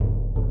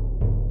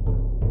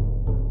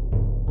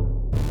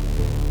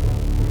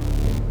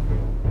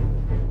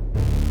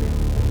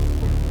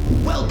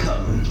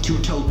Welcome to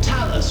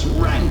Totalis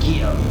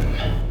Rankium.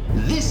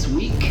 This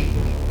week,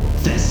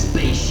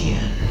 Vespasian.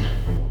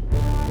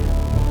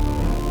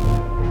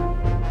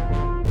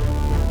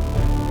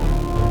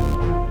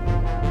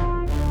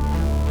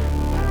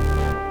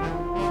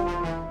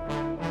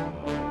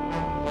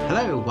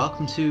 Hello,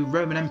 welcome to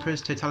Roman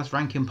Emperor's Totalis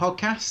Rankium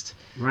podcast.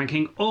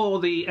 Ranking all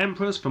the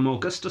emperors from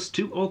Augustus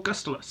to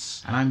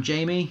Augustulus. And I'm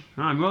Jamie.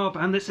 I'm Rob,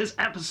 and this is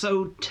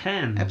episode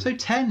 10. Episode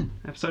 10.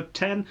 Episode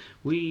 10.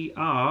 We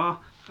are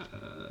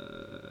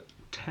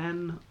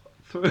 10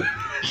 through.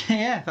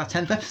 Yeah, our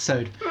 10th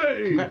episode.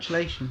 Hey.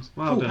 Congratulations.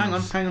 Well done.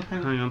 Hang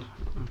on.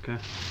 Okay.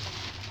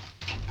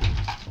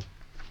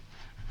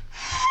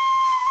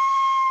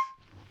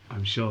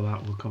 I'm sure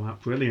that will come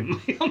out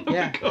brilliantly on the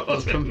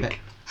recording. Trumpet.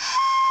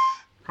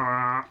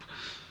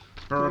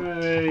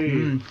 Hooray.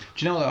 Do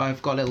you know what?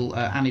 I've got a little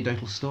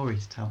anecdotal story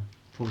to tell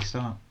before we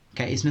start.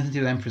 Okay, it's nothing to do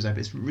with emperors though, but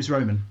it's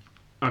Roman.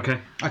 Okay.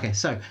 Okay,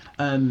 so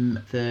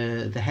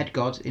the head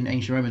god in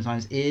ancient Roman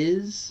times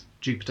is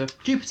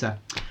Jupiter.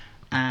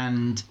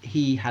 And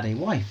he had a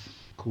wife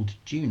called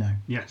Juno.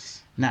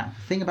 Yes. Now,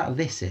 the thing about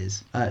this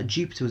is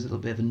Jupiter was a little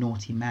bit of a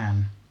naughty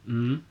man.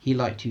 He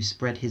liked to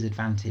spread his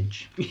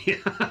advantage.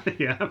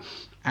 Yeah.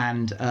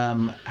 And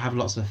have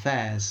lots of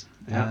affairs.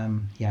 Yeah.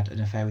 He had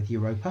an affair with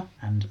Europa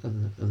and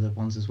other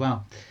ones as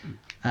well.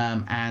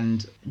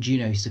 And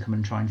Juno used to come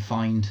and try and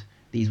find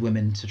these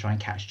women to try and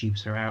catch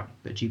Jupiter out,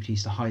 but Jupiter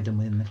used to hide them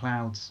within the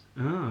clouds.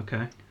 Oh,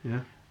 okay. Yeah.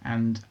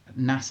 And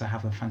NASA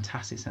have a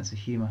fantastic sense of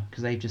humour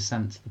because they've just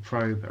sent the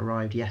probe,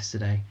 arrived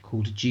yesterday,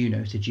 called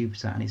Juno to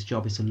Jupiter, and its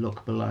job is to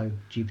look below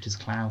Jupiter's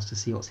clouds to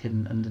see what's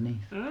hidden underneath.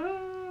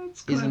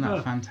 That's clever. Isn't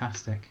that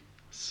fantastic?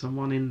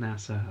 Someone in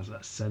NASA has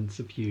that sense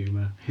of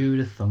humour. Who'd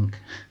have thunk?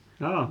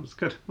 Oh, that's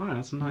good. Wow,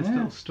 that's a nice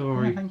little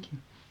story. Yeah, thank you.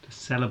 To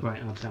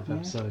celebrate our 10th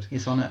episode.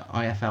 It's on at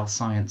IFL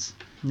Science.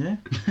 Yeah.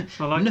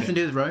 I like Nothing it.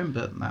 to do with Rome,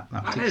 but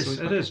that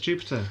It is.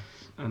 Jupiter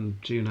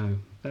and Juno.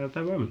 They're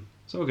Roman.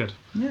 It's all good.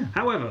 Yeah.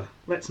 However,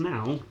 let's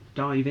now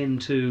dive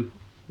into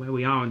where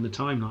we are in the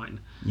timeline.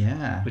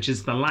 Yeah. Which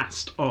is the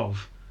last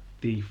of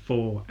the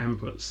 4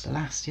 emperors. The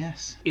last,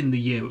 yes. In the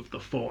year of the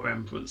 4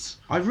 emperors.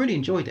 I've really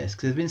enjoyed this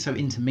because they've been so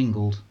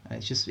intermingled.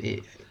 It's just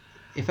it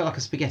felt like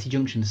a spaghetti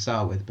junction to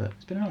start with, but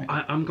it's been alright.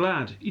 I'm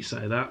glad you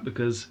say that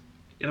because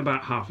in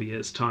about half a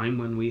year's time,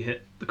 when we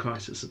hit the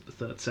crisis of the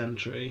 3rd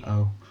century,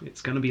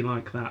 it's going to be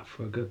like that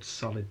for a good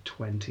solid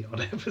 20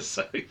 odd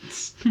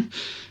episodes.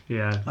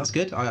 Yeah. That's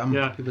good. I'm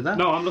happy with that.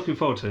 No, I'm looking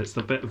forward to it. It's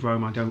the bit of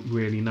Rome I don't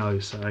really know,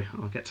 so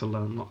I'll get to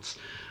learn lots.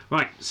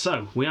 Right,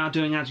 so we are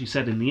doing, as you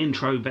said in the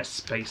intro,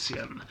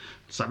 Vespasian.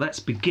 So let's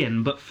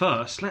begin, but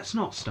first, let's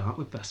not start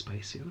with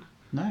Vespasian.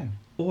 No.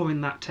 Or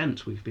in that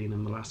tent we've been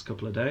in the last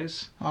couple of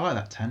days. I like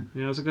that tent.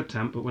 Yeah, it was a good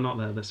tent, but we're not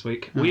there this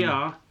week. We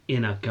are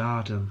in a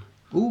garden.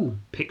 Ooh.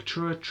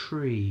 Picture a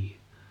tree.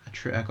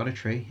 I got a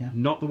tree, yeah.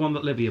 Not the one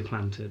that Livia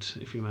planted,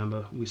 if you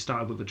remember. We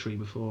started with a tree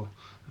before,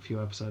 a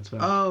few episodes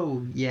back.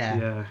 Oh,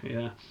 yeah.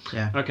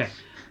 Yeah. Okay.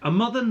 A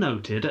mother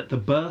noted at the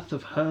birth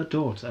of her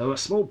daughter, a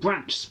small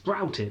branch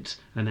sprouted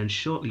and then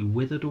shortly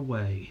withered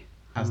away.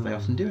 As they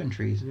often do in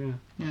trees.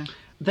 Yeah.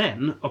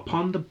 Then,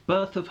 upon the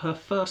birth of her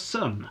first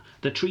son,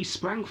 the tree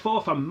sprang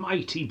forth a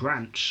mighty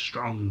branch,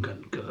 strong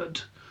and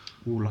good.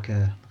 Ooh, like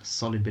a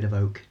solid bit of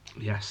oak.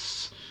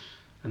 Yes.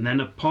 And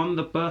then upon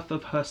the birth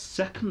of her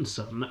second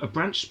son, a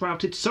branch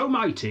sprouted so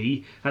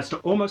mighty as to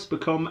almost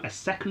become a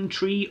second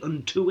tree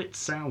unto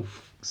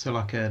itself. So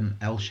like an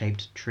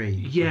L-shaped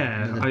tree.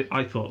 Yeah,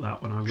 I thought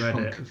that when I read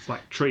it. It's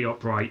like tree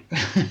upright,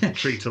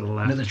 tree to the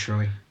left. Another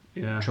tree.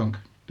 Yeah. Trunk.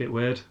 Bit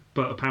weird,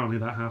 but apparently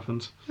that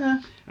happened.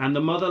 Yeah. And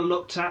the mother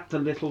looked at the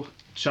little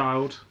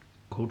child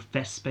called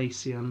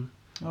Vespasian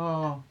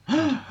Oh.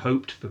 and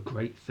hoped for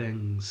great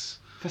things.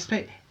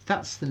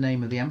 That's the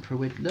name of the emperor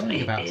we're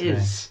learning about today. It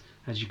is.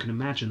 As you can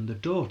imagine, the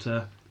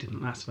daughter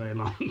didn't last very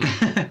long.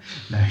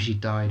 No, she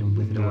died and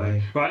withered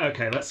away. Right,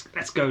 okay, let's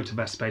go to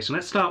Vespasian.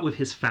 Let's start with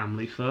his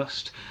family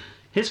first.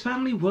 His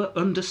family were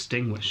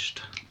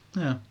undistinguished.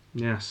 Yeah.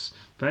 Yes,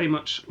 very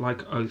much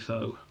like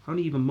Otho,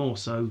 only even more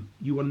so.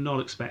 You were not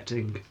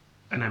expecting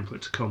an emperor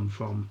to come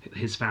from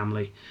his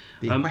family.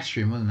 The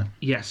equestrian, wasn't it?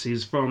 Yes,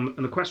 he's from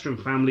an equestrian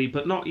family,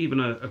 but not even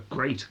a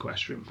great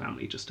equestrian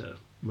family, just a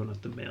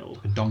run-of-the-mill.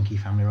 A donkey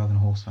family rather than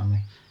a horse family.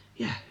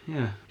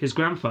 Yeah. His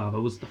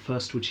grandfather was the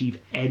first to achieve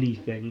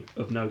anything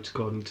of note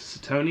according to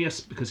Suetonius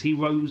because he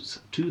rose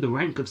to the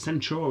rank of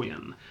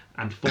centurion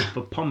and fought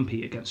for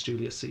Pompey against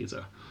Julius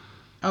Caesar.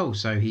 Oh,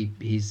 so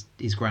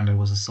his granddad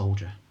was a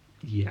soldier.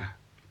 Yeah.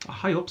 A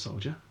high-up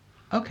soldier.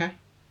 Okay.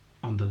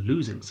 On the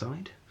losing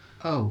side.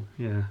 Oh.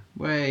 Yeah.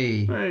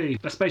 Way.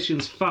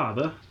 Vespasian's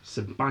father,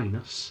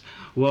 Sabinus,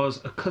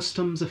 was a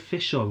customs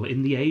official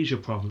in the Asia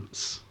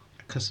province.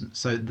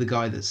 So the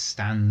guy that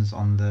stands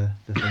on the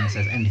thing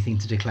says, anything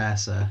to declare,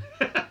 sir?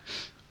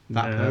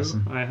 That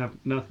person. I have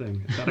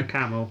nothing. Is that a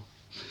camel?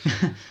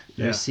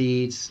 No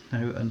seeds,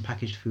 no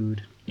unpackaged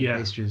food, no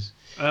pastries.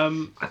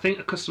 I think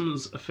a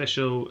customs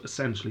official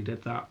essentially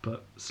did that,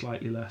 but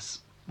slightly less,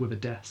 with a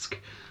desk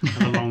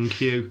and a long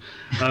queue.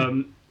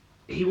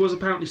 he was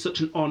apparently such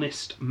an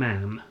honest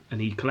man,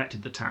 and he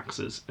collected the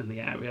taxes in the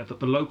area, that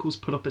the locals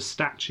put up a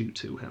statue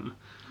to him.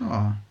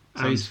 Oh,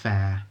 so he's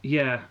fair.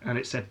 Yeah, and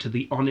it said, to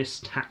the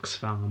honest tax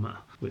farmer,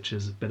 which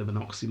is a bit of an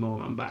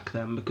oxymoron back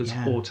then, because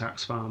all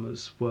tax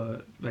farmers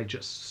they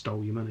just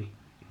stole your money.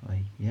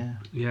 Like, yeah.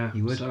 Yeah,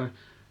 he would.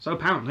 So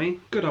apparently,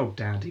 good old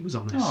dad, he was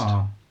honest.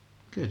 Oh,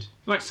 good.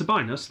 Like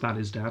Sabinus, that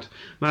is dad,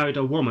 married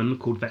a woman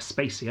called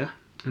Vespasia,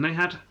 and they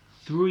had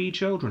 3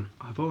 children.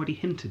 I've already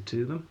hinted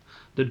to them.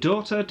 The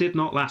daughter did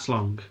not last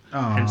long,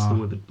 hence the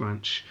withered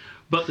branch.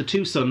 But the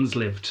 2 sons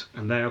lived,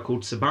 and they are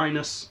called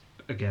Sabinus,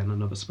 again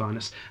another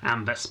Sabinus,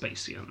 and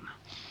Vespasian.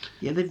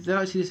 Yeah, they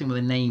like to do this thing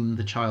where they name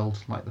the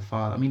child like the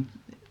father. I mean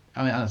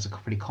that's a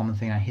pretty common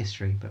thing in our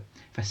history, but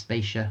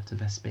Vespasia to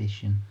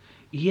Vespasian.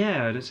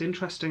 Yeah, and it's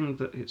interesting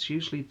that it's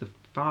usually the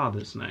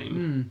father's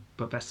name,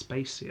 but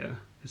Vespasia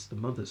is the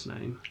mother's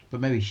name. But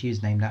maybe she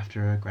was named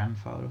after her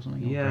grandfather or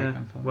something. Yeah, or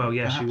great-grandfather. well,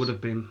 yeah, Perhaps. she would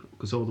have been,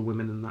 because all the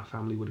women in that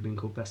family would have been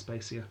called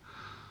Vespasia.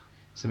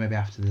 So maybe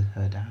after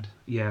her dad.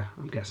 Yeah,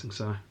 I'm guessing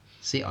so.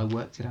 See, I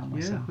worked it out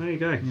myself. Yeah, there you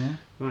go. Yeah.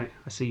 Right,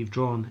 I see you've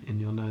drawn in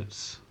your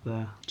notes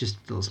there. Just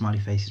little smiley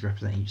faces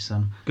representing each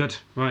son. Good,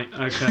 right,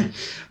 okay.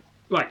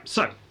 Right,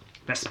 so,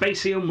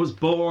 Vespasian was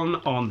born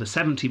on the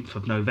 17th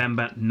of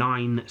November,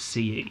 9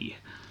 CE.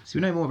 So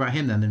we know more about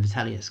him then than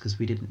Vitellius, because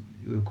we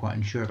were quite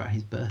unsure about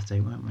his birthday,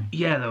 weren't we?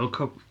 Yeah, there were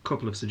a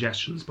couple of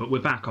suggestions, but we're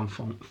back on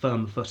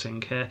firm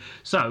footing here.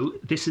 So,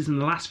 this is in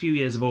the last few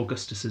years of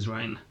Augustus's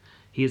reign.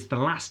 He is the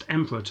last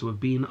emperor to have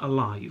been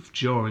alive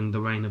during the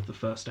reign of the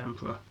first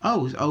emperor.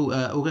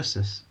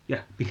 Augustus.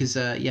 Yeah. Because,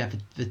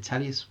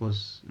 Vitellius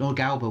was... Or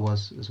Galba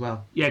was as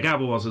well. Yeah,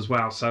 Galba was as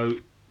well, so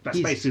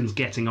Vespasian's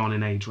getting on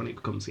in age when he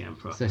becomes the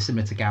emperor. So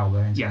similar to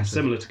Galba. Yeah,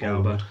 similar to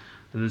Galba.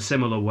 In a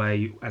similar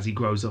way, as he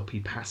grows up,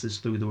 he passes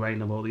through the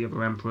reign of all the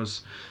other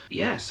emperors.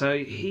 Yeah,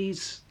 so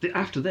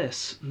after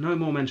this, no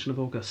more mention of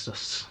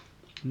Augustus.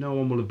 No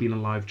one will have been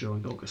alive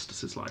during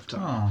Augustus's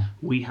lifetime. Oh.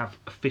 We have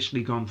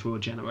officially gone through a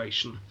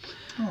generation.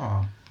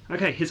 Oh.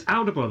 Okay, his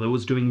elder brother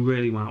was doing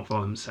really well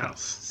for himself.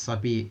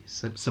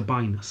 Sabinus.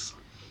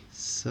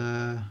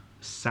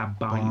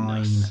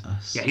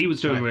 Sabinus. Yeah, he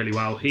was doing really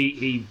well.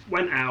 He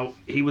went out.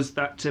 He was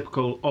that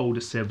typical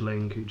older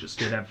sibling who just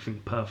did everything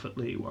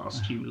perfectly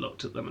whilst you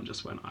looked at them and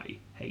just went, I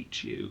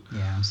hate you.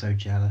 Yeah, I'm so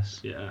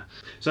jealous. Yeah.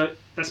 So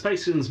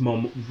Vespasian's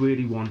mum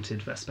really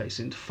wanted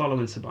Vespasian to follow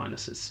in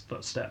Sabinus's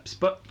footsteps,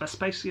 but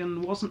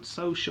Vespasian wasn't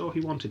so sure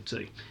he wanted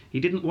to. He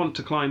didn't want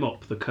to climb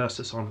up the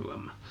cursus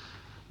honorum.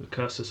 The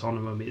cursus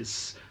honorum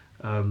is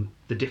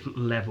the different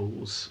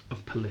levels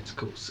of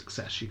political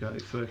success you go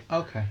through.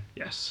 Okay.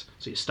 Yes.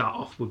 So you start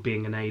off with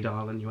being an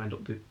aedile and you end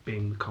up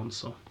being the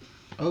consul.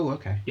 Oh,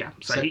 okay. Yeah.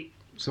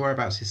 So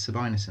whereabouts is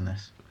Sabinus in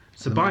this?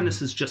 Sabinus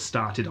has just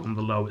started on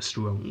the lowest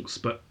rungs,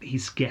 but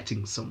he's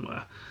getting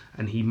somewhere,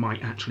 and he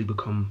might actually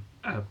become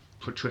a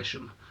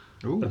patrician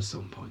at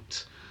some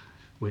point,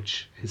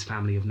 which his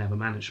family have never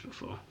managed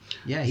before.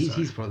 Yeah,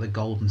 he's probably the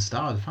golden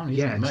star of the family.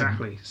 Yeah,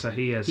 exactly. So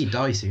he is. He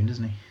dies soon,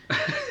 doesn't he?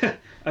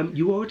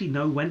 You already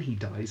know when he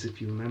dies if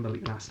you remember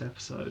the last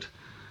episode.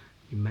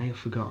 You may have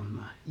forgotten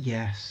that.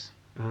 Yes.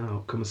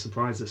 Oh, come a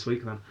surprise this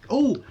week then.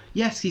 Oh,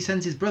 yes, he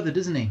sends his brother,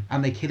 doesn't he?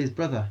 And they kill his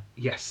brother.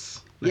 Yes.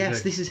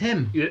 Yes, this is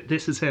him. Yeah,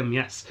 this is him,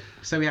 yes.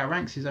 So he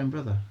outranks his own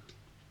brother.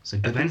 So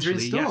good things are in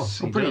store.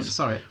 Yes, oh, brilliant. Does.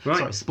 Sorry,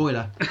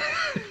 spoiler.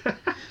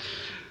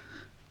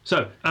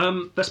 So,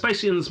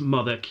 Vespasian's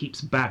mother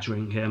keeps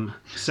badgering him,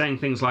 saying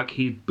things like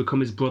he'd become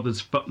his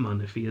brother's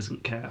footman if he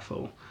isn't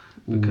careful.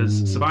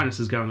 Because Sabinus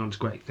is going on to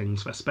great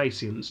things.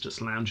 Vespasian's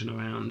just lounging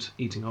around,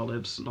 eating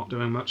olives, not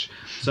doing much.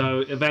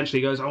 So eventually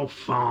he goes, oh,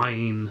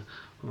 fine,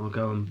 I'll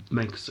go and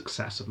make a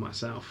success of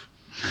myself.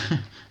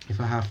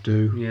 If I have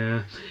to.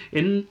 Yeah.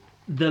 In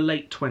the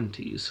late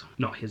 20s,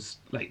 not his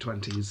late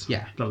 20s,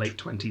 yeah, the late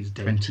 20s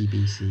date. 20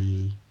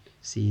 BCE.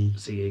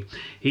 CE.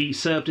 He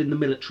served in the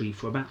military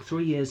for about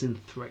 3 years in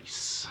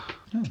Thrace.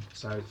 Oh.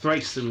 So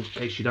Thrace, in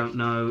case you don't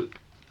know,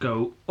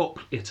 go up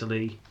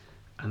Italy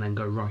and then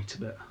go right a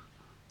bit.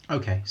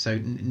 Okay, so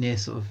near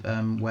sort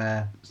of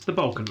where... It's the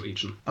Balkan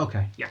region.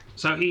 Okay. Yeah.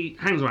 So he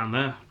hangs around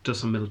there, does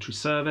some military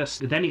service.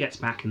 Then he gets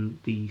back in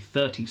the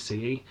 30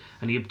 CE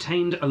and he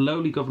obtained a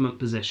lowly government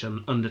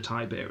position under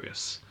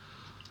Tiberius.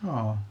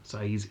 Oh. So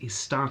he's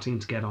starting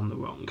to get on the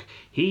rung.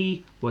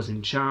 He was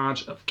in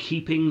charge of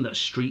keeping the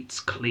streets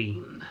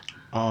clean.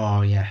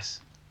 Oh,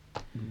 yes.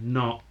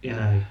 Not in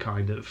a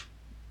kind of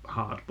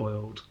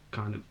hard-boiled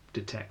kind of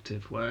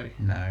detective way.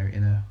 No,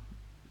 in a...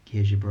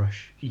 Here's your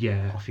brush.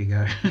 Yeah. Off you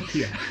go.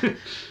 Yeah.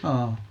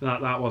 Oh.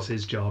 That was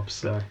his job,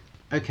 so...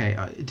 Okay,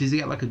 does he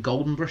get like a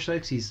golden brush though?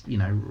 Because he's,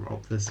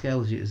 up the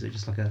scales. Is it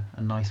just like a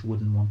nice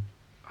wooden one?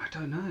 I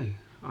don't know.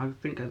 I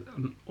think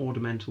an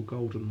ornamental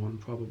golden one,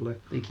 probably.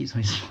 He keeps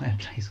on his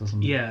fireplace or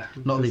something. Yeah.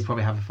 Not that he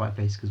probably have a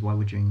fireplace, because why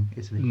would you in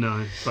Italy?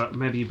 No, but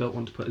maybe he built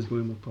one to put his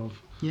room above.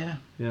 Yeah.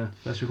 Yeah.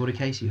 First recorded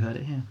case, you heard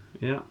it here.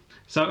 Yeah.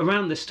 So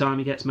around this time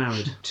he gets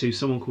married to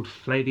someone called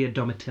Flavia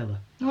Domitilla.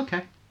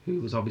 Okay. Who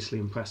was obviously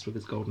impressed with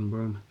his golden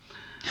broom.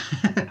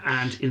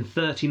 And in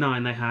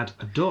 39 they had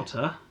a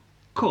daughter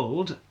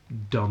called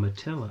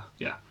Domitilla.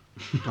 Yeah.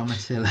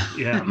 Domitilla.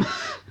 Yeah.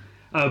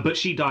 But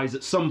she dies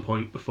at some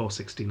point before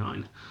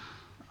 69.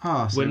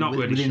 Oh, so We're not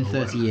really within sure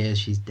 30 when. years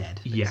she's dead.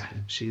 Yeah,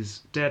 basically. she's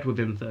dead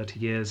within 30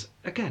 years.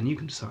 Again, you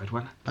can decide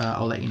when.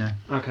 I'll let you know.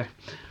 Okay.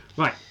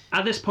 Right.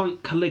 At this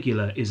point,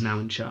 Caligula is now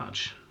in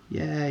charge.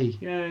 Yay.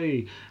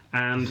 Yay.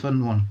 And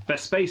Fun one.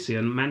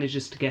 Vespasian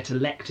manages to get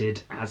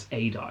elected as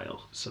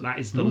aedile. So that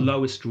is the Ooh.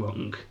 lowest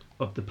rung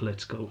of the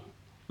political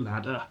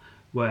ladder,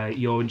 where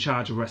you're in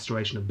charge of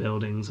restoration of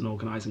buildings and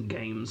organising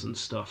games and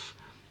stuff.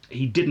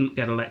 He didn't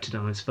get elected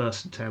on his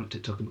first attempt.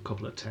 It took him a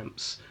couple of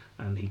attempts,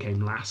 and he came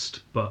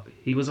last, but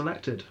he was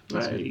elected.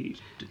 That's Hey.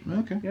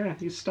 Okay. Yeah,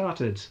 he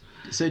started.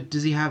 So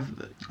does he have?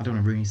 I don't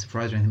want to ruin his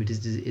surprise or anything, but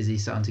is he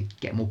starting to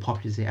get more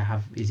popular?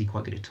 Is he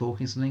quite good at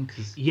talking or something?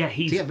 Because Yeah, to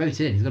he's get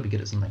voted in, he's got to be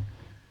good at something.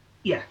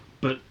 yeah,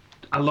 but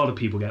a lot of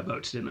people get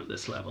voted in at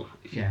this level.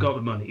 If you've Yeah. got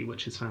the money,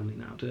 which his family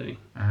now do.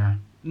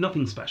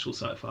 Nothing special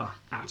so far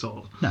at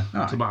all No, all to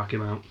right. mark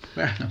him out.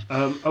 Fair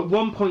enough. At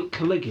one point,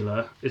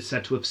 Caligula is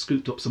said to have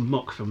scooped up some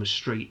muck from a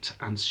street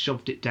and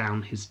shoved it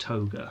down his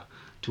toga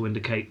to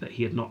indicate that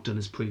he had not done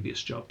his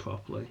previous job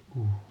properly,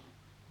 Ooh.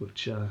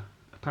 which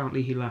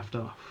apparently he left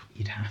off.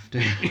 You'd have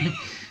to.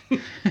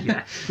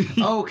 Yeah.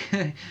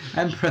 Okay,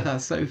 Emperor,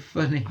 that's so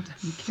funny. Don't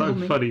So kill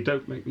me. funny,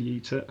 don't make me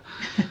eat it.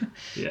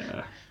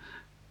 Yeah.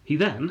 He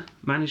then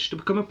managed to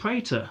become a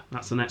praetor.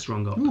 That's the next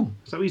rung up. Ooh.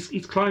 So he's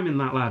climbing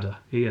that ladder.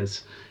 He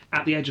is.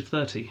 At the age of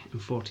 30 in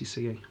 40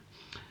 CE.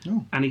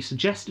 Ooh. And he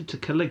suggested to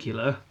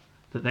Caligula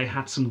that they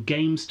had some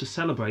games to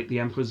celebrate the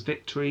emperor's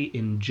victory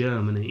in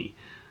Germany.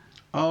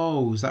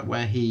 Oh, is that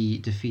where he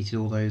defeated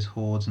all those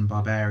hordes and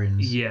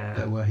barbarians? Yeah.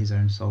 That were his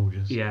own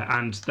soldiers. Yeah,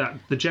 and that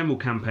the general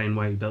campaign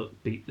where he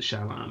beat the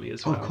Shell army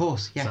as Oh, well. of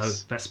course,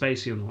 yes. So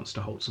Vespasian wants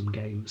to hold some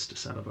games to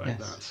celebrate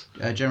Yes.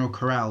 that. General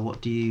Corral, what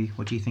do you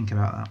think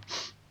about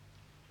that?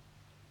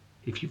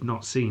 If you've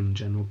not seen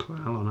General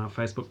Corral on our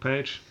Facebook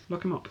page,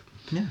 look him up.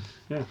 Yeah.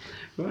 Yeah,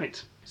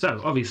 right.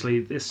 So, obviously,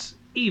 this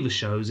either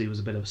shows he was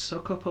a bit of a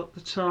suck-up at the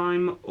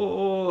time,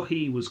 or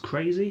he was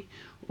crazy,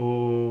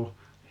 or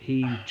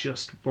he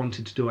just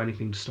wanted to do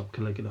anything to stop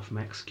Caligula from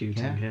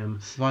executing Yeah. him.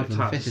 Survival It's of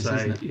the hard to fittest, say,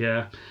 isn't it?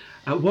 Yeah.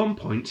 At one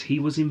point, he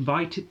was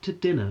invited to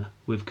dinner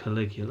with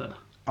Caligula.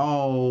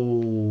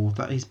 Oh,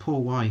 that his poor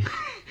wife.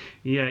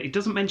 Yeah, it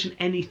doesn't mention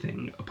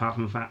anything apart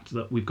from the fact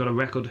that we've got a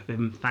record of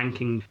him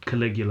thanking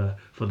Caligula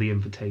for the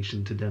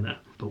invitation to dinner.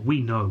 But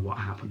we know what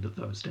happened at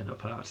those dinner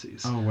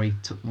parties. Oh, where he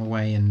took them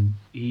away and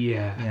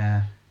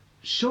yeah.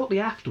 Shortly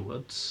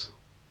afterwards,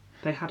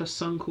 they had a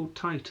son called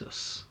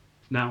Titus.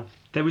 Now,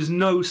 there is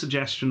no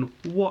suggestion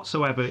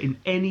whatsoever in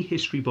any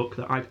history book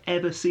that I've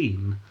ever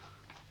seen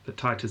that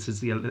Titus is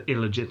the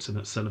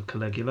illegitimate son of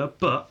Caligula,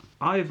 but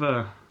I've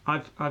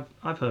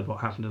heard what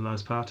happened in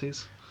those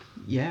parties.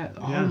 Yeah.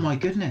 Oh Yeah. my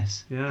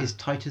goodness. Yeah. Is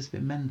Titus a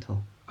bit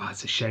mental? Oh,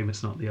 it's a shame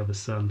it's not the other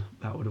son.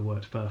 That would have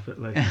worked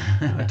perfectly.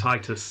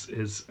 Titus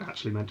is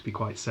actually meant to be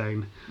quite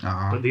sane,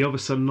 but the other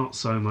son not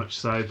so much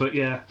so. But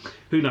yeah,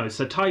 who knows?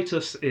 So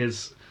Titus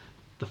is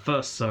the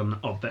first son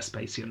of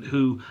Vespasian,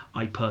 who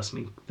I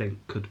personally think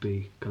could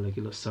be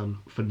Caligula's son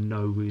for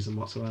no reason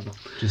whatsoever.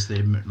 Just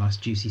the nice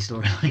juicy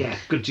storyline. Yeah,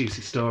 good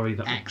juicy story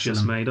that we just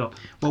Excellent. made up.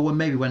 Well,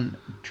 maybe when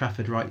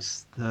Trafford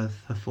writes her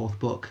fourth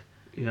book,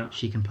 Yeah,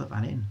 she can put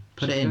that in.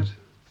 Put she it in could.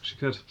 She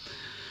could.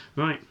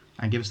 Right.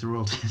 and give us the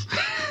royalties.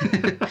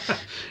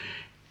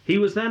 He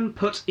was then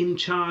put in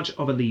charge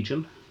of a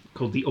legion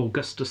called the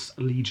Augustus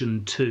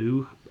Legion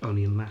II,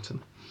 only in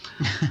Latin.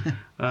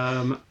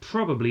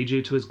 Probably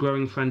due to his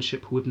growing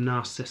friendship with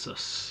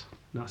Narcissus.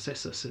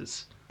 Narcissus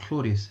is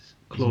Claudius.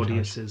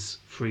 Claudius's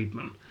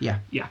freedman. Yeah.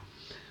 Yeah.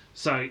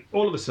 So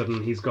all of a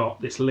sudden he's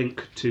got this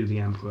link to the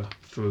emperor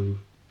through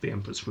the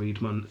emperor's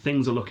freedman.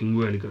 Things are looking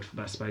really good for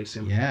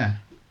Vespasian. Yeah.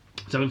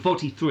 So in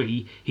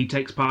 43 he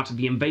takes part of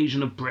the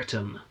invasion of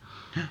Britain.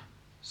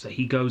 So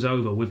he goes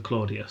over with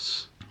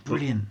Claudius.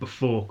 Brilliant.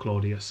 Before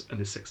Claudius and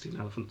his 16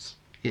 elephants.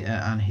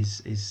 Yeah, and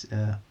his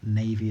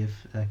navy of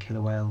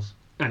killer whales.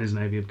 And his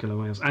navy of killer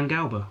whales. And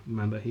Galba,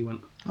 remember, he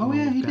went... Oh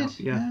yeah, he Gal- did.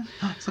 Yeah.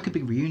 It's like a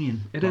big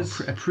reunion. It is.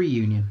 A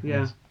pre-union.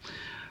 Yeah. Yes.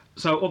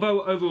 So,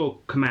 although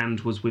overall command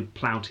was with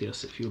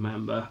Plautius, if you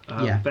remember,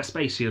 Yeah.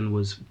 Vespasian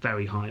was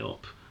very high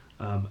up.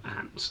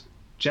 And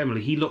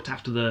generally, he looked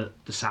after the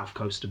south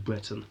coast of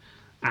Britain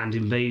and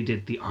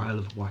invaded the Isle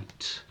of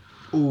Wight.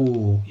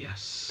 Oh,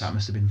 Yes. that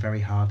must have been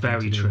very hard. for him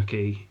Very to do.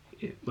 tricky.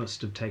 It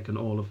must have taken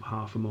all of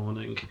half a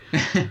morning.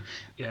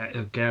 Yeah,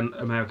 again,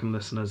 American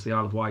listeners, the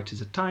Isle of Wight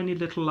is a tiny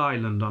little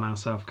island on our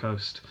south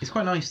coast. It's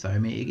quite nice though. I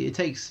mean, it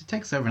takes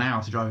over an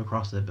hour to drive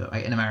across it, but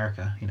like, in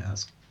America,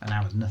 that's an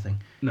hour's nothing.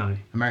 No.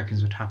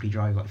 Americans would happily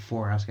drive like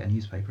 4 hours to get a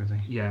newspaper, I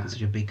think. Yeah. It's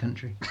such a big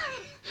country.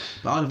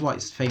 But Isle of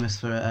Wight's famous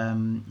for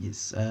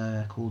it's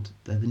called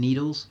the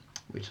Needles,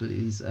 which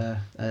is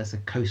it's a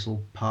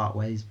coastal part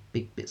where these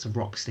big bits of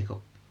rock stick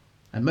up,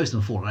 and most of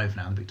them fall over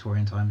now in the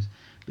Victorian times.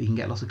 But you can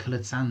get lots of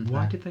coloured sand.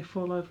 Why there. did they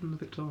fall over in the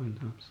Victorian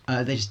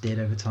times? They just did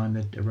over time.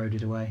 They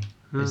eroded away.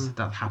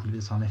 That happened by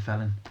the time they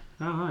fell in.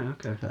 Oh, right,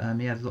 okay. But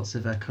there's lots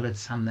of coloured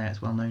sand there. It's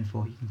well known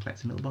for. You can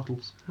collect in little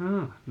bottles.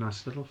 Ah,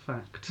 nice little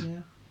fact. Yeah.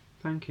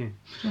 Thank you.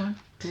 Alright.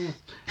 Yeah.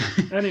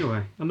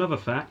 Anyway, another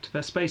fact: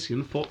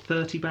 Vespasian fought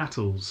 30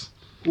 battles.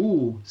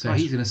 Ooh, so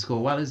Nice. he's going to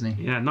score well, isn't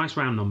he? Yeah, nice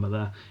round number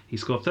there. He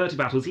scored 30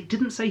 battles. It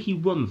didn't say he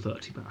won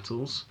 30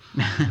 battles,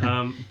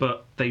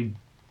 but they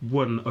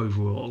won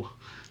overall.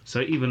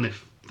 So even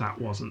if that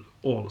wasn't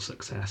all a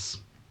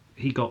success,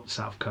 he got the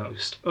South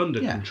Coast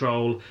under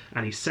control,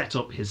 and he set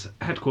up his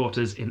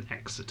headquarters in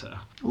Exeter.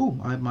 Ooh,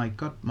 my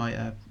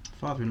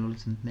father-in-law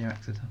lives near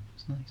Exeter.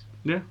 It's nice.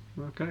 Yeah,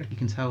 okay. You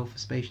can tell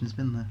Vespasian's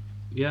been there.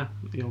 Yeah,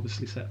 he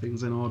obviously set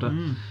things in order.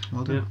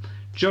 Well done. Yeah.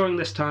 During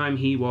this time,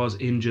 he was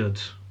injured,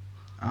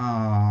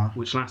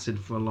 which lasted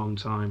for a long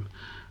time.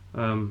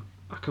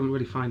 I couldn't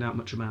really find out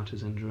much about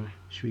his injury.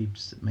 Should we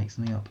make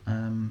something up?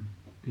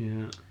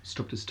 Yeah,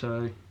 stubbed his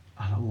toe.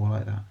 I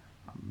like that.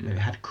 Maybe it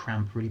had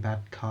cramp, really bad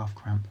calf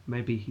cramp.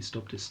 Maybe he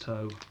stubbed his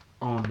toe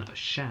on a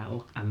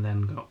shell and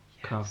then got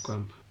calf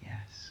cramp.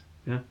 Yes.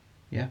 Yeah?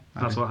 Yeah.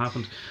 That's what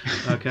happened.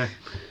 Okay.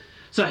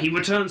 So he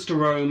returns to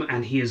Rome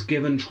and he is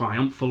given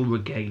triumphal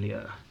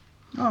regalia.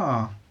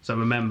 So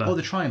remember,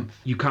 the triumph.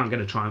 you can't get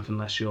a triumph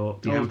unless you're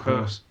the Of emperor,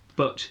 course.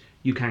 but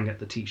you can get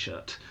the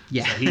t-shirt.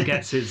 Yeah. So he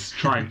gets his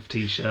triumph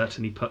t-shirt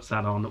and he puts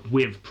that on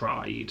with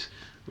pride,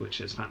 which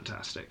is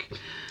fantastic.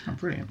 Oh,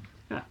 brilliant.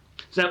 Yeah.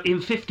 So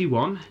in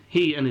 51,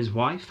 he and his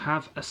wife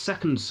have a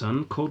second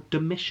son called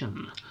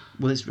Domitian.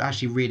 Well, it's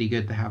actually really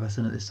good to have a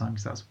son at this time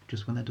because that's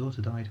just when their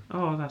daughter died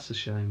Oh, that's a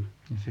shame.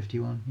 in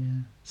 51. Yeah.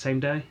 Same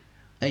day?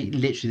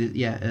 Literally,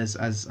 yeah. As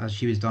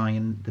she was dying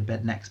in the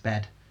next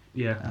bed,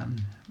 Yeah.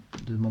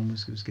 the mum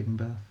was giving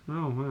birth.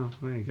 Oh, well,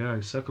 there you go.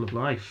 Circle of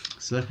life.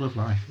 Circle of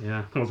life.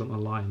 Yeah, wasn't a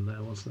lion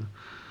there, was there?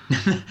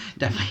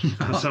 Definitely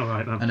not. That's all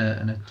right then.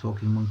 And a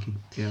talking monkey.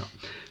 Yeah.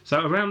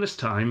 So around this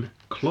time,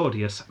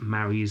 Claudius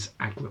marries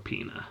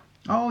Agrippina.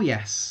 Oh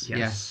yes, Yes.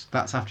 yes.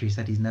 That's after he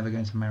said he's never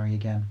going to marry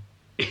again.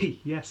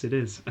 Yes, it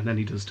is. And then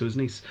he does to his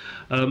niece.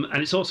 And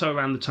it's also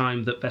around the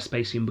time that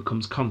Vespasian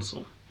becomes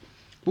consul.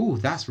 Ooh,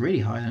 that's really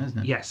high then, isn't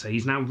it? Yes, so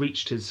he's now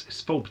reached his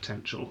full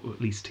potential, or at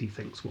least he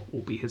thinks what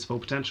will be his full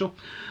potential.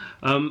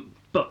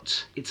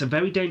 But it's a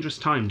very dangerous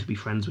time to be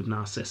friends with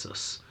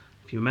Narcissus.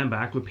 If you remember,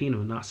 Agrippina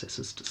and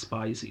Narcissus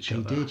despise each They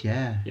other. did,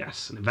 yeah.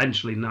 Yes, and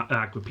eventually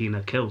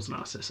Agrippina kills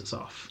Narcissus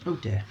off. Oh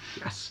dear.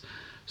 Yes.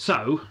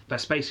 So,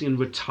 Vespasian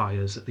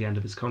retires at the end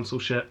of his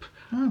consulship,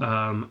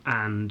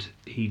 and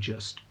he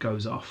just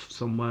goes off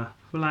somewhere,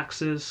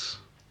 relaxes,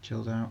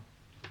 Chilled out.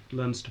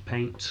 learns to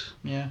paint.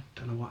 Yeah.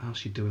 Don't know what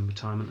else you do in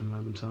retirement in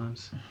Roman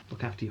times.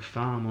 Look after your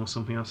farm or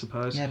something, I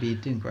suppose. Yeah, but you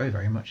didn't grow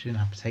very much. You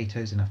didn't have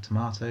potatoes, didn't have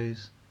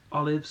tomatoes.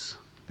 Olives.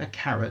 They're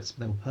carrots,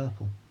 but they were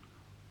purple.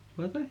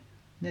 Were they? Yeah,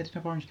 they didn't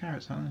have orange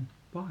carrots back then.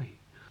 Why?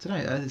 I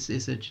don't know. It's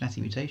a genetic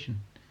mutation.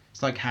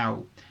 It's like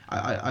how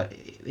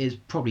it's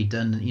probably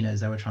done. You know,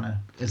 as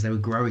they were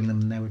growing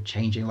them, they were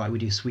changing. Like we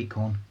do sweet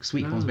corn.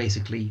 Sweet corn's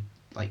basically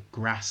like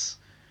grass,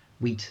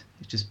 wheat.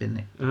 It's just been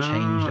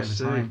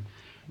changed over time.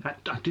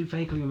 I do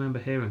vaguely remember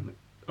hearing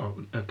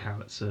that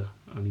carrots are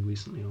only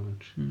recently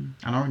orange.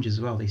 And oranges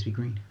as well. They used to be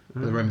green.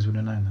 But the Romans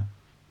wouldn't have known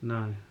that.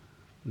 No.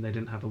 And they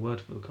didn't have a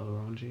word for the colour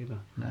orange either.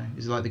 No,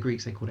 it's like the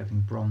Greeks. They called everything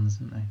bronze,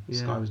 didn't they? The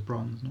Yeah. sky was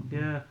bronze, not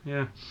blue.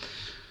 Yeah.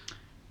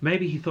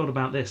 Maybe he thought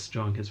about this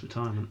during his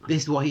retirement.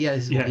 This is what he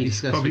He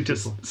discussed probably with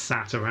just people.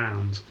 sat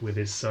around with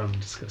his son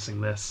discussing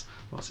this,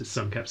 whilst his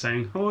son kept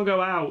saying, "I want to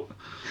go out."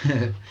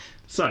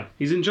 So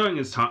he's enjoying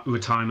his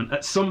retirement.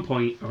 At some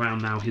point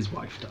around now, his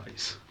wife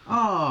dies.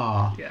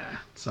 Ah, Yeah.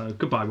 So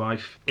goodbye,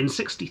 wife. In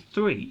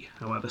 63,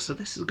 however, so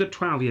this is a good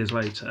 12 years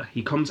later,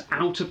 he comes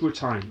out of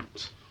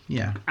retirement.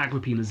 yeah.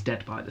 Agrippina's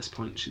dead by this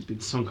point. She's been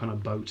sunk on a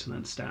boat and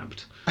then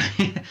stabbed.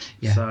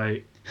 Yeah. So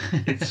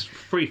it's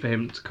free for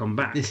him to come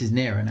back. This is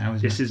Nero now,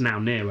 isn't This is now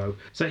Nero.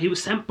 So he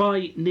was sent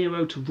by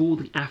Nero to rule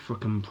the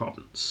African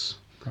province.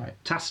 it? Right.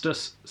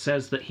 Tacitus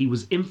says that he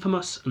was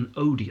infamous and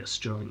odious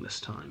during this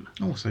time.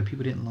 Also,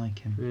 people didn't like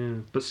him.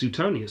 Yeah. But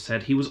Suetonius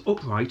said he was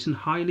upright and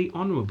highly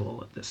honourable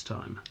at this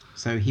time.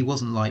 So he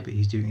wasn't liked, but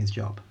he's doing his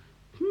job.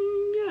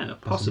 Yeah,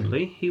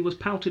 possibly. He was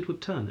pelted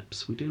with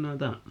turnips. We do know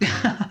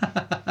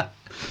that.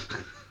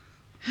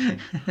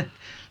 At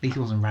least he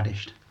wasn't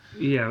radished.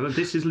 Yeah,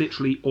 this is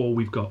literally all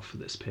we've got for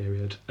this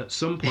period. At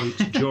some point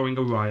during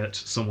a riot,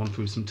 someone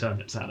threw some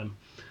turnips at him.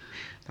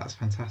 That's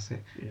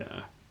fantastic.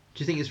 Yeah.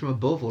 Do you think it's from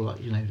above or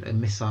like, you know, a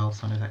missile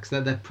kind of attack?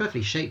 'Cause they're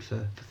perfectly shaped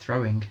for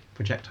throwing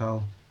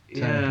projectile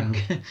Yeah,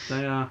 turniping.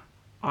 they are.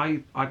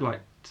 I'd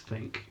like to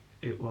think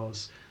it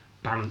was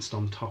balanced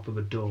on top of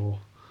a door.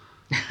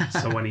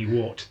 So when he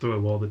walked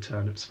through, all the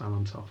turnips fell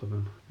on top of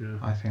him. Yeah.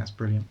 I think that's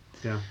brilliant.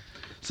 Yeah.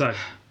 So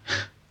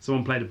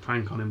someone played a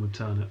prank on him with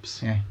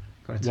turnips. Yeah,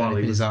 got a While turnip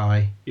he in his was-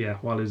 eye. Yeah,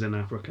 while he was in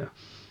Africa.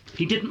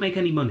 He didn't make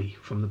any money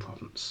from the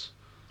province.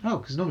 Oh,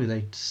 because normally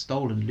they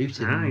stole and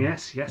looted. Ah, and,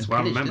 yes, and well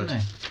pillaged, remembered.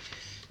 didn't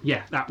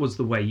Yeah, that was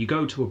the way. You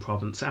go to a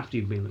province after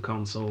you've been the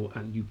consul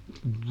and you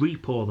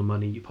reap all the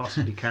money you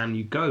possibly can.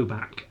 You go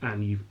back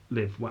and you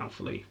live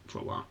wealthily for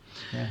a while.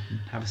 they? Yeah, and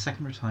have a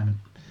second retirement.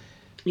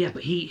 Yeah,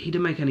 but he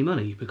didn't make any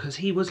money because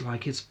he was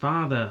like his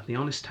father, the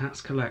honest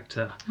tax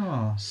collector.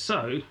 Oh,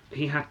 So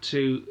he had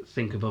to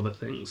think of other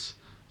things.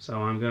 So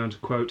I'm going to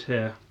quote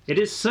here. "It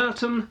is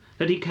certain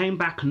that he came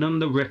back none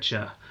the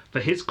richer,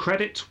 for his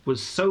credit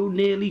was so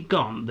nearly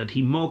gone that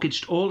he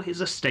mortgaged all his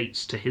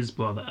estates to his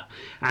brother,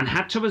 and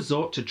had to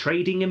resort to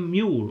trading in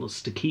mules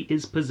to keep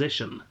his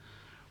position,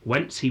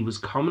 whence he was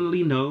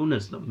commonly known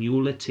as the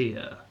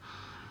muleteer."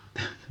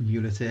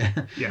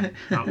 Muleteer. Yeah,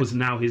 that was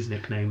now his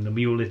nickname, the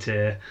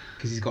muleteer.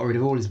 Because he's got rid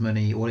of all his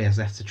money. All he has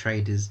left to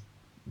trade is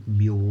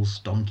mules,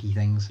 donkey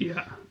things.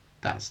 Yeah,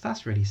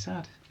 That's really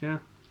sad. yeah.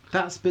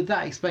 But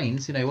that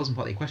explains, he wasn't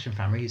part of the equestrian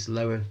family. He's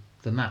lower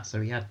than that,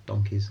 so he had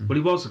donkeys. And, Well,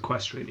 he was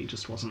equestrian, he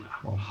just wasn't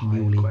a high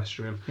muley.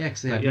 equestrian. yeah,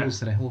 because they had Yeah. mules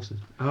to their horses.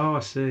 Oh, I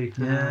see.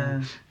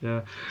 Yeah.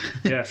 Yeah.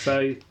 Yeah,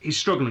 so he's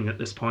struggling at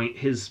this point.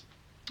 His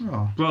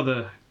Oh,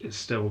 brother is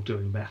still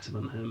doing better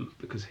than him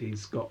because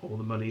he's got all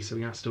the money, so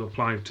he has to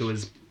apply to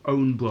his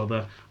own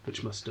brother,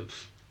 which must have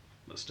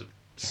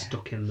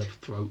stuck in the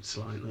throat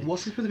slightly.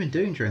 what's his brother been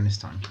doing during this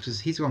time? Because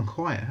he's gone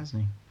quiet,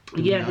 hasn't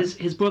he? Yeah,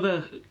 his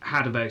brother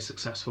had a very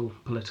successful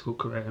political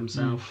career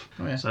himself.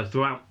 Oh, yeah. So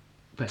throughout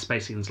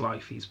Vespasian's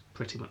life, he's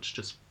pretty much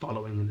just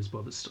following in his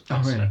brother's Oh,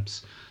 really?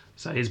 footsteps.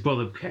 So his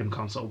brother became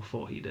consul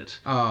before he did.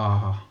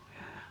 Oh,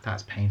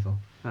 that's painful.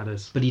 That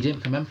is. But he didn't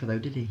become emperor, though,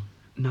 did he?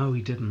 No,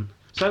 he didn't.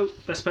 So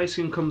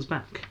Vespasian comes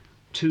back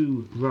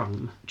to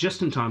Rome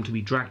just in time to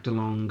be dragged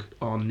along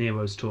on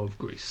Nero's tour of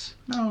Greece.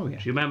 Oh, yeah.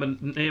 Do you remember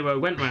Nero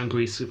went around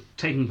Greece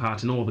taking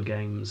part in all the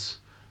games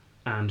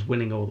and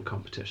winning all the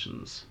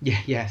competitions? Yeah,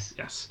 yes.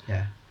 Yes.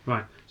 Yeah.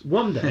 Right.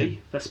 One day,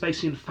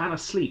 Vespasian fell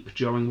asleep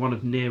during one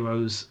of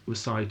Nero's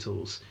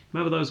recitals.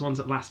 Remember those ones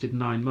that lasted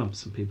 9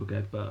 months and people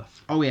gave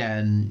birth? Oh, yeah,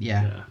 and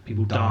Yeah,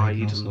 people died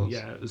and all and sorts.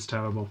 yeah, it was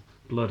terrible.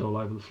 Blood all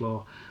over the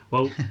floor.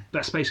 Well,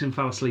 Vespasian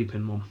fell asleep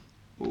in one.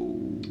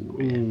 Ooh,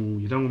 Ooh,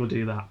 you don't want to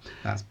do that.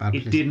 that's bad.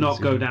 It did not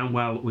go publicity. down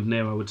well with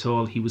Nero at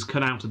all. He was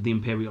cut out of the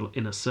imperial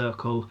inner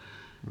circle.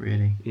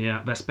 Really?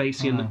 Yeah,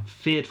 Vespasian Oh.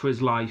 feared for his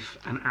life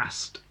and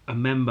asked a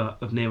member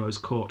of Nero's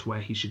court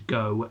where he should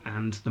go,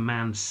 and the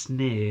man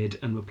sneered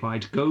and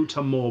replied, "Go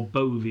to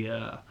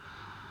Morbovia."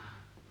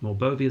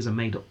 Morbovia's a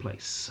made-up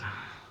place.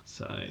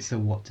 So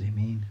what did he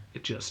mean?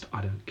 it just,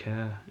 I don't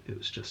care. It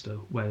was just a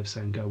way of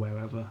saying go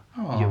wherever.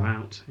 Oh. You're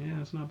out. Yeah,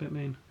 it's not a bit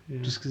mean.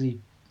 Yeah. Just because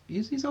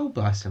he's old,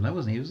 but I still know,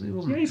 wasn't he? He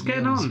wasn't. Yeah, he's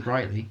getting wasn't on.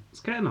 Sprightly.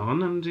 It's getting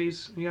on, and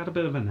he had a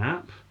bit of a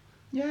nap.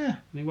 Yeah.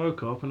 And he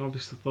woke up and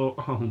obviously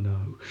thought, oh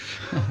no,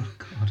 Oh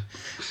God.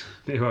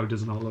 Nero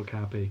does not look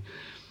happy.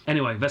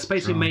 Anyway,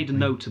 Vespasian made a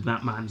note of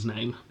that man's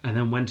name and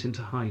then went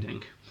into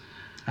hiding.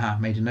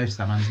 Made a note of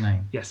that man's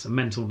name. Yes, a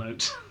mental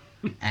note.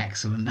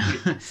 Excellent.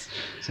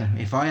 So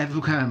if I ever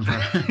become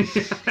emperor,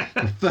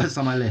 the first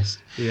on my list.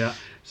 Yeah.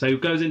 So he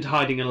goes into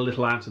hiding in a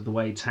little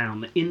out-of-the-way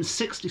town. In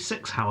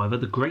 66, however,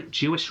 the Great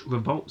Jewish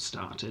Revolt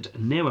started,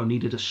 and Nero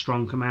needed a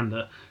strong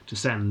commander to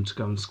send to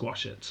go and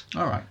squash it.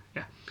 All right.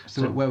 Yeah.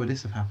 So where would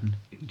this have happened?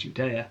 In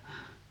Judea.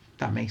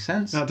 That makes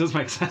sense. That does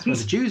make sense. Where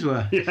the Jews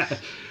were. Yeah.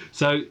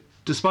 So,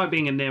 despite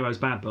being in Nero's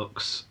bad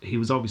books, he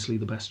was obviously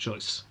the best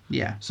choice.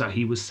 Yeah. So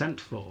he was sent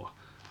for.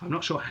 I'm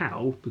not sure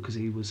how, because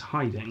he was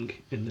hiding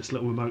in this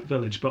little remote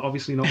village, but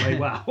obviously not very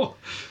well.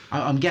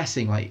 I'm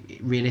guessing, like,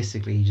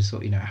 realistically, he just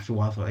thought, after a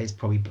while, thought it's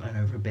probably blown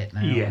over a bit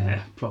now. Yeah,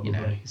 and,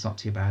 probably. it's not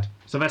too bad.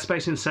 So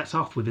Vespasian sets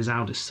off with his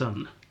eldest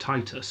son,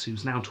 Titus,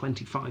 who's now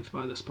 25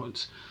 by this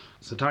point.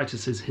 So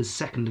Titus is his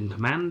second in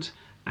command,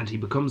 and he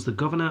becomes the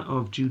governor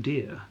of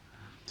Judea.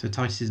 So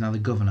Titus is now the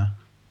governor,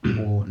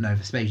 or no,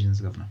 Vespasian's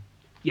the governor.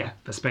 Yeah,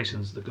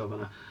 Vespasian's the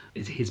governor.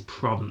 His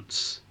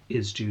province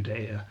is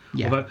Judea.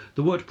 Yeah. Although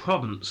the word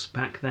province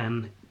back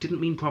then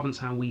didn't mean province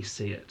how we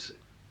see it.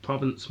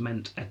 Province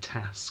meant a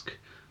task,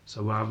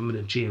 so rather than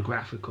a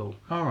geographical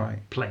All right.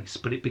 place,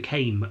 but it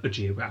became a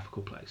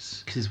geographical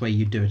place. Because it's where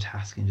you do a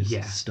task and just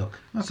Yeah. stuck.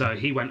 Okay. So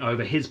he went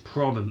over. His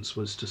province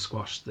was to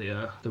squash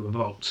the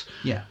revolt,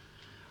 Yeah.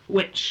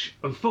 which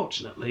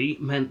unfortunately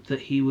meant that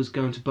he was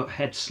going to butt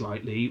heads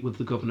slightly with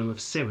the governor of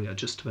Syria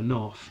just to the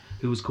north,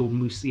 who was called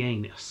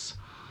Mucianus.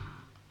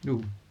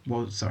 Ooh.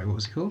 Sorry, what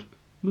was he called?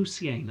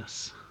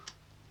 Mucianus.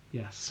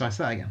 Yes. So I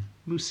say that again.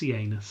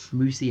 Mucianus.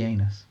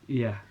 Mucianus.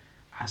 Yeah.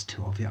 That's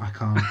too obvious. I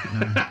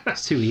can't. No.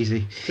 It's too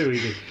easy. Too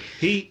easy.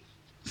 He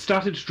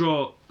started to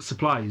draw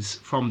supplies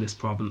from this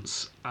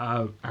province,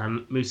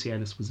 and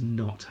Mucianus was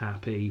not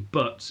happy,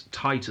 but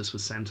Titus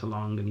was sent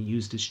along and he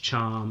used his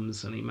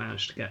charms and he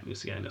managed to get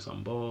Mucianus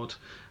on board.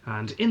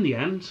 And in the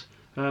end,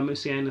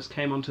 Mucianus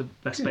came onto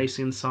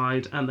Vespasian's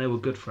side and they were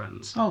good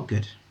friends, Oh,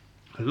 good.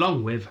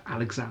 along with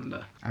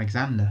Alexander.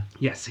 Alexander.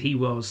 Yes, he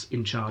was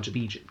in charge of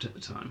Egypt at the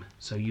time.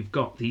 So you've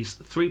got these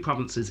three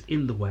provinces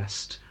in the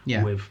west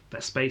Yeah. with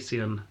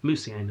Vespasian,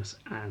 Mucianus,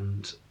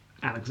 and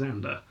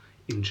Alexander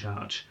in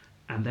charge.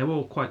 And they're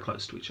all quite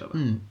close to each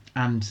other.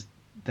 And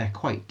they're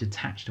quite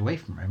detached away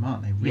from Rome,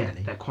 aren't they? Really?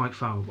 Yeah, they're quite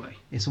far away.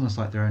 It's almost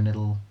like their own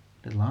little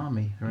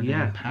army, their own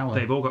little power.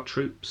 They've all got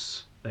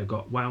troops, they've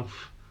got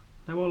wealth.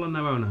 They're all on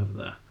their own over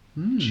there.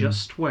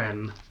 Just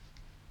when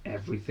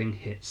everything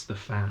hits the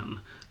fan.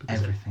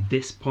 Because Everything. at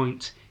this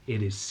point,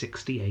 it is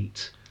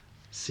 68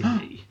 CE.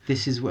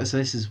 This is what. So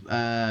this is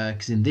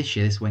because in this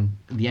year,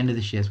 the end of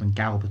this year is when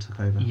Galba took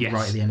over. Yes,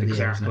 right at the end of the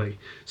year, isn't it? exactly.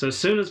 So as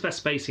soon as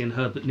Vespasian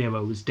heard that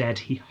Nero was dead,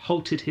 he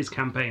halted his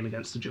campaign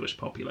against the Jewish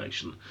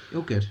population.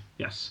 Oh, good.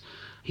 Yes.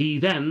 He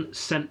then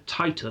sent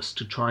Titus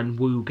to try and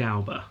woo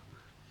Galba.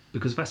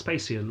 Because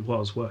Vespasian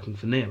was working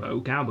for Nero,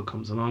 Galba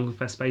comes along.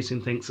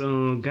 Vespasian thinks,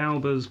 oh,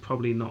 Galba's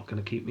probably not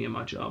going to keep me in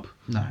my job.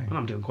 No. And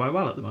I'm doing quite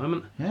well at the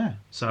moment. Yeah.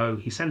 So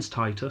he sends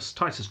Titus.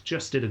 Titus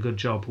just did a good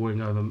job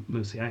wooing over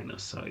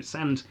Mucianus. So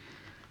send...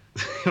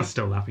 I'm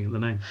still laughing at the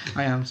name.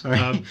 I am,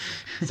 sorry.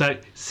 So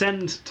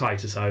send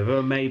Titus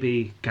over.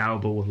 Maybe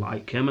Galba will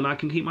like him and I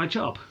can keep my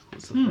job.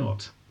 What's the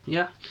thought?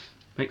 Yeah,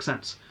 makes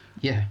sense.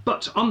 Yeah.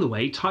 But on the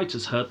way,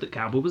 Titus heard that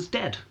Galba was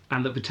dead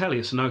and that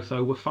Vitellius and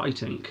Otho were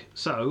fighting.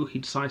 So he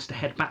decides to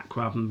head back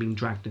rather than being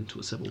dragged into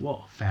a civil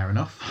war. Fair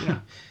enough. Yeah,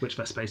 which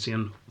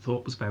Vespasian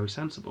thought was very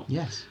sensible.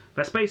 Yes.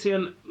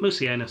 Vespasian,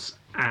 Mucianus,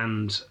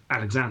 and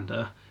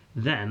Alexander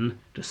then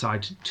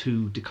decided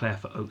to declare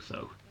for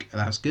Otho.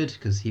 That's good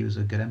because he was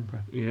a good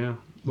emperor. Yeah.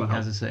 He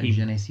has a certain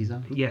je ne sais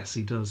quoi. Yes,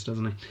 he does,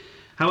 doesn't he?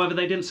 However,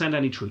 they didn't send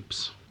any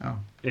troops. Oh.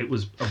 It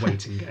was a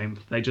waiting game.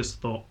 They just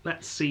thought,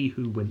 let's see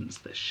who wins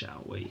this,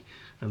 shall we?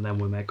 And then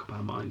we'll make up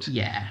our mind.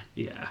 Yeah.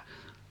 Yeah.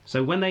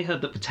 So when they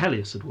heard that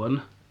Vitellius had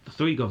won, the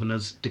three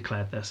governors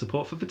declared their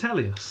support for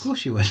Vitellius. Of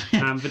course you would.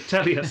 And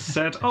Vitellius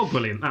said, oh,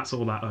 brilliant, that's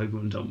all that over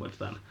and done with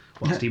then,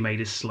 whilst he made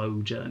his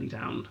slow journey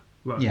down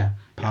Rome. Yeah.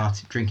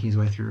 Drinking his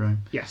way through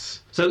Rome.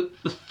 Yes. So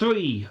the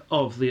three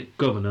of the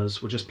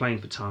governors were just playing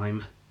for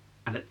time,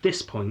 and at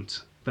this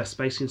point,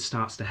 Vespasian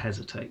starts to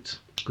hesitate,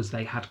 because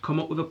they had come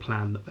up with a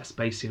plan that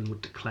Vespasian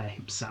would declare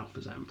himself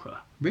as emperor.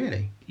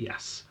 Really?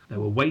 Yes. They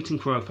were waiting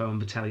for Otho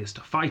and Vitellius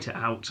to fight it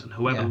out, and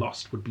whoever Yeah.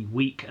 lost would be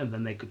weak, and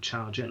then they could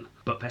charge in.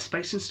 But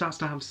Vespasian starts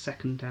to have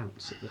second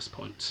doubts at this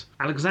point.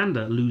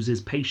 Alexander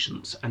loses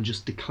patience and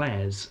just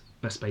declares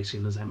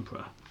Vespasian as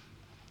emperor.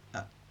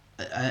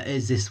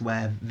 Is this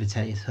where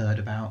Vitellius heard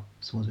about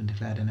someone's been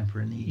declared an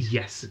emperor in the East?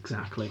 Yes,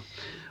 exactly.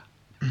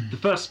 The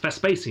first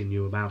Vespasian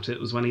knew about it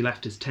was when he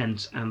left his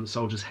tent and the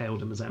soldiers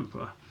hailed him as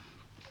emperor.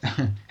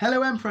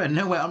 Hello, emperor.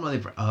 No, wait, I'm not the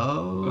emperor.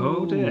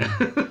 Oh dear.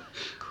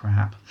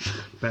 Crap.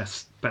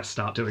 best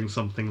start doing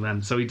something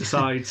then. So he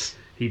decides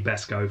he'd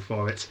best go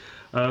for it.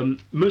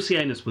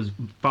 Mucianus was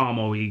far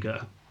more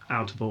eager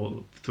out of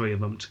all three of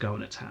them to go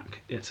and attack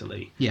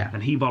Italy. Yeah.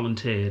 And he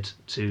volunteered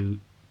to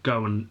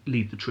go and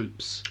lead the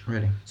troops.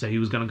 Really? So he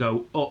was going to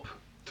go up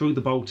through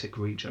the Baltic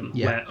region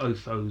Yeah. where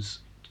Otho's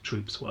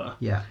troops were,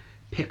 Yeah.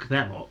 pick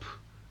them up,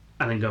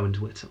 and then go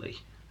into Italy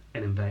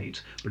and invade.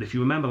 But if you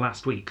remember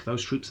last week,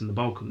 those troops in the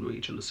Balkan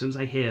region, as soon as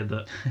they hear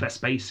that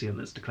Vespasian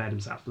has declared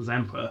himself as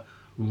emperor,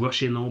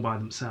 rush in all by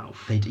themselves.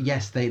 They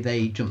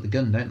jump the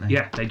gun, don't they?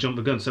 Yeah, they jump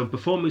the gun. So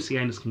before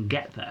Mucianus can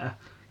get there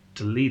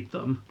to lead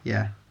them,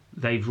 Yeah.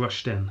 they've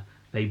rushed in.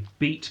 They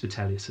beat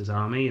Vitellius's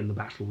army in the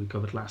battle we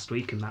covered last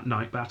week, in that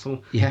night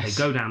battle. Yes.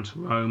 They go down to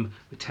Rome.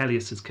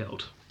 Vitellius is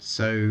killed.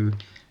 So,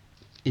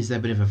 is there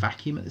a bit of a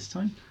vacuum at this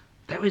time?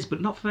 There is,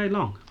 but not for very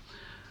long.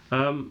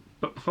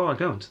 But before I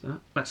go into that,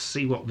 let's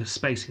see what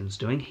Vespasian's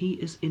doing. He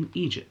is in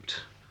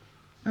Egypt,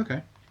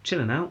 Okay.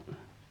 chilling out,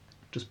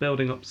 just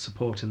building up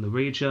support in the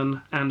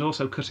region, and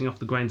also cutting off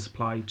the grain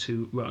supply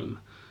to Rome,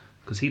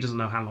 because he doesn't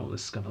know how long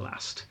this is going to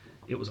last.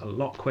 It was a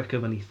lot quicker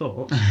than he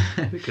thought,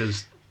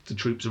 because the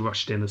troops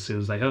rushed in as soon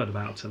as they heard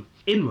about him.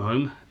 In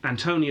Rome,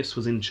 Antonius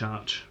was in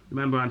charge.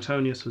 Remember,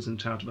 Antonius was in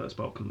charge of those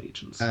Balkan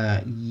legions.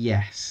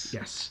 Yes.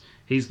 Yes.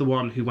 He's the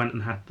one who went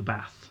and had the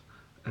bath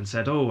and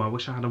said, oh, I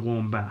wish I had a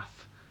warm bath.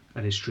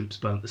 And his troops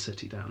burnt the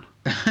city down.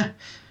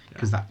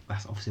 Because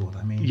that's obviously what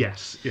that means.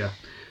 Yes, yeah.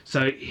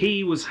 So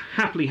he was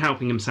happily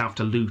helping himself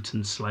to loot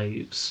and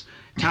slaves.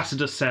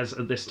 Tacitus says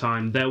at this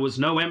time, there was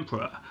no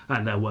emperor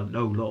and there were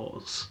no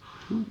laws.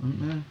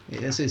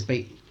 It's just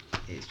like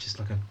it's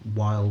like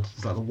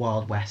the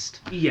Wild West.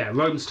 Yeah,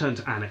 Rome's turned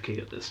to anarchy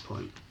at this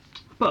point.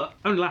 But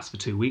only lasts for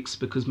 2 weeks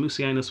because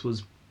Mucianus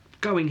was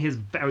going his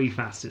very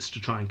fastest to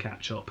try and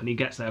catch up, and he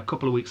gets there a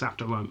couple of weeks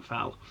after Rome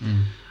fell.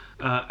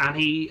 And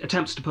he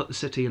attempts to put the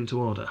city into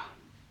order.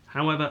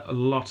 However, a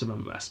lot of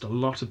unrest, a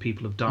lot of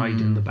people have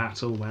died in the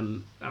battle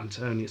when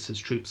Antonius's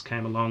troops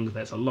came along.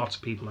 There's a lot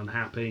of people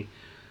unhappy.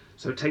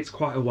 So it takes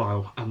quite a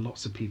while, and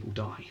lots of people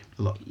die.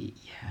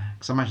 Yeah.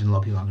 Because I imagine a lot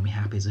of people aren't going to be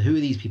happy. So who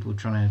are these people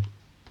trying to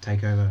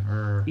take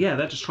over? Yeah,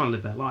 they're just trying to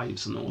live their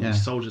lives, and all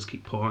these soldiers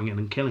keep pouring in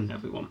and killing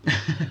everyone.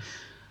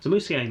 So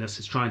Mucianus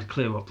is trying to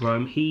clear up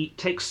Rome. He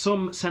takes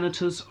some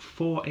senators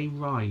for a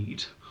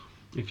ride,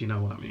 if you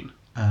know what I mean.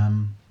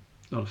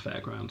 Not a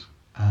fairground.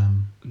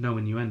 No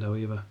innuendo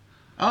either.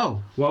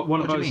 Oh. One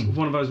what do you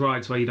mean? of those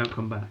rides where you don't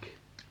come back.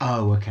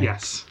 Oh, okay.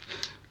 Yes.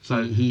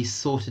 So he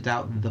sorted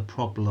out the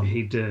problem.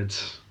 he did.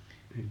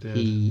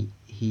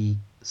 He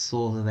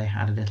saw that they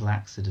had a little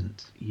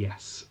accident.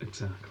 Yes,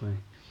 exactly.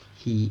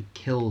 He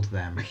killed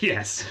them.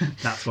 Yes,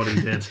 that's what he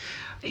did.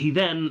 He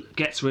then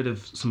gets rid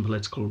of some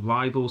political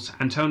rivals.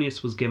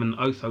 Antonius was given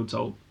Otho's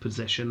old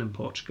position in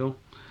Portugal,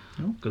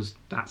 because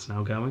that's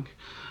now going.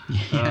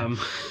 Yeah.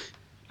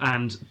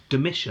 And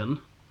Domitian,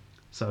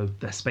 so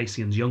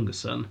Vespasian's younger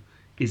son,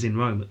 is in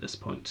Rome at this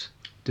point.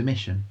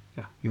 Domitian.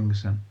 Yeah. Younger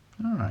son.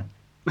 All right.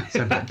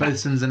 So both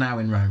sons are now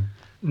in Rome.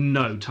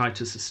 No,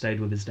 Titus has stayed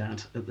with his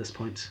dad at this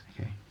point.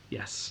 Okay.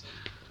 Yes.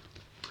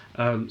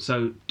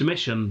 So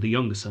Domitian, the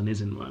younger son,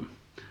 is in Rome.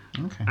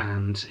 Okay.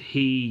 And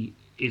he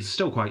is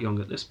still quite young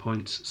at this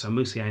point, so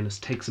Mucianus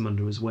takes him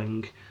under his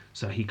wing,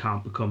 so he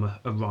can't become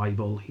a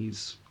rival.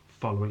 He's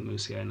following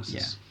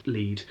Mucianus'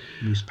 lead.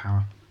 Moose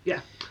power. Yeah.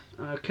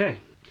 Okay.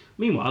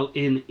 Meanwhile,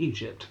 in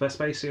Egypt,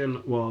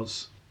 Vespasian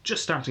was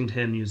just starting to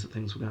hear news that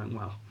things were going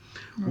well,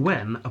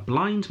 when a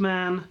blind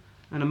man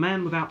and a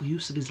man without the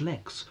use of his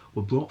legs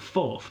were brought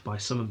forth by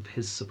some of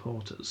his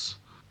supporters.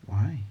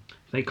 Why?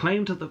 They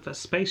claimed that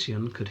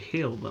Vespasian could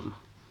heal them.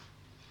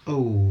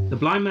 Oh. The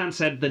blind man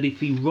said that if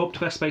he rubbed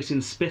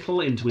Vespasian's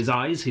spittle into his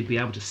eyes, he'd be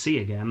able to see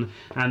again,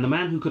 and the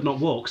man who could not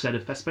walk said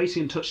if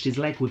Vespasian touched his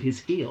leg with his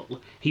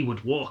heel, he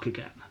would walk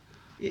again.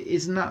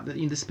 Isn't that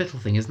the spittle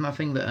thing? Isn't that a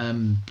thing that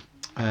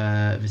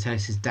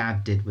Vitellius'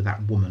 dad did with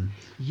that woman?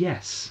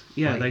 Yes.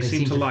 Yeah, Like, they they seem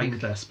seem to to like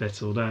think- their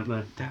spittle, don't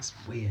they? That's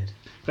weird.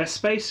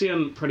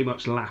 Vespasian pretty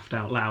much laughed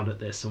out loud at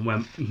this and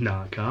went, "No,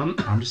 I can't.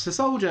 I'm just a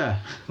soldier.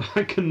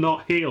 I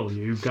cannot heal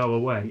you. Go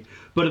away."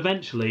 But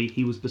eventually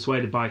he was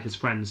persuaded by his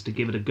friends to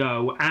give it a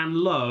go, and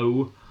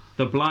lo,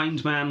 the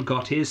blind man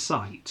got his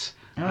sight,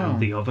 Oh. and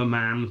the other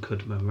man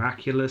could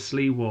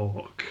miraculously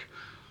walk.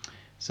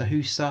 So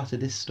who started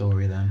this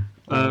story then?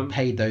 Or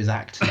paid those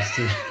actors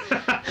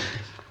to...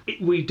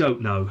 We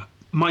don't know.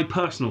 My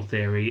personal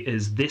theory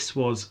is this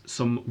was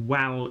some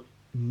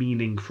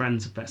well-meaning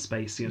friends of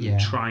Vespasian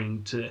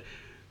trying to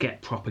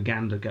get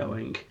propaganda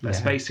going.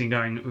 Vespasian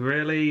going,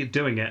 really?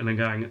 Doing it, and then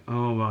going,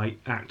 all right,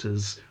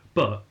 actors.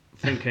 But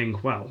thinking,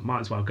 well,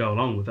 might as well go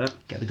along with it.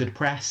 Get the good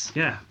press.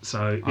 Yeah,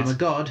 so I'm a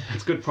god.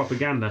 it's good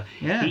propaganda.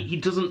 Yeah. He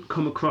doesn't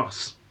come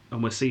across,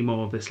 and we'll see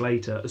more of this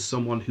later, as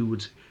someone who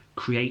would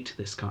create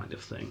this kind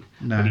of thing.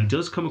 No. But he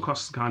does come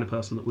across as the kind of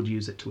person that would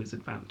use it to his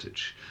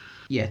advantage.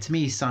 Yeah, to me,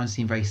 he sounds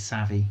seem very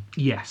savvy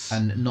Yes.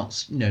 and not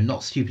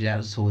stupid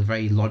at all.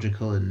 Very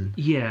logical and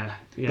Yeah.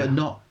 but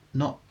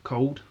not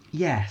cold.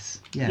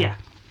 yes. Yeah.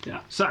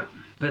 Yeah. So,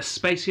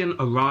 Vespasian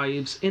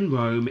arrives in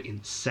Rome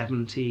in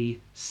 70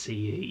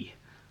 CE.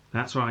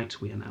 That's right,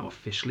 we are now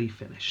officially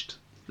finished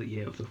the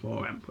year of the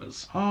four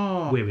emperors.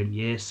 Oh. We're in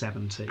year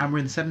 70. And we're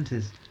in the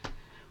 70s.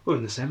 We're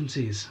in the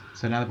 70s.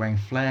 So now they're wearing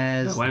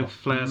flares. They're wearing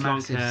flares, long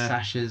massive hair.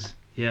 sashes.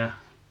 Yeah.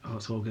 Oh,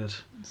 it's all good.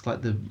 It's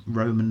like the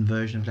Roman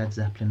version of Led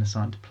Zeppelin are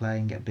starting to play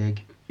and get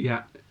big.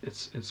 Yeah,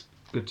 it's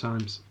good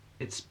times.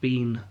 It's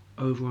been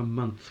over a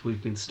month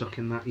we've been stuck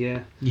in that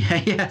year.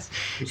 Yeah, yes.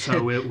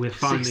 So we're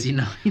finally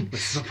 69. We're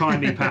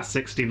finally past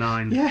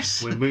 69.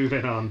 Yes. We're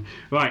moving on.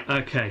 Right,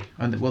 okay.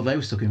 And well, they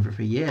were stuck in for it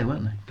for a year,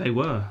 weren't they? They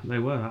were.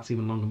 That's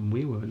even longer than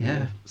we were in Yeah,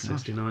 year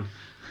 69.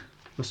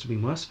 Must have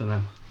been worse for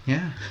them.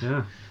 Yeah.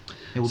 Yeah.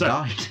 They all So-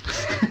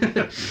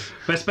 died.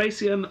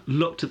 Vespasian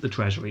looked at the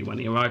treasury when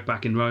he arrived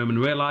back in Rome and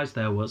realised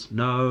there was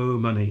no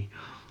money.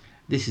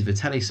 This is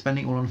Vitellius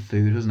spending it all on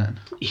food, wasn't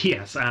it?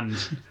 Yes, and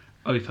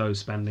Otho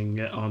spending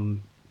it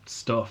on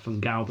stuff,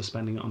 and Galba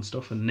spending it on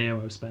stuff, and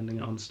Nero spending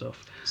it on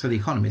stuff. So the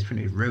economy is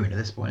pretty much ruined at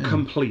this point, isn't it?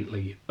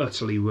 Completely,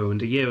 utterly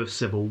ruined. A year of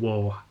civil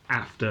war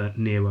after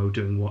Nero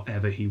doing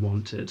whatever he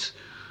wanted.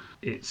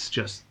 It's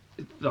just,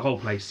 the whole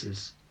place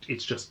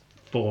it's just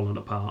fallen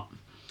apart.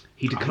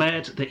 He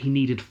declared that he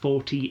needed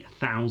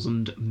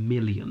 40,000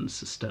 million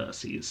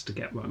sesterces to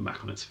get Rome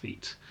back on its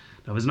feet.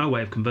 Now, there's no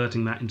way of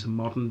converting that into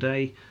modern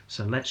day,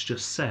 so let's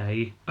just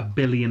say £1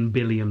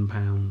 billion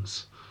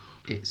pounds.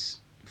 It's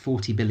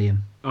 40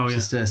 billion Oh, yeah.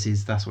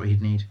 sesterces, that's what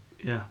he'd need.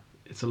 Yeah,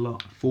 it's a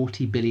lot.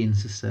 40 billion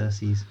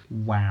sesterces.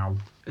 Wow.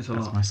 It's a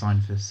That's lot. my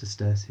sign for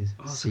sesterces.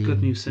 Oh, it's a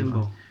good new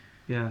symbol.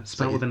 Yeah,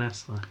 spelled with an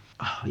S there.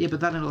 Oh, yeah, but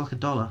that don't look like a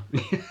dollar.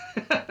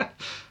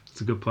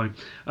 That's a good point.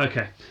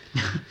 Okay.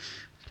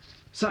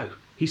 So,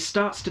 he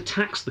starts to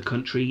tax the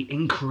country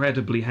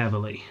incredibly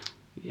heavily.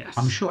 Yes.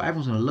 I'm sure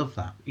everyone's going to love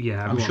that.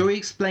 Yeah, I'm sure he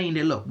explained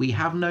it. Look, we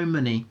have no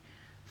money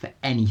for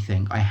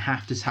anything. I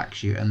have to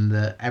tax you. And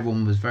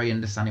everyone was very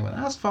understanding. Well,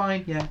 that's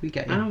fine. Yeah, we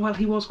get you. Oh, well,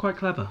 he was quite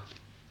clever.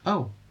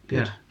 Oh,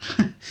 good.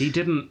 Yeah. He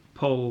didn't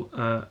pull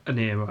a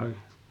Nero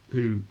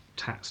who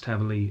taxed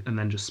heavily and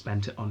then just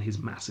spent it on his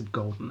massive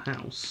golden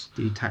house.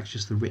 Did he tax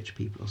just the rich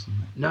people or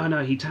something?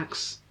 No, he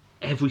taxed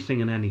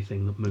everything and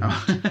anything that moved.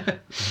 Oh.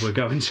 We're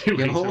going to Your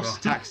later horse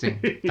on. taxing.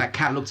 That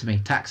cat looked at me.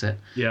 Tax it.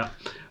 Yeah.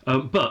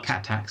 But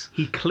Cat tax.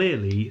 he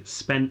clearly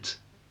spent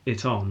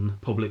it on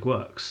public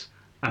works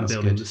and That's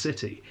building good. the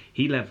city.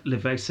 He lived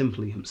very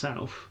simply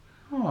himself.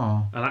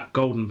 Oh. And that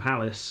golden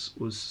palace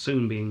was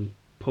soon being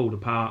pulled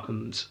apart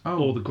and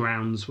all the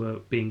grounds were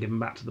being given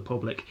back to the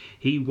public.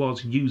 He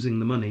was using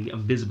the money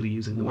and visibly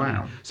using the money.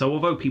 Wow. So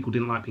although people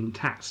didn't like being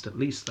taxed, at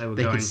least they were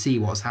They going, could see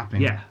what's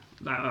happening. yeah,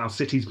 our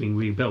city's being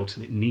rebuilt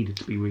and it needed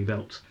to be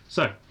rebuilt.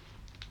 So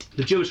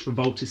the Jewish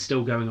revolt is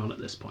still going on at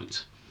this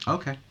point.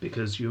 Okay.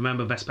 Because you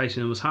remember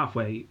Vespasian was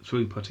halfway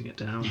through putting it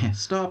down. Yeah,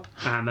 stop.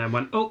 And then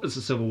went, oh, there's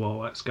a civil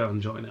war, let's go and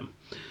join him.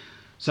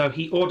 So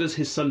he orders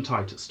his son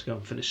Titus to go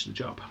and finish the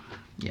job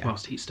Yeah.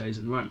 whilst he stays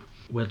in Rome.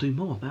 We'll do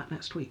more of that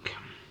next week.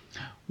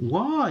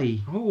 Why?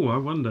 Oh, I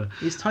wonder.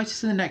 Is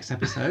Titus in the next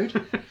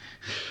episode?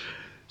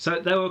 So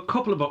there were a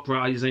couple of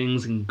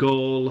uprisings in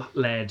Gaul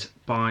led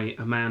by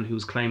a man who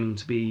was claiming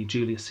to be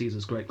Julius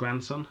Caesar's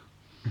great-grandson.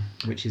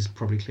 Which is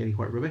probably clearly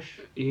quite rubbish.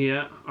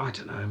 Yeah, I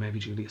don't know, maybe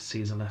Julius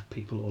Caesar left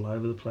people all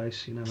over the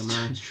place, you never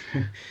know. It's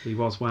true. He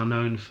was well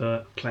known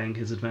for playing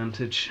his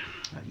advantage.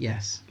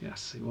 Yes.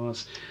 Yes, he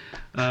was.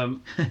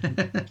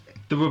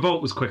 The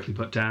revolt was quickly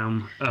put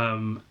down.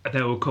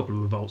 There were a couple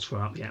of revolts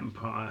throughout the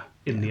empire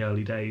in the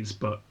early days,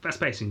 but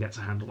Vespasian gets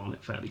a handle on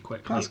it fairly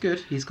quickly. That's good.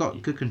 He's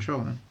got good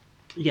control then.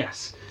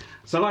 Yes.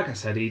 So like I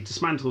said, he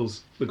dismantles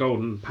the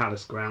Golden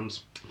Palace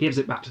grounds, gives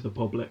it back to the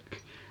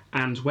public,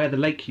 and where the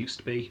lake used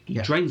to be, he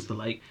drains the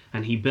lake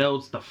and he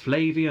builds the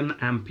Flavian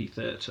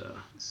Amphitheatre.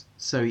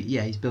 So,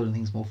 yeah, he's building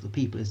things more for the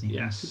people, isn't he?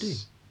 Yes. To do.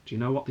 Do you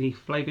know what the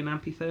Flavian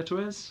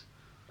Amphitheatre is?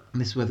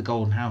 And this is where the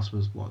Golden House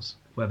was.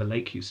 Where the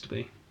lake used to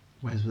be.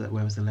 Where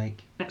was the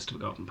lake? Next to the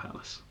Golden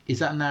Palace. Is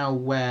that now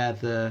where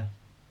the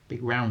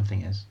big round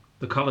thing is?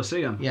 The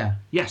Colosseum. Yeah.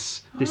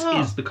 Yes, this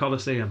is the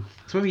Colosseum.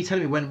 So when you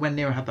telling me when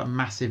Nero had that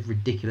massive,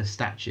 ridiculous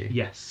statue,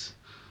 Yes.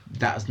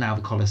 that's now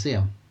the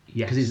Colosseum?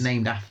 Yes. Because it's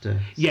named after...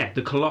 Yeah,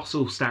 the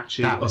colossal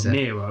statue That of was it.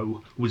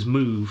 Nero was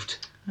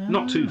moved,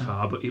 not too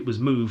far, but it was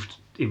moved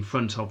in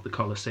front of the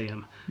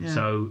Colosseum. Yeah.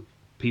 So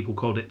people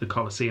called it the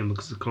Colosseum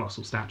because the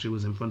colossal statue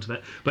was in front of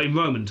it. But in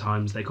Roman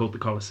times, they called the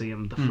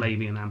Colosseum the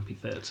Flavian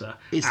Amphitheatre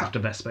after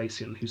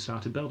Vespasian, who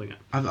started building it.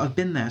 I've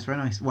been there, it's very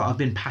nice. Well, I've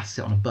been past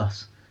it on a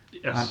bus.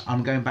 Yes.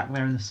 I'm going back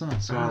there in the summer,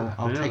 so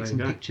I'll yeah, take there some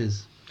you go.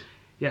 pictures.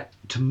 Yeah,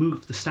 to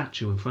move the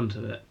statue in front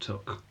of it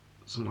took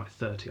something like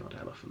 30 odd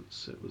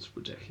elephants. It was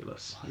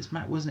ridiculous. It's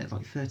wasn't it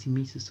like 30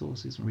 metres tall?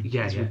 So it's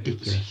Yeah, it's yeah,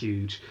 ridiculous. it was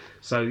huge.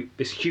 So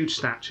this huge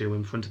statue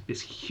in front of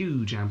this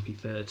huge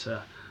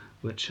amphitheatre,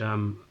 which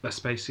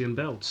Vespasian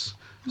builds.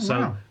 Oh, So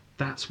wow.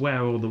 that's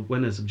where all the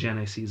winners of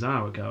Gene Caesar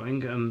are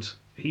going, and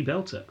he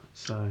built it.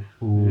 So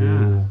Ooh.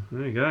 yeah,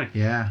 there you go.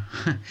 Yeah.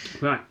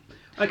 Right.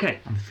 Okay.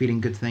 I'm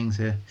feeling good things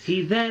here.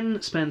 He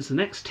then spends the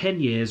next 10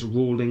 years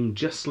ruling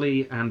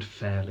justly and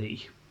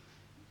fairly.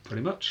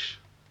 Pretty much.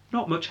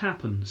 Not much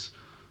happens.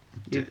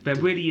 There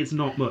really is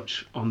not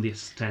much on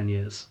this 10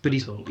 years. But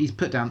at all. he's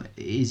put down...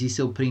 Is he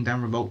still putting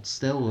down revolts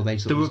still? Or they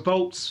sort The of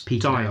revolts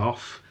peter die out?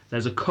 off.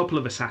 There's a couple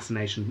of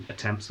assassination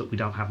attempts that we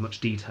don't have much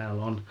detail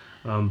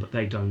on, but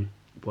they don't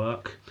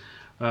work.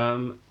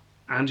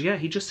 And yeah,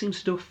 he just seems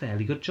to do a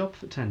fairly good job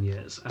for 10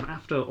 years. And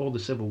after all the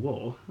Civil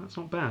War, that's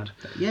not bad.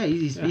 Yeah,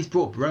 he's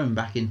brought Rome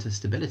back into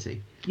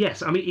stability.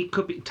 Yes, I mean, it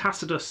could be...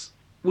 Tacitus,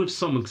 with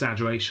some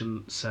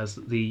exaggeration, says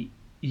that the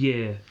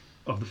year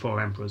of the four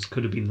emperors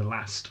could have been the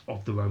last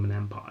of the Roman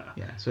Empire.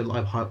 Yeah, so a lot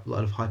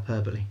of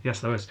hyperbole.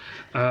 Yes, there is.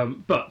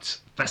 But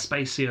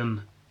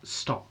Vespasian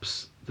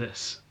stops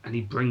this and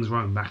he brings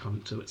Rome back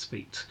onto its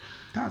feet.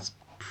 That's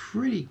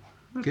pretty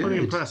That's good.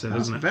 pretty impressive,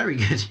 That's isn't it? Very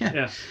good, yeah.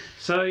 Yeah.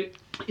 So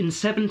in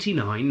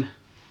 79,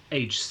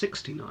 age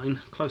 69,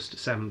 close to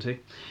 70,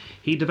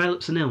 he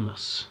develops an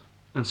illness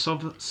and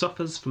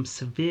suffers from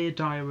severe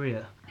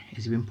diarrhea.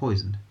 Has he been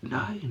poisoned? No,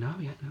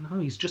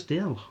 he's just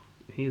ill.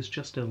 He is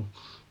just ill.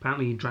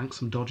 Apparently he drank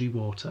some dodgy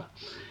water.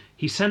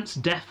 He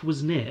sensed death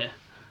was near,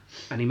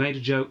 and he made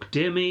a joke,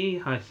 "Dear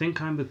me, I think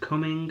I'm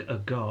becoming a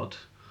god."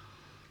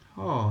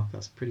 Oh,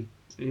 that's pretty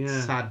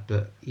Yeah. sad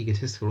but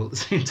egotistical at the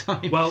same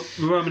time. Well,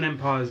 the Roman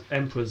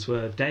emperors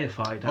were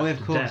deified Oh,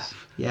 after of course.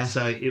 death. Yes.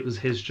 So it was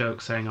his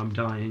joke saying, "I'm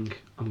dying.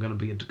 I'm going to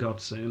be a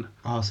god soon."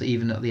 Oh, so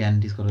even at the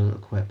end he's got a little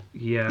quip.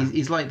 Yeah.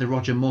 He's like the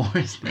Roger Moore,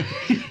 isn't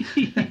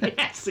he?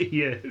 Yes,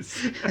 he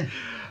is.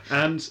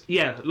 And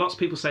yeah, lots of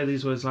people say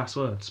these were his last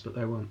words, but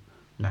they weren't.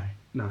 No,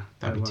 No,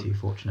 that'd they be weren't. too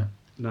fortunate.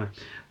 No.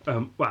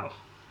 Well,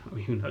 I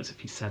mean, who knows if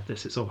he said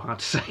this? It's all hard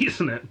to say,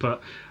 isn't it?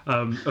 But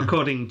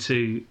according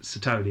to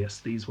Suetonius,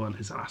 these weren't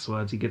his last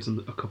words. He gives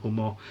them a couple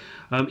more.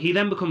 He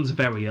then becomes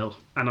very ill,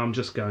 and I'm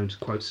just going to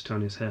quote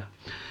Suetonius here.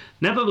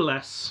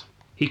 Nevertheless,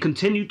 he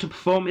continued to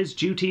perform his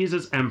duties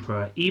as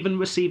emperor, even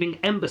receiving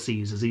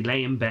embassies as he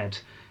lay in bed.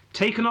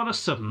 Taken on a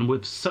sudden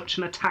with such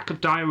an attack of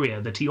diarrhea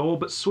that he all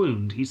but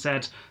swooned, he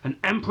said, "An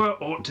emperor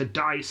ought to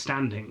die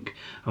standing."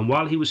 And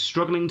while he was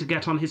struggling to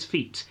get on his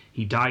feet,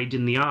 he died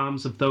in the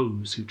arms of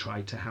those who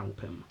tried to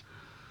help him.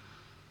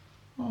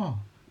 Oh,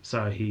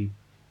 So he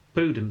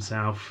booed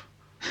himself,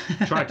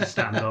 tried to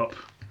stand up,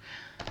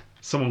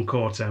 someone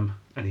caught him,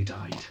 and he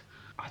died.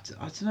 I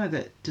don't know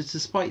that.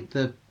 Despite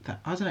that,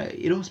 I don't know.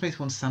 It almost makes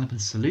one stand up and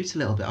salute a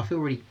little bit. I feel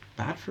really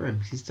bad for him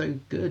because he's so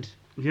good.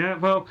 Yeah,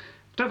 well,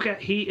 don't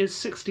forget, he is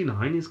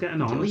 69, he's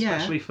getting on, Oh, yeah.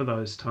 especially for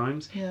those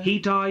times. Yeah. He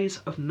dies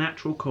of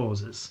natural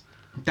causes.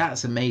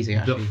 That's amazing,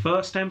 The actually.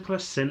 first emperor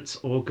since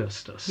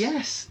Augustus.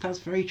 Yes, that's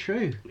very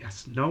true.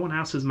 Yes, no one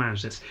else has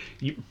managed this.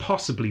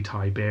 Possibly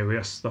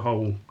Tiberius, the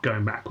whole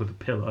going back with a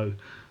pillow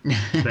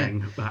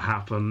thing that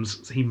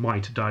happens. He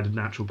might have died of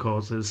natural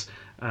causes.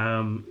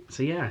 So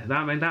yeah,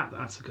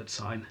 that's a good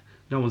sign.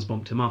 No one's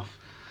bumped him off.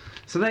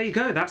 So there you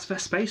go. That's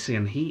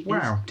Vespasian. He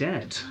Wow. is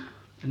dead.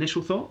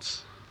 Initial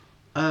thoughts?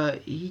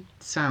 He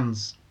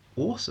sounds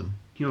awesome.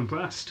 You're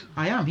impressed?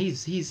 I am.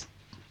 He's.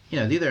 The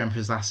other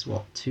emperors last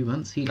 2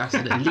 months. He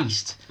lasted at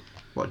least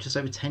what, just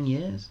over 10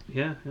 years?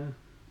 Yeah.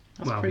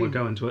 That's Well, pretty- we'll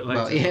go into it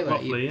later. Well, yeah,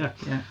 properly,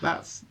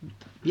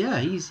 yeah.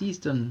 He's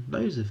done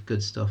loads of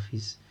good stuff.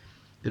 He's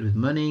good with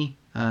money.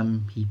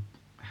 He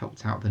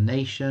helped out the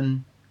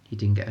nation. He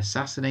didn't get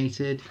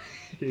assassinated.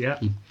 Yeah.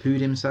 He pooed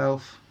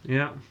himself.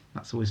 Yeah.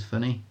 That's always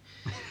funny.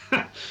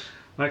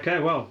 Okay,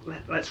 well,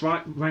 let's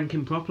rank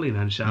him properly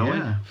then, shall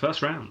Yeah. we?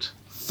 First round.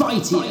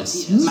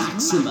 Phytius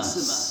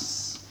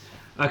Maximus.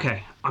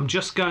 Okay, I'm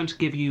just going to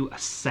give you a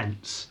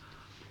sense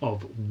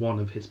of one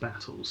of his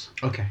battles.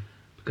 Okay.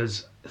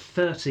 Because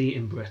 30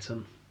 in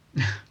Britain,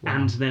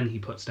 and then he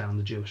puts down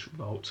the Jewish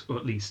revolt, or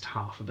at least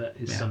half of it.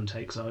 His son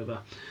takes over.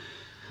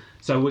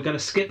 So we're going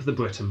to skip the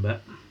Britain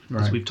bit,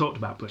 because Right. we've talked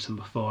about Britain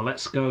before.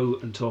 Let's go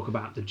and talk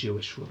about the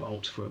Jewish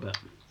revolt for a bit.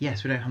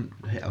 Yes, we haven't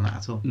hit on that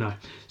at all. No.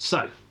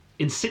 So,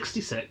 in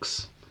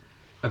 66,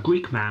 a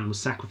Greek man was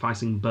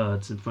sacrificing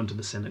birds in front of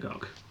the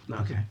synagogue. Now,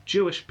 the Okay.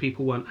 Jewish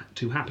people weren't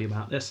too happy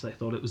about this. They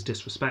thought it was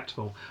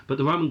disrespectful. But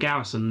the Roman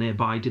garrison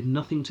nearby did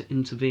nothing to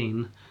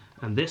intervene,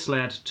 and this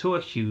led to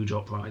a huge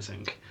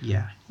uprising,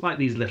 Yeah. like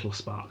these little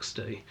sparks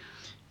do.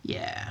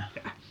 Yeah.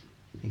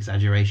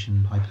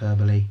 Exaggeration,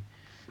 hyperbole.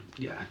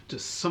 Yeah,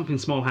 just something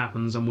small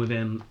happens, and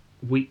within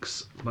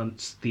weeks,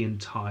 months, the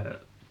entire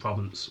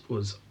province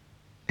was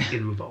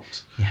in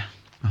revolt. Yeah.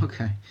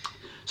 Okay.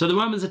 So the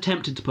Romans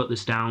attempted to put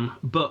this down,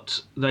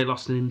 but they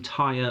lost an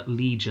entire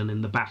legion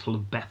in the Battle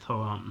of Beth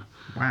Horon.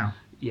 Wow.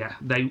 Yeah,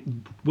 they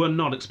were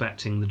not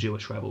expecting the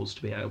Jewish rebels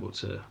to be able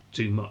to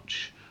do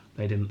much.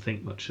 They didn't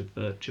think much of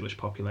the Jewish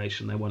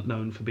population. They weren't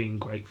known for being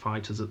great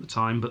fighters at the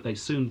time, but they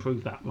soon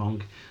proved that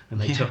wrong, and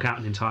they took out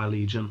an entire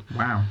legion.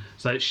 Wow.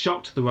 So it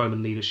shocked the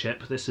Roman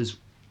leadership. This is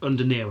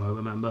under Nero,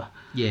 remember?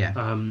 Yeah.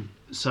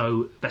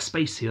 So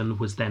Vespasian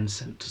was then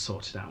sent to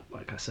sort it out,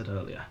 like I said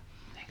earlier.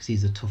 Because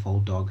he's a tough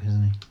old dog,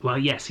 isn't he? Well,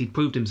 yes, he'd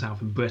proved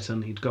himself in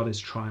Britain. He'd got his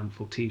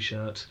triumphal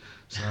T-shirt,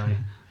 so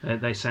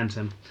they sent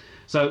him.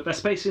 So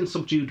Vespasian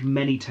subdued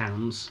many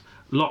towns.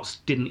 Lots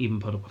didn't even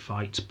put up a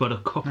fight, but a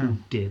couple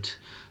did.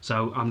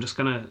 So I'm just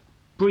going to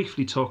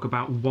briefly talk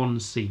about one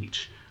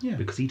siege,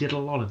 because he did a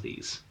lot of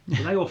these.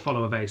 So they all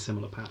follow a very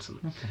similar pattern.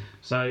 Okay.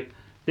 So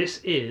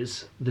this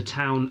is the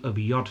town of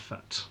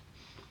Jodfat,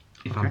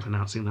 if I'm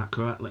pronouncing that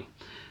correctly.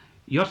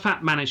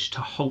 Jodfat managed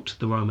to halt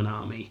the Roman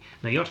army.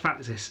 Now, Jodfat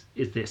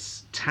is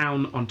this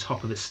town on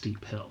top of a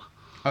steep hill.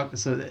 Oh,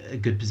 so a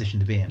good position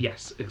to be in.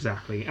 Yes,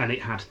 exactly. And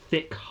it had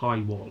thick, high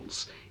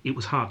walls. It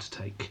was hard to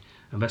take,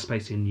 and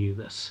Vespasian knew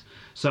this.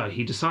 So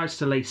he decides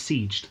to lay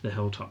siege to the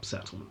hilltop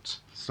settlement.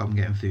 Stop them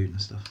getting food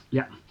and stuff.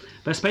 Yeah.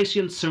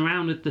 Vespasian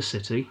surrounded the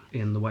city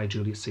in the way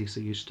Julius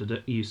Caesar used to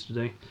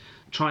do.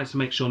 Tries to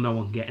make sure no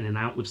one can get in and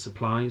out with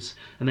supplies,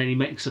 and then he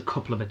makes a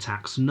couple of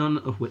attacks, none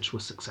of which were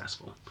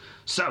successful.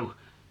 So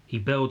he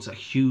builds a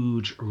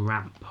huge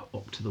ramp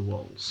up to the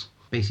walls.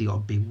 Basically got a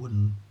big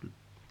wooden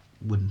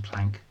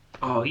plank.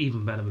 Oh,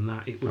 even better than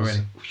that. It was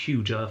really?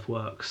 huge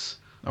earthworks.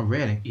 Oh,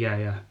 really?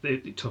 Yeah.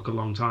 It took a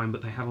long time,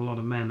 but they had a lot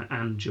of men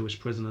and Jewish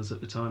prisoners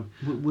at the time.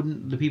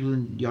 Wouldn't the people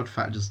in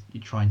Jodfat just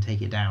try and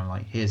take it down?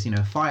 Like, here's,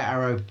 fire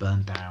arrow,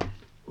 burned down.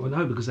 Well,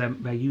 no, because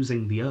they're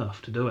using the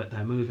earth to do it.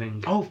 They're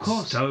moving Oh, of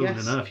course. stone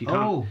yes. and earth. You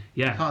can't.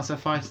 You can't set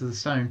fire to the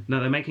stone.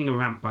 No, they're making a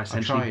ramp by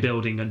essentially tried.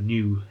 building a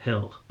new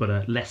hill, but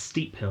a less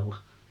steep hill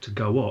to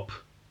go up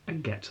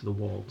and get to the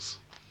walls.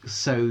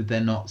 So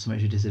they're not so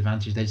much a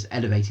disadvantage, they're just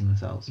elevating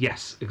themselves.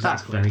 Yes, That's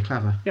exactly. very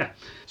clever. Yeah.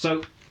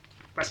 So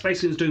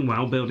Vespasian's doing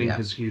well, building Yeah.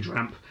 his huge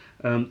ramp.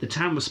 The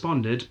town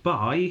responded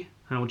by...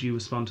 How would you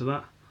respond to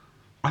that?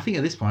 I think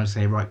at this point I'd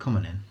say, right, come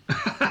on in.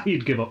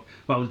 You'd give up.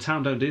 Well, the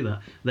town don't do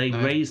that. They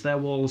raise their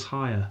walls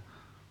higher.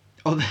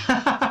 Oh,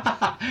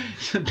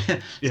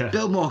 Yeah.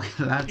 build more,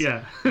 lads.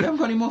 Yeah. We haven't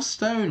got any more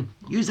stone.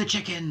 Use the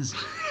chickens.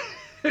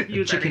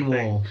 Use Chicken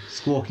anything. wall,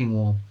 squawking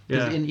wall.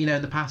 'Cause Yeah.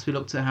 in the past we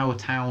looked at how a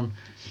town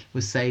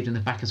was saved in the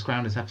Bacchus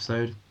Grounders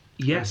episode. It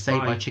was Yes,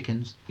 saved by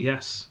chickens.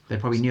 Yes. They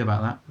probably knew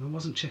about that. It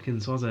wasn't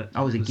chickens, was it?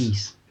 Oh, was it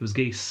geese? It was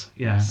geese,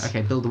 yes.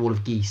 Okay, build a wall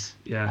of geese.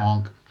 Yeah.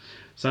 Honk.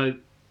 So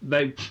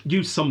they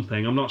used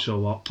something, I'm not sure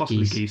what,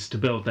 possibly geese, to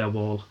build their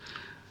wall.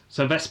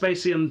 So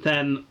Vespasian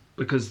then,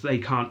 because they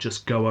can't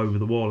just go over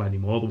the wall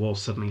anymore, the wall's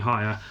suddenly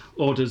higher,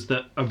 orders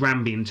that a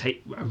ram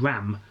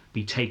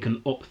be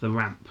taken up the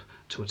ramp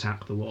to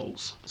attack the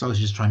walls. So I was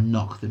just trying to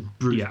knock the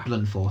Yeah.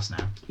 blunt force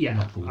now. Yeah,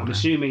 Knock the wall I'm down.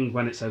 assuming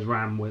when it says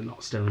ram, we're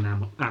not still in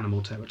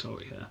animal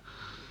territory here.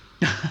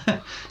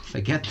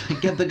 Get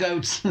the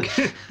goats.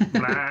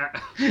 Blah.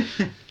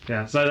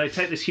 Yeah, so they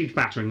take this huge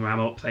battering ram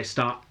up, they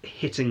start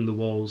hitting the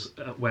walls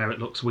where it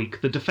looks weak.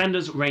 The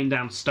defenders rain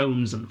down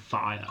stones and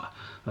fire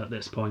at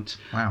this point.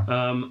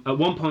 Wow. At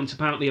one point,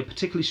 apparently, a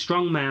particularly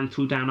strong man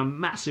threw down a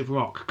massive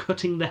rock,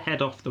 cutting the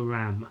head off the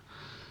ram.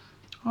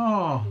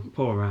 Oh,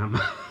 Poor ram.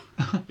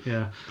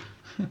 Yeah.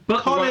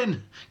 But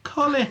Colin!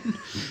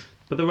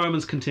 but the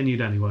Romans continued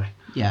anyway,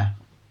 Yeah.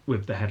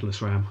 with the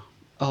headless ram.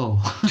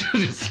 Oh.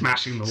 Just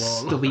smashing the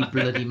wall. Stubby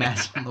bloody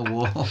mess on the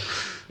wall.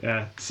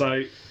 Yeah,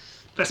 so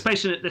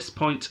Vespasian at this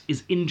point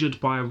is injured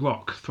by a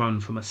rock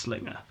thrown from a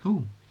slinger.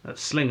 Ooh.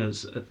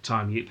 Slingers at the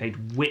time,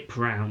 they'd whip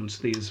round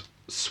these,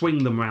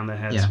 swing them round their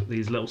heads Yeah. with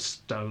these little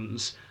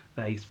stones.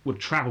 they would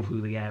travel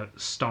through the air at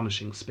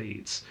astonishing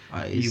speeds.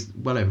 It's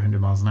well over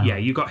 100 miles an hour. Yeah,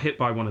 you got hit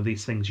by one of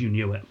these things, you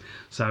knew it.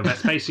 So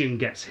Vespasian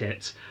gets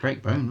hit.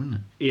 Break bone, wouldn't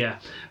it? Yeah.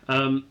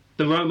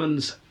 The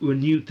Romans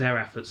renewed their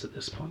efforts at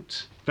this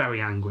point, very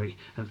angry,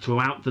 and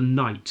throughout the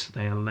night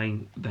they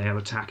are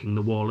attacking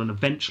the wall, and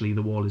eventually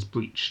the wall is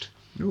breached.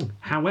 Ooh.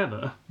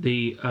 However,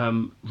 the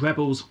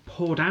rebels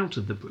poured out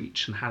of the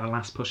breach and had a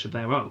last push of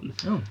their own,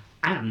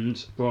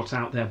 and brought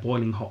out their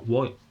boiling hot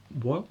wall?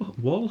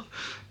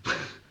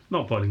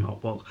 Not boiling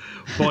hot wall,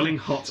 boiling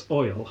hot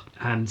oil,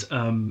 and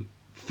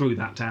threw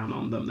that down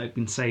on them. They'd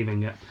been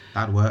saving it.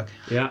 Bad work.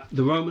 Yeah,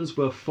 the Romans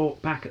were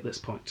fought back at this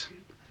point.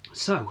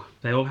 So,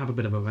 they all have a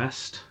bit of a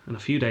rest, and a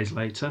few days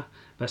later,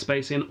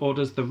 Vespasian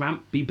orders the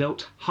ramp be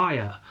built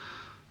higher.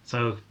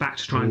 So, back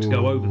to trying to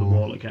go over the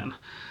wall again.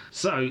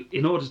 So,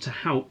 in order to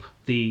help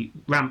the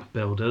ramp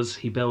builders,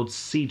 he builds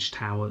siege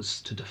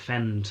towers to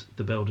defend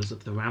the builders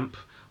of the ramp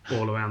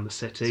all around the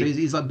city. So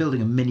he's like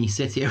building a mini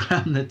city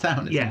around the town,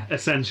 isn't Yeah, he?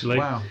 essentially.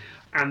 Wow.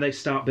 And they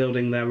start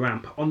building their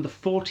ramp. On the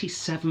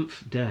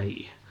 47th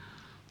day,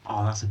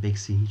 Oh, that's a big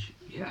siege.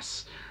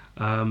 yes,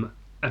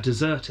 a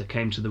deserter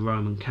came to the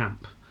Roman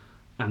camp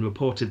and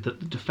reported that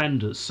the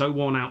defenders, so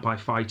worn out by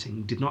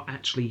fighting, did not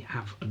actually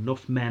have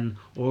enough men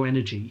or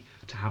energy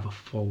to have a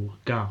full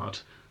guard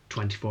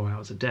 24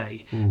 hours a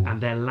day. Ooh. And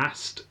their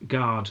last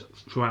guard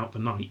throughout the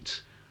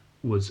night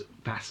was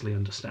vastly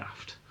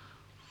understaffed.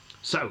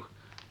 So,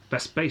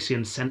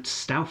 Vespasian sent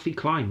stealthy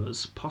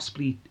climbers,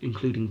 possibly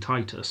including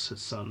Titus,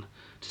 his son,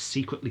 to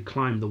secretly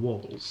climb the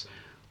walls,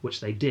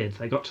 which they did.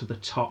 They got to the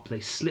top,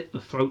 they slit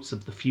the throats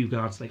of the few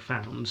guards they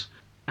found,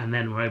 and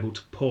then were able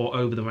to pour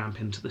over the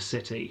ramp into the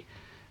city,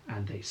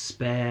 and they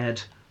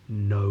spared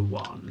no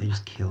one. They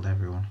just killed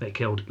everyone. They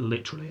killed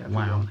literally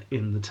everyone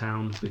in the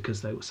town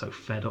because they were so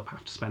fed up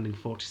after spending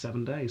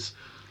 47 days.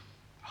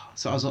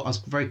 So I was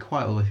very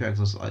quiet all the way through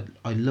because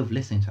I love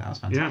listening to that. That's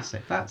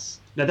fantastic. Yeah.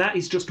 Now that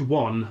is just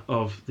one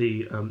of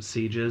the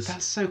sieges.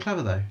 That's so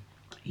clever though.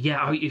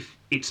 Yeah, if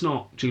it's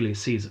not Julius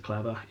Caesar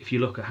clever, if you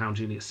look at how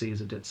Julius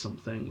Caesar did some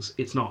things,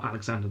 it's not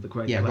Alexander the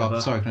Great Yeah, clever.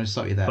 Rob, sorry, can I just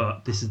stop you there?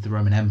 But- This is the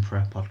Roman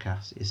Emperor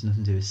podcast. It's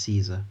nothing to do with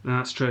Caesar. No,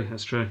 that's true,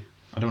 that's true.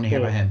 I don't want to hear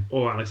about him.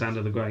 Or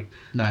Alexander the Great.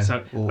 No.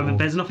 So, I mean,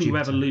 there's nothing Jupiter.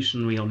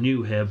 revolutionary or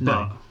new here, but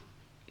No.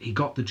 he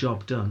got the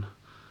job done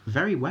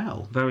Very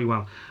well. very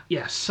well.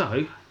 Yeah,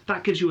 so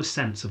that gives you a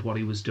sense of what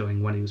he was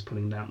doing when he was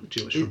putting down the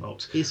Jewish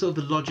revolt. It's sort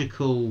of the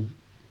logical,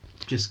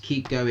 just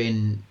keep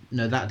going,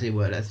 no, that didn't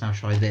work, let's now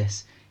try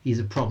this. He's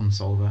a problem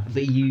solver,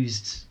 but he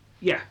used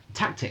Yeah,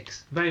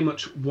 tactics. very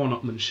much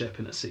one-upmanship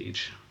in a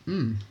siege.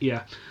 Mm.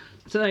 Yeah.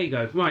 So there you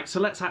go. Right, so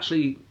let's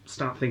actually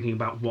start thinking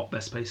about what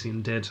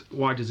Vespasian did.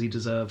 Why does he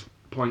deserve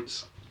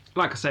points?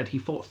 Like I said, he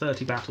fought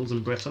 30 battles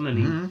in Britain and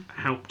he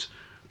helped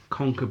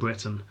conquer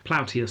Britain.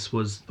 Plautius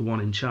was the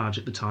one in charge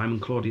at the time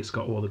and Claudius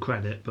got all the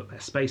credit, but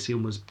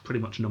Vespasian was pretty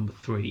much number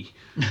 3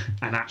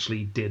 and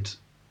actually did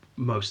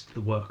most of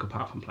the work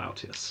apart from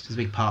Plautius. It's a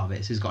big part of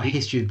it. So he's got a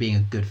history of being a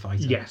good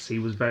fighter. Yes, he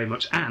was very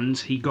much, and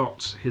he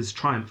got his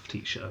Triumph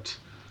t-shirt.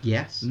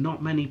 Yes.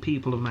 Not many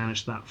people have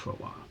managed that for a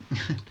while.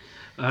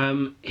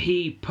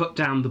 He put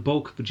down the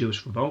bulk of the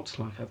Jewish revolt,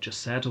 like I've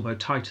just said, although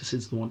Titus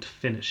is the one to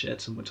finish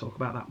it, and we'll talk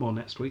about that more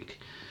next week.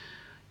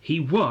 He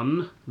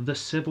won the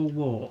Civil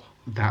War.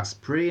 That's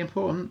pretty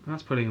important.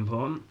 That's pretty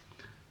important.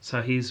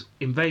 So he's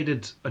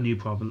invaded a new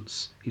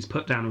province, he's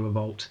put down a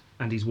revolt,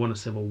 and he's won a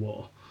civil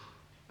war.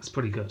 That's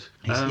pretty good.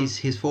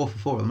 He's 4 for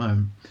 4 at the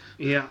moment.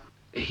 Yeah.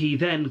 He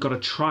then got a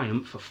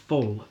triumph, a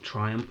full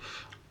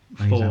triumph,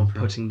 And he's for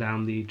emperor. putting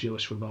down the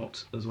Jewish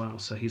revolt as well.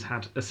 So he's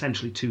had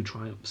essentially 2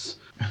 triumphs.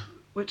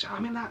 Which, I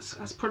mean, that's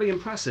pretty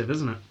impressive,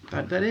 isn't it?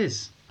 That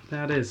is.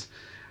 That is.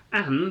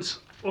 And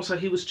also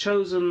he was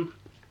chosen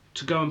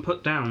to go and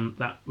put down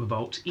that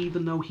revolt,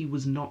 even though he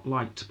was not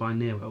liked by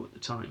Nero at the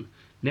time.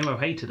 Nero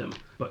hated him,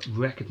 but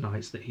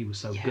recognised that he was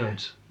so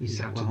good. He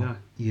said, had to well, go.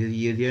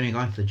 You're the only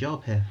guy for the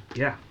job here.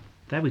 Yeah,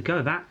 there we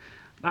go.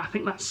 I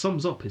think that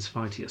sums up his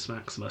Phytius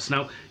Maximus.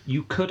 Now,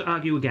 you could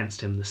argue against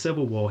him. The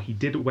Civil War, he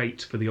did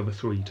wait for the other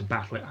 3 to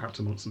battle it out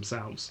amongst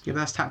themselves, Yeah, but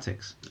that's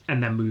tactics.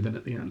 and then move in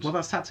at the end. Well,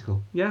 that's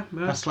tactical. Yeah,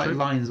 That's like true.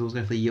 lions always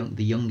go for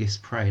the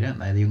youngest prey, don't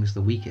they? The youngest,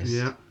 the weakest.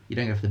 Yeah. You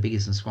don't go for the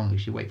biggest and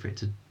strongest. You wait for it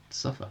to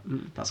suffer.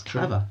 That's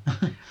true. clever.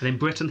 And in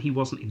Britain, he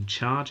wasn't in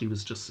charge. He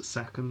was just a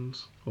second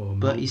or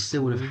But he month.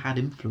 still would have had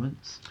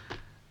influence.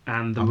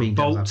 And the I'm being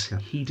devil's revolt,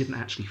 advocate. he didn't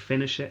actually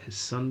finish it. His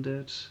son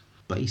did.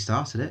 But he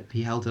started it.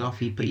 He held it off.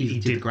 He did the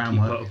He put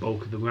groundwork. a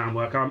bulk of the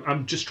groundwork.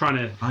 I'm just trying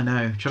to. I know.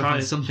 Trying to Try-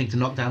 find something to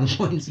knock down the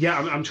points. Yeah,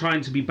 I'm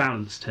trying to be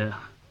balanced here.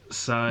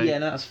 So Yeah,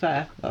 no, that's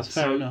fair. That's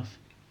fair So- enough.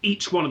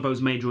 each one of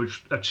those major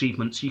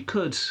achievements you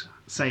could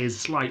say is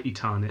slightly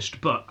tarnished,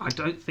 but I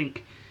don't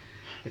think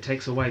it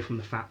takes away from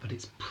the fact that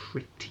it's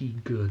pretty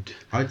good.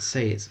 I'd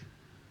say it's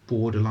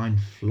borderline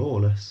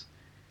flawless.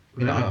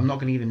 You know, Really? I'm not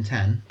going to give him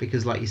 10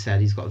 because, like you said,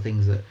 he's got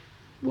things that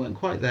weren't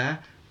quite there.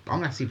 But I'm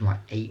going to give him like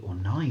 8 or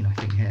 9, I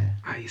think, here.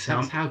 You say,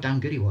 That's how damn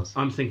good he was.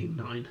 I'm thinking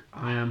 9.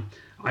 I am.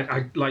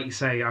 I like you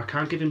say, I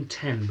can't give him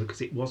 10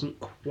 because it wasn't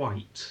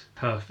quite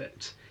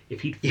perfect.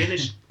 If he'd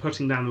finished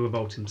putting down the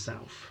revolt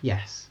himself,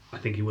 Yes. I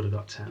think he would have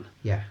got 10.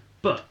 Yeah.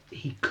 But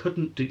he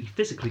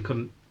physically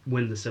couldn't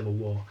win the Civil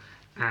War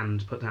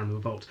and put down the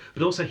revolt.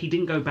 But also, he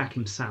didn't go back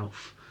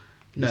himself.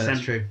 He No, that's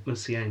sent true.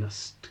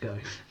 Mucianus to go.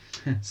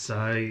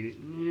 So,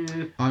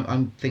 yeah.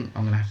 I think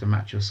I'm going to have to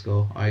match your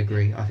score. I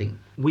agree. I think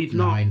We've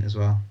 9 as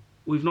well.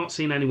 We've not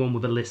seen anyone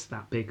with a list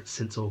that big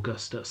since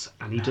Augustus,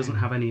 and he doesn't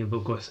have any of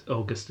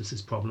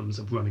Augustus's problems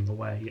of running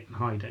away and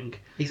hiding.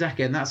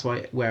 Exactly, and that's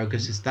where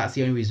Augustus. That's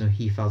the only reason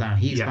he fell down.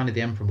 He expanded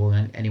the emperor more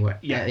than anywhere.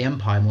 Yeah. The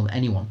empire more than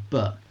anyone.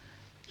 But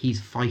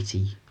he's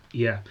fighty.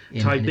 Yeah, In a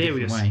different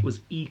Tiberius way. was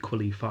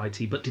equally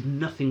fighty, but did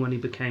nothing when he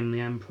became the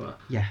emperor.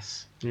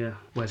 Yes. Yeah,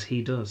 whereas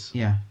he does.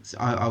 Yeah. So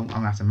I'm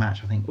gonna have to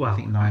match. I think. Well, I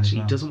think 9 actually, as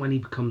well. he doesn't when he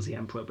becomes the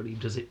emperor, but he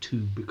does it to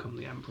become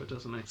the emperor,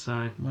 doesn't he?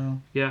 So,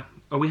 Well, yeah.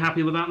 Are we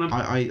happy with that then?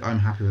 I'm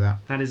happy with that.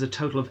 That is a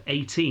total of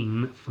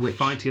 18 for Which-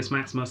 Phytius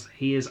Maximus.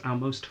 He is our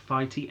most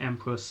fighty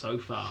emperor so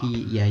far.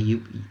 You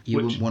Which-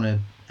 wouldn't want to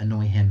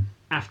annoy him.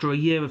 After a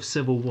year of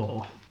civil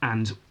war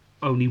and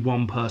only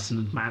one person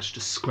had managed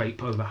to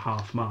scrape over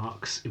half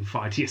marks in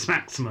Phytius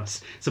Maximus,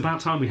 it's about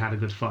time we had a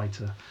good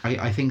fighter.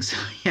 I think so.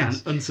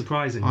 Yes. And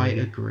unsurprisingly, I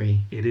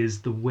agree. it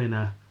is the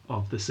winner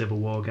of the civil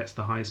war gets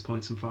the highest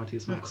points in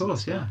Phytius Maximus. Of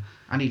course, yeah.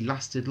 And he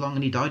lasted long,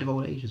 and he died of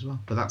old age as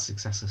well. But that's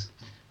excessive.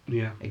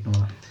 Yeah. Ignore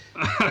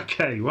that.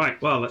 Okay, right.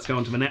 Well, let's go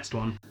on to the next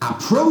one.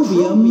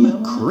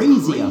 Approbium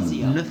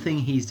Crazium. Nothing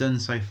he's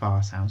done so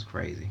far sounds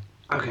crazy.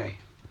 Okay,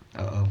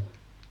 Uh-oh.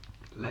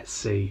 let's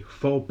see.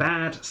 For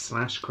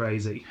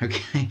bad/crazy.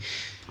 Okay.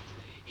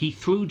 He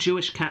threw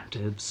Jewish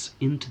captives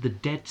into the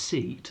Dead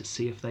Sea to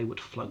see if they would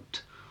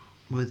float.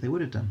 Well, they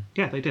would have done.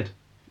 Yeah, they did.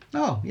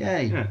 Oh,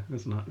 yay. Yeah,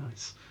 isn't that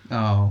nice?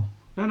 Oh.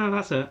 No,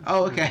 that's it.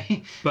 Oh,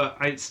 okay. But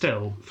it's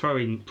still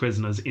throwing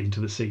prisoners into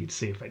the sea to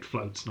see if they'd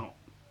float's not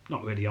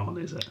really on,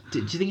 is it? Do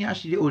you think it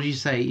actually did, or did you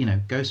say,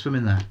 go swim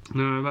in there?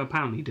 No, but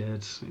apparently he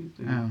did.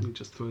 Oh. He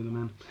just threw them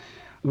in.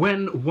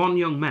 When one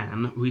young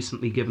man,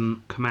 recently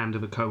given command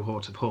of a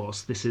cohort of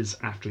horse, this is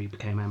after he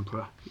became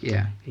emperor,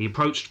 Yeah. he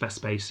approached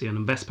Vespasian,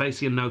 and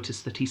Vespasian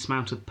noticed that he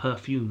smelt of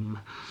perfume.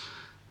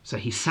 So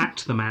he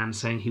sacked the man,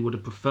 saying he would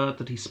have preferred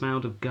that he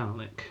smelled of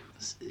garlic.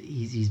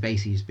 He's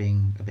basically just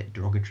being a bit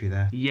derogatory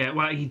there. Yeah,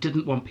 well, he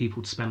didn't want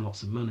people to spend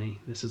lots of money.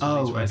 This is what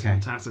Oh, he's raising okay.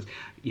 the taxes.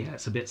 Yeah,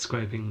 it's a bit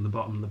scraping the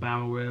bottom of the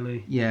barrel,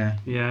 really. Yeah.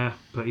 Yeah,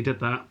 but he did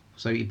that.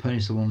 So he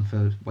punished someone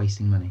for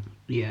wasting money.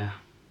 Yeah.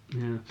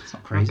 It's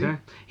not crazy. Okay.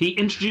 He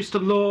introduced a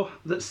law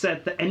that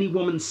said that any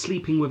woman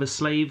sleeping with a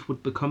slave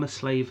would become a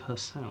slave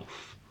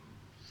herself.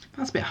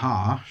 That's a bit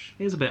harsh.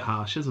 It is a bit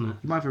harsh, isn't it?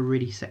 You might have a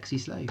really sexy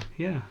slave.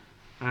 Yeah.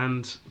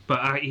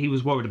 But he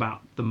was worried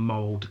about the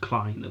moral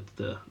decline of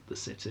the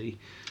city.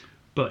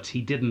 But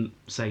he didn't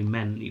say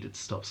men needed to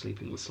stop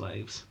sleeping with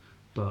slaves.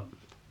 But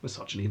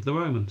misogyny of the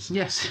Romans.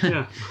 Yes.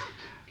 Yeah.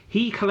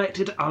 He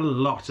collected a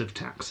lot of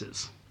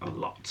taxes. A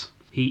lot.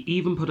 He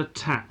even put a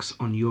tax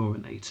on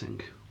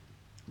urinating.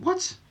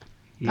 What?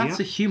 That's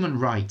Yeah. a human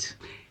right.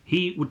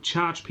 He would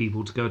charge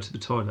people to go to the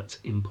toilet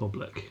in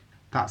public.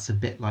 That's a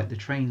bit like the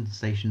train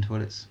station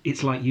toilets.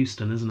 It's like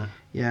Euston, isn't it?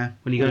 Yeah.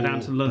 When you go Or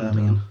down to London.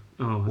 Birmingham.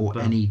 Oh, Or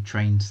but- any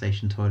train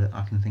station toilet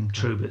I can think of.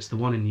 True, but it's the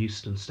one in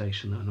Euston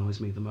station that annoys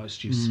me the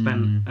most. You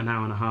spent an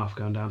hour and a half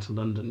going down to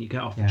London. You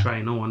get off the Yeah.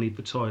 train. Oh, I need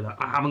the toilet.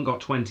 I haven't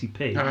got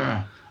 20p.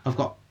 I've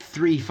got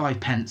 3 5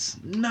 pence.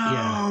 No.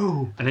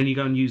 Yeah. And then you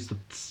go and use the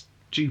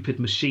stupid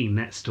machine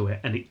next to it,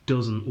 and it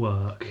doesn't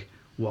work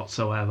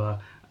whatsoever.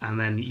 And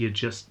then you're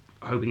just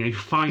hoping you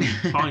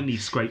finally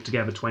scrape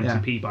together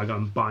 20p by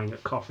going and buying a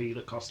coffee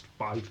that cost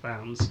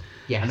 £5.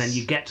 Yes. And then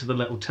you get to the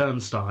little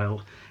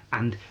turnstile,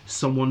 and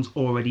someone's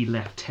already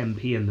left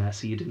 10p in there,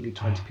 so you didn't need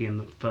 20p in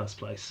the first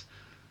place.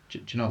 Do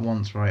you know what,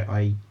 once,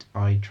 right,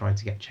 I tried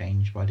to get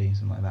change by doing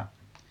something like that.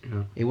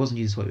 Yeah. It wasn't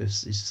useful, it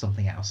was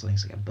something else. I think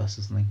it's like a bus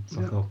or something. So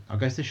Yeah. I thought, I'll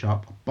go to the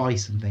shop, I'll buy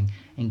something,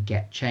 and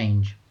get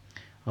change.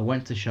 I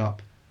went to the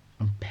shop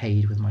and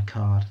paid with my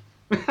card.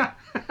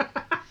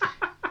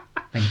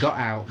 Then got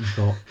out and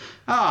thought,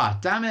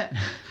 damn it.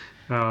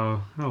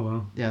 Oh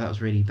well. Yeah, that was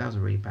a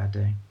really bad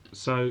day.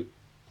 So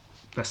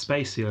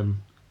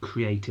Vespasian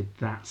created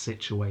that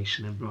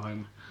situation in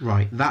Rome.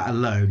 Right, that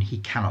alone, he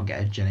cannot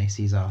get a Gene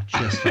Caesar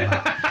just for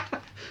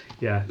that.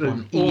 Yeah. What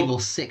an evil,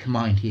 sick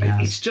mind he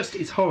has.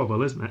 It's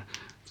horrible, isn't it?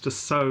 It's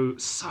just so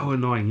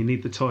annoying. You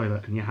need the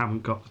toilet and you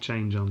haven't got the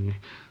change on you.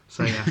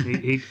 So yeah,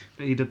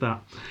 he did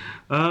that.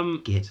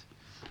 Git.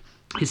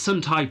 His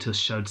son Titus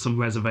showed some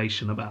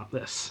reservation about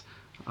this.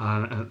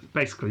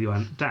 Basically, he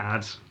went,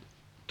 Dad,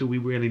 do we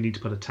really need to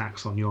put a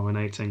tax on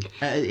urinating?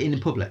 In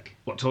public?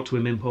 What, talk to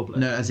him in public?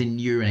 No, as in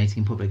urinating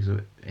in public, so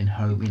in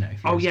home,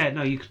 if Oh you're- yeah,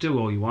 no, you could do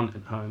all you want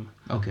at home.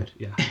 Oh, good.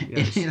 Yeah.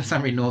 That sounds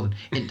very northern.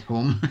 In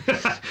home.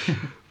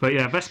 But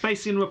yeah,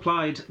 Vespasian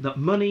replied that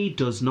money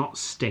does not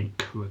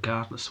stink,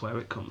 regardless where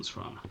it comes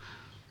from.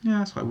 Yeah,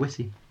 that's quite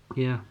witty.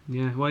 Yeah.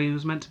 Well, he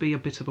was meant to be a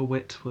bit of a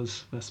wit,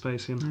 was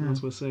Vespasian,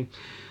 as we'll see.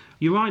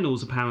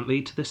 Urinals,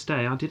 apparently, to this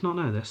day, I did not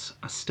know this,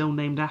 are still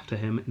named after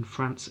him in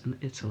France and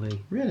Italy.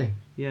 Really?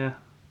 Yeah,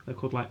 they're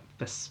called like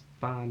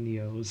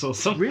Epiphanios or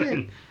something.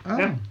 Really? Oh.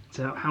 Yeah.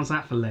 So how's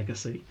that for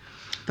legacy?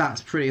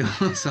 That's pretty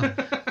awesome.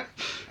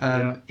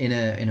 Yeah.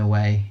 In a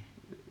way.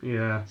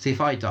 Yeah. See,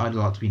 if I'd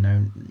like to be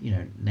known,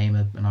 name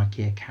an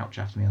IKEA couch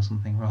after me or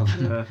something rather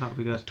than Yeah, that'd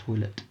be a good.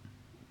 toilet.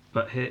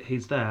 But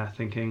he's there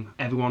thinking,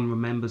 everyone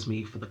remembers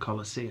me for the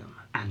Colosseum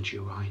and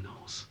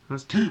urinals.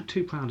 That's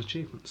two proud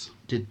achievements.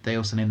 Did they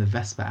also name the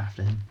Vespa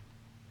after him?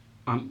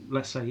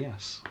 Let's say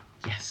yes.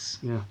 Yes.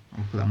 Yeah.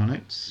 I'll put that in my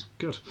notes.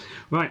 Good.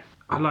 Right,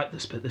 I like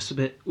this bit. This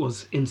bit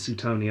was in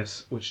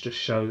Suetonius, which just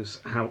shows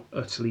how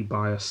utterly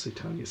biased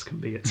Suetonius can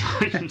be at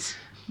times.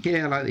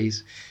 Yeah, I like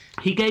these.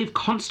 He gave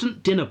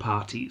constant dinner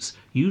parties,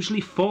 usually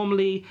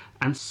formally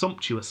and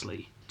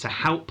sumptuously, to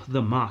help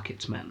the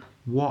marketmen.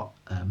 What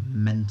a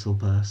mental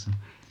person.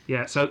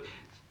 Yeah, so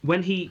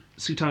when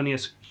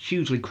Suetonius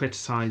hugely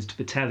criticised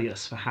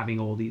Vitellius for having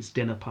all these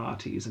dinner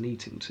parties and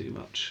eating too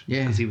much,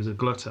 Yeah. because he was a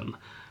glutton,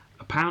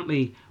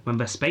 apparently when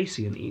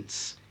Vespasian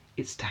eats,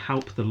 it's to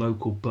help the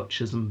local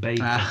butchers and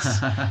bakers.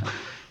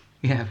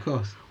 Yeah, of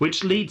course.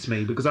 Which leads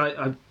me, because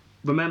I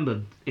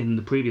remembered in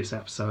the previous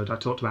episode I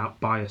talked about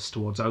bias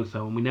towards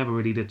Otho, and we never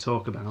really did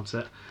talk about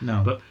it.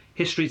 No. But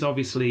history's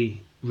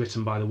obviously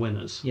written by the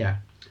winners. Yeah.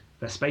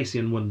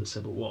 Vespasian won the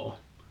Civil War,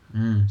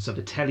 Mm. so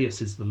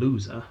Vitellius is the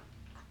loser.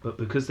 But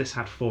because this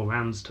had 4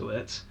 rounds to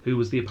it, who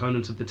was the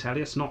opponent of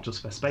Vitellius? Not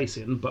just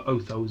Vespasian, but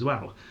Otho as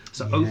well.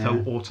 So Yeah.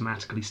 Otho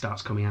automatically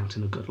starts coming out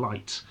in a good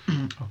light, Of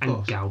and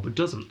course. Galba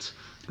doesn't,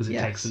 because it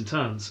Yes. takes in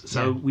turns.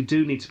 So Yeah. we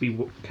do need to be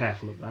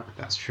careful of that.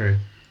 That's true.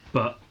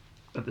 But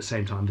at the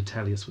same time,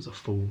 Vitellius was a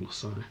fool,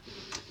 so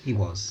He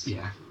was.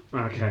 yeah.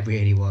 Okay. He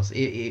really was.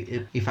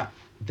 In fact,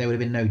 there would have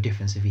been no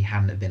difference if he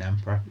hadn't have been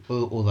emperor.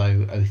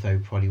 Although Otho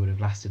probably would have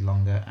lasted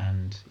longer,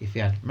 and if he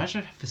had,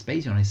 imagine if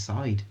Vespasian on his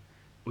side.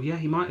 Well, yeah,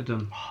 he might have done.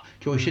 Do you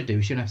know what we should do?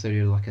 We should have to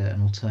do like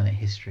an alternate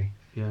history.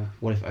 Yeah.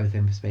 What if Otho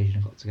and Vespasian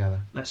had got together?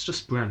 Let's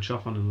just branch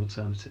off on an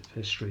alternative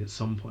history at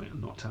some point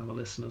and not tell the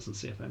listeners and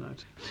see if they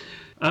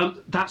know.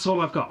 That's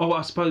all I've got. Oh,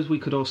 I suppose we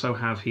could also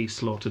have he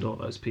slaughtered all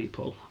those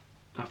people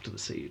after the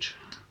siege.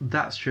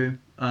 That's true.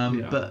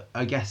 Yeah. But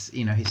I guess,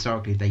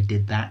 historically they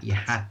did that. You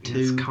had to.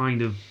 It's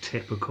kind of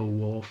typical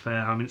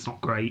warfare. I mean, it's not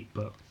great,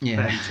 but Yeah.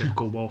 very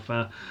typical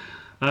warfare.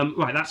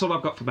 Right, that's all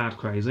I've got for Bad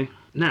Crazy.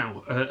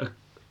 Now, a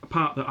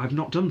part that I've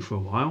not done for a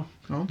while,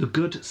 Oh. the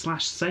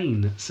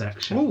good/sane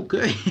section. Oh,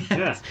 good.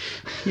 Yeah.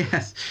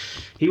 Yes.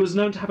 He was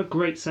known to have a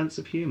great sense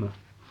of humour.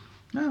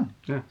 Oh,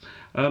 Yeah.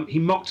 He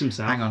mocked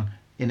himself. hang on.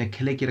 In a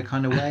Caligula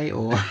kind of way,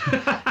 or?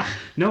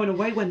 No, in a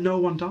way where no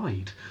one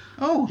died.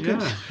 Oh,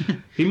 good. Yeah.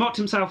 He mocked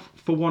himself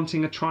for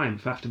wanting a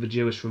triumph after the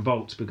Jewish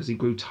revolt because he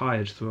grew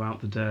tired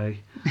throughout the day.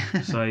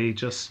 So he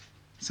just...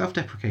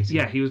 Self-deprecating.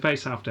 Yeah, he was very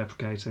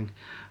self-deprecating.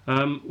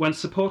 When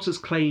supporters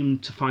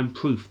claimed to find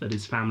proof that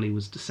his family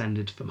was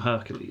descended from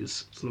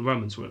Hercules, so the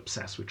Romans were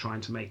obsessed with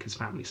trying to make his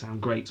family sound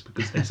great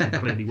because they so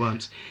clearly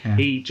weren't, Yeah.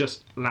 he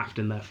just laughed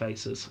in their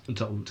faces and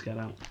told them to get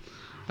out.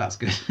 That's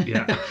good.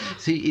 Yeah.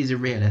 See, he's a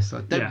realist.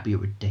 Like, don't Yeah. be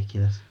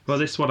ridiculous. Well,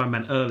 this is what I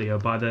meant earlier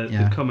by the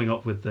Yeah. coming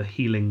up with the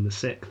healing the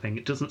sick thing.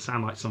 It doesn't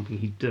sound like something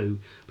he'd do,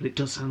 but it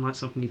does sound like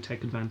something he'd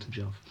take advantage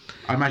of.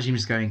 I imagine him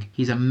just going,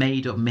 he's a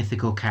made-up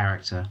mythical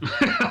character.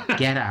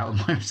 Get out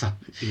of my sight.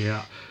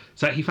 Yeah.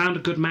 So he found a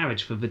good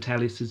marriage for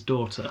Vitellius'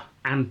 daughter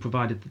and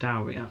provided the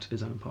dowry out of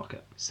his own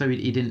pocket. So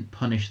he didn't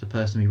punish the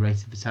person who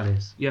rated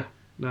Vitellius. Yeah,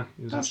 no, it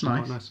was That's actually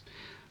nice. quite nice.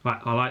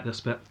 Right, I like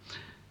this bit. Do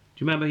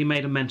you remember he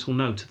made a mental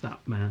note of that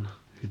man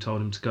who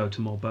told him to go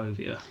to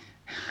Morbovia?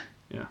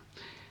 Yeah.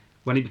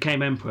 When he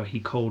became emperor,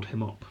 he called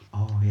him up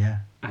Oh,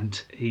 yeah.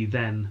 and he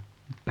then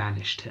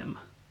banished him.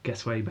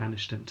 Guess where he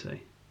banished him to?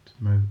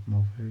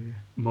 Morbovia.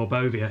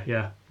 Morbovia,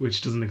 yeah,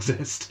 which doesn't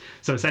exist.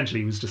 So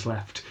essentially he was just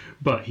left.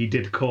 But he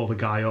did call the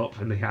guy up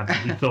and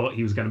he thought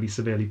he was going to be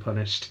severely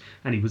punished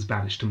and he was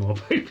banished to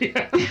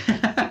Morbovia.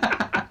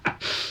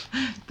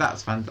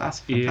 That's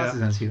fantastic. Yeah.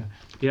 Sense of humour.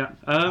 Yeah.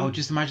 Oh,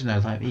 just imagine though,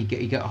 like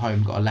he got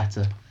home, got a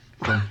letter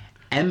from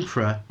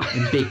Emperor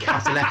in big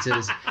capital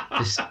letters,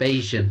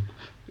 Vespasian,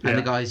 and Yeah.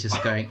 the guy's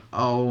just going,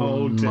 "Oh,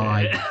 Oh, dear.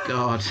 my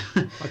god!"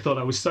 I thought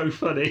that was so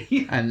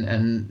funny.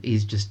 and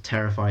he's just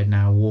terrified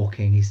now,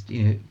 walking. He's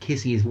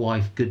kissing his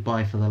wife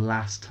goodbye for the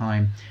last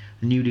time.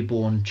 A newly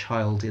born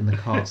child in the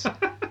cot,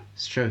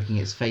 stroking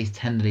its face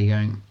tenderly,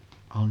 going,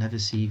 "I'll never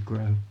see you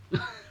grow."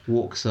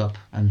 Walks up,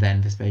 and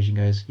then Vespasian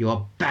goes, "You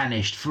are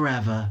banished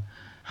forever."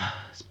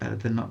 It's better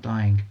than not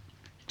dying.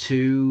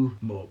 To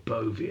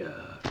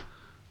Morbovia.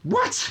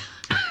 what?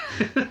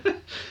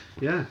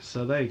 Yeah,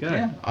 so there you go.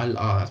 Yeah,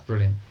 that's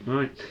brilliant.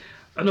 Right.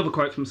 Another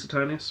quote from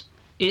Suetonius.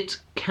 It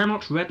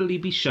cannot readily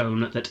be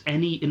shown that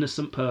any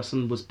innocent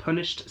person was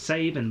punished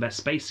save in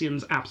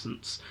Vespasian's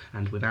absence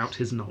and without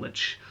his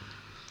knowledge.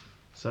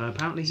 So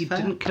apparently he It's fair.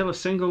 didn't kill a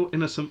single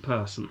innocent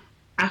person.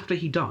 After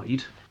he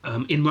died,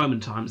 in Roman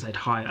times they'd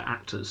hire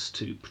actors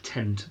to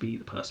pretend to be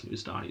the person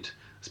who's died,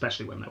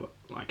 especially when they were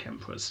like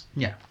emperors,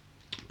 Yeah.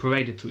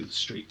 paraded through the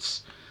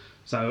streets.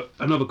 So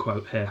another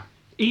quote here.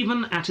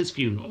 Even at his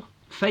funeral,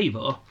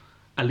 Favour,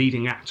 a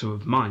leading actor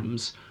of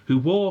mimes, who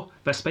wore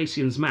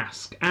Vespasian's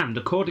mask and,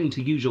 according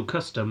to usual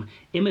custom,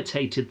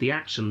 imitated the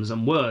actions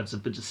and words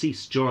of the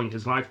deceased during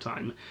his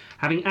lifetime,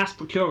 having asked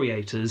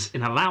procurators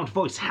in a loud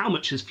voice how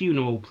much his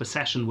funeral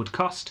procession would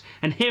cost,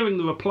 and hearing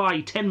the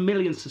reply 10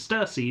 million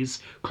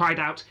sesterces, cried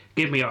out,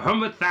 "Give me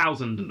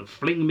 100,000 and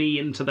fling me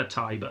into the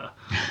Tiber."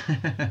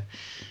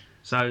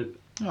 So,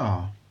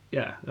 Oh,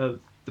 yeah, the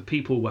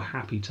people were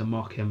happy to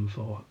mock him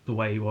for the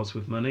way he was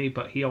with money,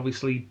 but he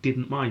obviously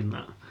didn't mind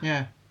that,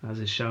 yeah. as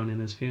is shown in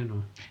his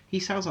funeral. He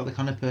sounds like the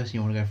kind of person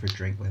you want to go for a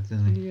drink with,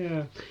 doesn't he?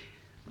 Yeah.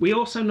 We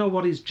also know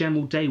what his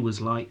general day was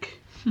like.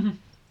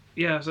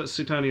 Yeah, so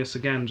Suetonius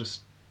again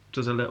just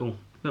does a little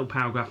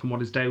paragraph on what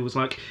his day was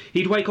like.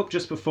 He'd wake up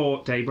just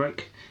before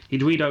daybreak.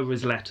 He'd read over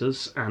his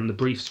letters and the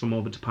briefs from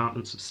all the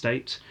departments of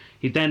state.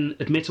 He'd then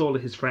admit all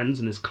of his friends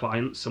and his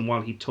clients, and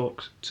while he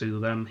talked to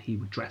them, he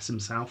would dress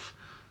himself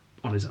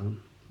on his own,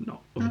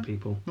 not other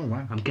people. Oh,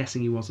 wow. I'm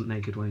guessing he wasn't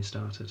naked when he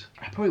started.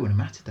 I probably wouldn't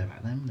have mattered though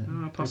back then. They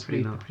were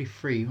Possibly not. Pretty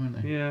free,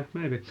 weren't they? Yeah,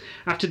 maybe.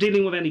 After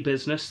dealing with any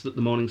business that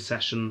the morning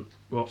session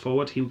brought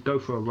forward, he would go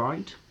for a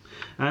ride,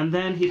 and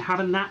then he'd have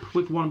a nap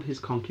with one of his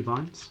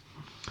concubines.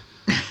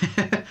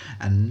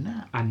 And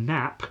that. A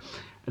nap.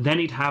 Then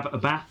he'd have a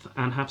bath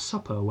and have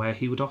supper, where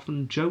he would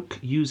often joke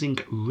using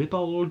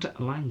ribald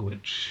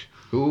language.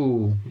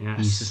 Ooh. Yes.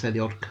 He used to say the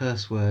odd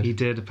curse word. He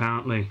did,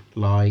 apparently.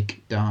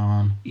 Like,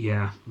 darn.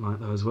 Yeah, like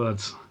those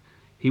words.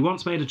 He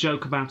once made a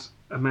joke about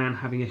a man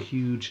having a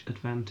huge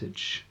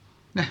advantage.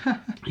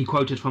 He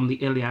quoted from the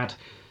Iliad,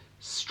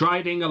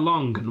 "Striding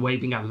along and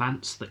waving a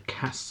lance that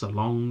casts a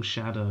long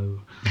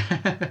shadow,"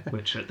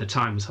 which at the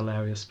time was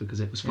hilarious because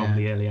it was from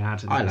the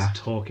Iliad and I it was laughed.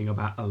 talking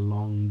about a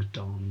long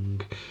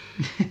dong.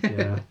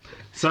 Yeah.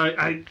 So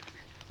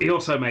he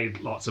also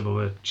made lots of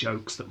other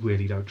jokes that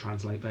really don't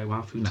translate very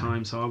well through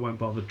time, so I won't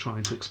bother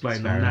trying to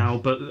explain That's them fair now,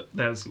 but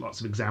there's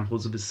lots of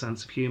examples of his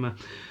sense of humour.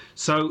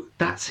 So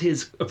that's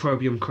his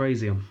opprobrium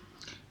crasium.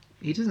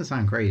 He doesn't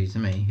sound crazy to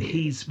me.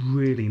 He's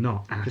really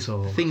not at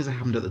all. The things that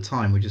happened at the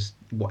time were just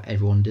what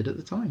everyone did at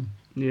the time.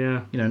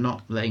 Yeah. You know,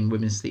 not letting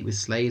women sleep with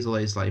slaves, although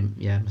it's like,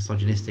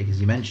 misogynistic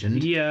as you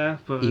mentioned. Yeah,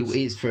 but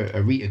It's for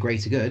a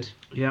greater good.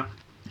 yeah,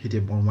 He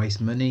didn't want to waste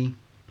money.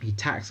 He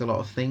taxed a lot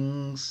of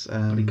things.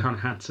 but he kind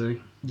of had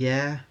to.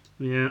 Yeah.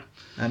 Yeah,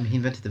 He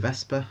invented the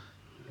Vespa.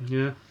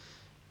 yeah.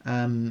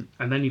 Um,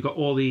 And then you've got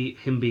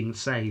him being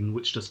sane,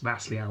 which just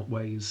vastly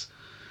outweighs.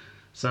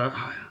 So,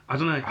 I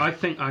don't know. I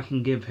think I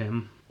can give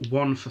him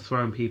 1 for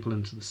throwing people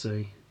into the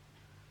sea.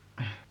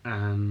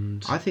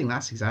 And I think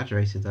that's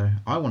exaggerated, though.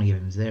 I want to give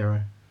him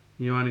 0.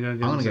 you're only going to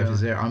give I'm him going to go 0. for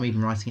 0. I'm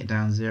even writing it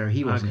down 0.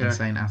 He wasn't Okay.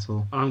 insane at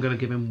all. I'm going to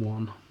give him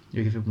 1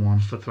 You give him 1.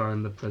 for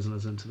throwing the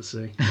prisoners into the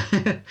sea.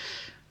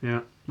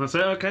 Yeah, that's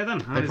it. Okay then.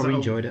 They probably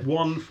enjoyed it.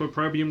 1 for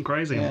opprobrium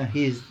crazy. Yeah,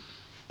 he is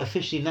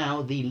officially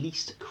now the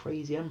least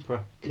crazy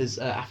emperor. Because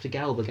after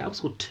Galba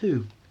scored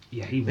 2.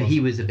 Yeah, he But was. he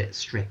was a bit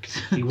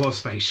strict. He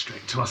was very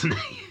strict, wasn't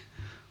he?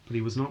 But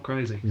he was not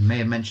crazy. We may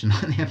have mentioned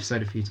that in the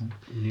episode a few times.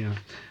 Yeah.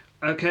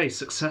 Okay,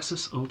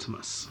 Successus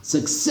Ultimus.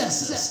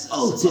 Successus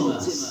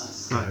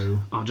Ultimus. Right,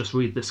 I'll just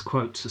read this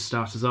quote to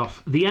start us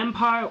off. "The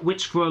empire,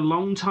 which for a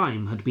long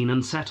time had been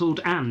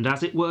unsettled and,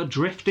 as it were,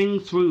 drifting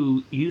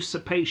through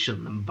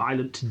usurpation and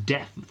violent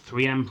death of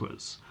 3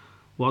 emperors,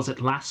 was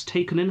at last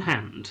taken in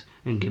hand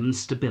and given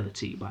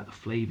stability by the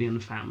Flavian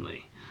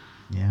family."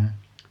 Yeah.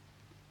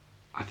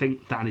 I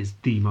think that is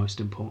the most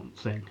important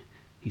thing.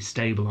 He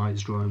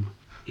stabilised Rome.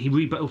 He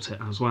rebuilt it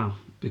as well,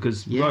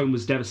 because Yeah. Rome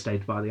was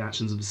devastated by the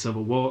actions of the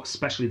Civil War,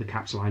 especially the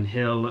Capitoline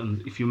Hill,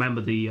 and if you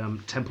remember, the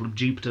Temple of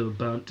Jupiter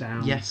burnt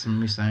down. Yes,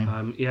 I'm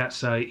saying. Yeah,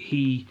 so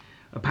he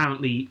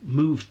apparently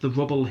moved the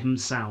rubble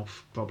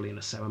himself, probably in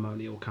a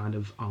ceremonial kind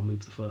of, "I'll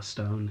move the first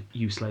stone,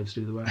 you slaves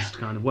do the rest"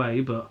 kind of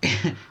way, but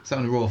So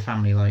in the royal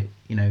family, like,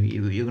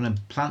 you're going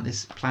to plant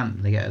this plant,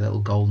 and they get a little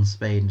golden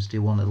spade and just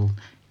do one little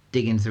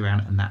dig into the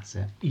ground, and that's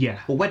it. yeah,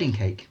 Or wedding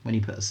cake, when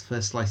you put a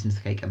first slice into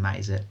the cake, and that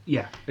is it.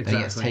 yeah, Then it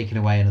gets exactly. taken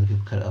away, and other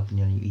people cut it up, and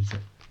you eat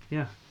it.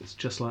 Yeah, it's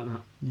just like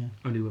that, Yeah.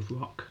 only with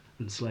rock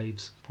and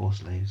slaves. Poor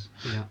slaves.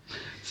 Yeah.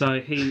 So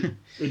he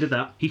did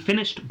that. He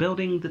finished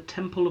building the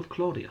Temple of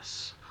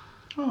Claudius.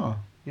 Oh,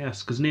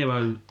 Yes, because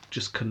Nero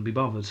just couldn't be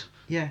bothered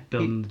yeah.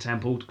 building the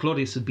temple.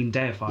 Claudius had been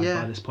deified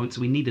Yeah. by this point,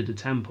 so he needed a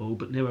temple,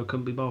 but Nero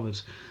couldn't be bothered.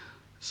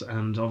 So,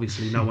 and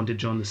obviously no one did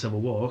join the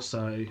Civil War,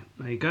 so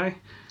there you go.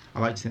 I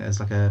like to think there's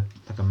like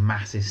a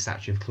massive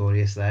statue of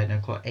Claudius there,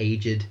 quite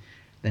aged,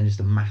 then just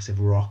a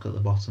massive rock at the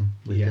bottom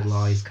with Yes. little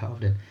eyes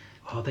carved in.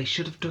 Oh, they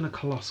should have done a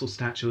colossal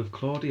statue of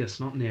Claudius,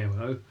 not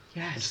Nero.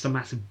 Yes. Just a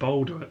massive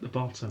boulder at the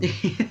bottom.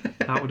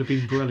 That would have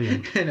been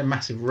brilliant. And a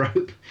massive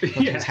rope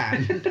on Yeah. his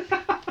hand.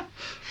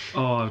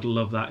 Oh, I'd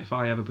love that. If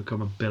I ever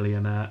become a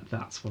billionaire,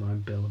 that's what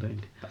I'm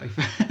building.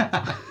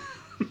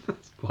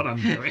 That's what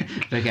I'm doing.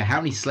 Don't care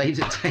how many slaves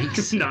it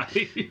takes. No.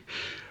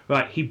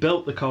 Right, he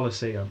built the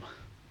Colosseum.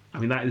 I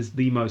mean, that is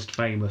the most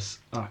famous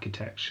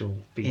architectural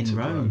feat In of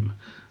Rome.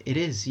 It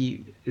is.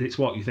 It's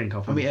what you think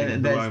of I when mean, you think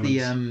of there's the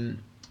Romans.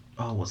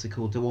 what's it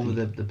called? The one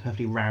with the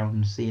perfectly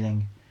round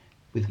ceiling,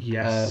 with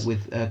Yes.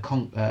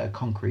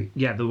 concrete.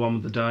 Yeah, the one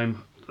with the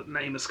dome. The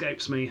name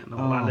escapes me, and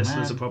all our Oh,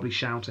 listeners man. are probably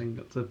shouting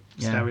at the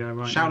Yeah. stereo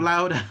right Shout now.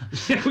 louder.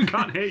 Yeah, we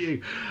can't hear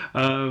you.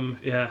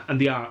 And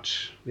the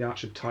Arch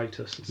of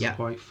Titus is Yeah.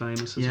 quite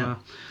famous as Yeah.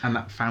 well. And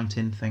that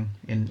fountain thing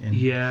in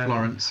Yeah.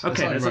 Florence.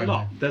 Okay, That's there's like a lot.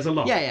 Rome. There's a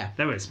lot. Yeah, yeah.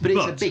 There is. But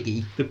it's a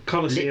biggie. The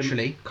Colosseum.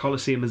 Literally.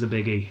 Colosseum is a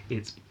biggie.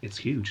 It's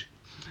huge.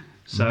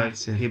 So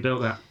Massive. he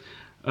built that.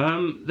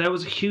 There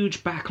was a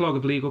huge backlog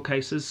of legal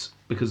cases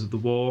because of the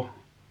war.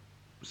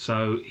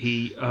 So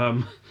he.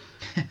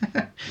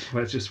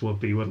 Well, it just would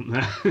be, wouldn't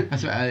there?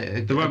 That's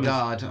right, a Romans-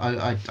 guard.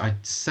 I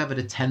severed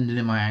a tendon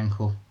in my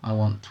ankle. I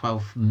want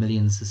 12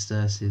 million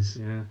sesterces.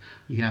 Yeah.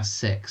 You can have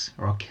 6,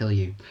 or I'll kill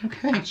you.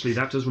 Okay. Actually,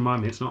 that does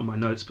remind me, it's not on my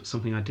notes, but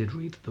something I did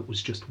read that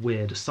was just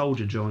weird. A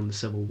soldier during the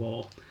Civil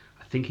War,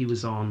 I think he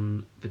was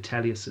on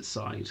Vitellius'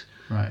 side,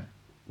 Right.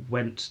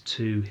 went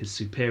to his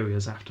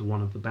superiors after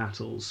one of the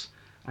battles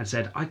and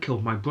said, I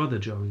killed my brother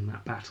during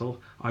that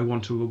battle, I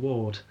want a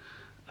reward.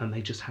 And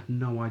they just had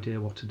no idea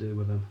what to do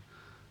with him.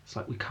 It's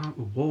like, we can't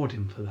reward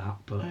him for that,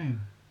 but Oh.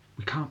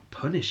 we can't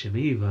punish him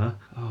either.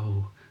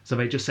 Oh. So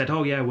they just said,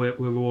 oh yeah, we'll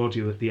reward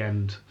you at the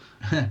end.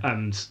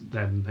 And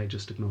then they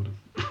just ignored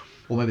him.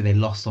 Or maybe they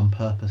lost on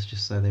purpose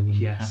just so they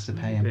wouldn't have to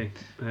pay him.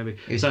 Maybe.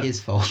 It was So- his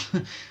fault.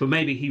 But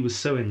maybe he was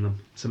suing them,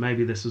 so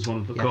maybe this was one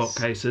of the court Yes.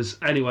 cases.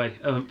 Anyway,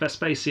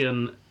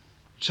 Vespasian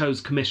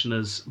chose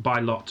commissioners by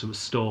lot to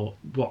restore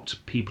what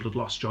people had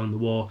lost during the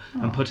war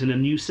and put in a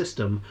new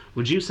system,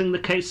 reducing the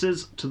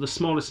cases to the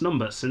smallest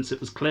number, since it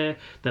was clear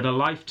that a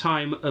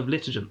lifetime of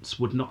litigants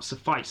would not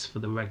suffice for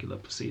the regular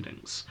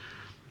proceedings.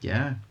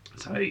 Yeah.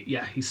 So,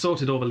 yeah, he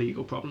sorted all the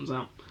legal problems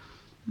out.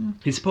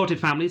 He supported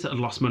families that had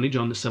lost money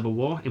during the Civil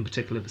War, in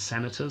particular the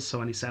senators.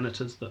 So any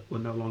senators that were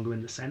no longer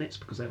in the Senate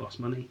because they lost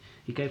money,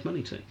 he gave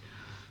money to.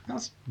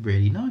 That's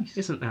really nice.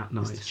 Isn't that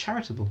nice? It's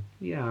charitable.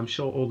 Yeah, I'm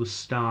sure all the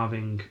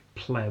starving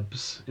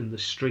plebs in the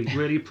street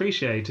really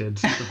appreciated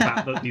the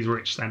fact that these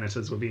rich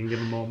senators were being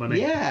given more money.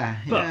 Yeah.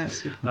 But, yeah,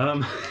 that's good.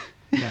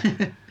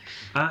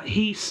 yeah.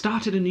 He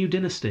started a new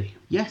dynasty,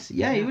 Yes.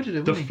 Yeah, he would have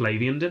done. the wouldn't he?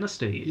 Flavian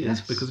dynasty. Yes,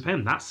 Yes. because of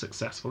him, that's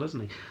successful,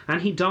 isn't he?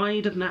 And he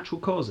died of natural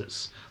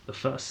causes, the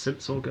first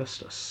since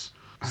Augustus.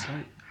 So,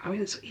 I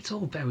mean, it's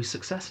all very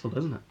successful,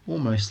 isn't it?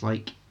 Almost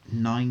like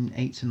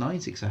 8 to 9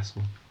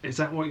 successful. Is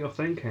that what you're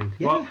thinking?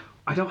 Yeah. Well,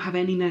 I don't have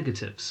any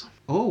negatives.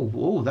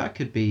 Oh, that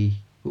could be.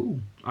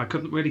 Ooh, I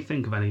couldn't really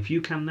think of any. If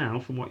you can now,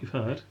 from what you've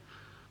heard.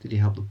 did he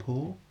help the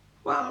poor?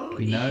 Well,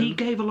 We know. he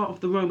gave a lot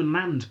of the Roman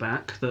land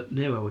back that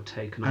Nero had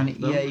taken And off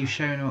them. yeah, he was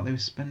showing what they were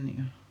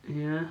spending.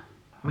 Yeah.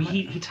 I mean,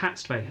 he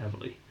taxed very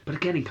heavily. But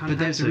again, he kind But of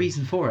there's had a to.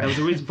 reason for it. There was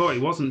a reason for it. He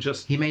wasn't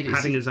just He made it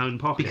padding his own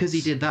pockets. Because he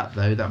did that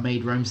though, that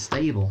made Rome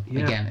stable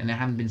Yeah. again, and it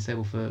hadn't been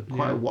stable for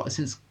quite Yeah. a while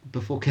since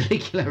before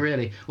Caligula,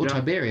 really, or Yeah.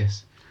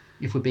 Tiberius,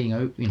 if we're being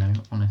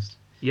honest.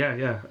 Yeah.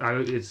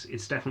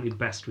 It's definitely the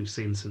best we've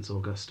seen since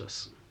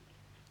Augustus.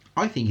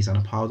 I think he's on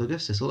a par with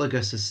Augustus. Although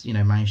Augustus,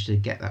 managed to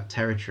get that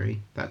territory's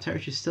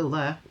still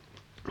there.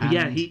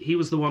 Yeah, And he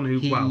was the one who.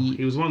 he- Well,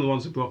 he was one of the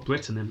ones who brought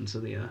Britain into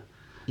the.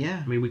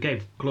 yeah. I mean, we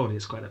gave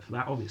Claudius credit for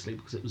that, obviously,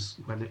 because it was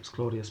when it was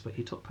Claudius, but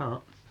he took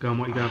part. Go on,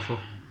 what are you going for?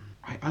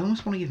 I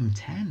almost want to give him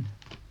 10.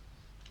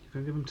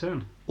 You're going to give him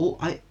 10. Or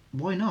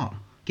why not?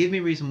 Give me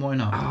a reason why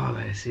not. Oh,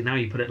 let's see, now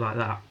you put it like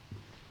that.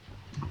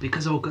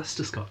 Because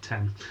Augustus got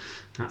 10.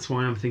 That's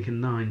why I'm thinking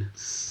 9.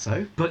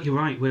 So But you're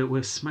right,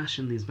 we're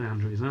smashing these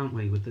boundaries, aren't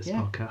we, with this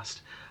Yeah. podcast?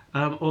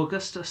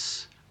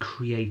 Augustus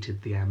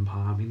created the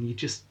empire. I mean,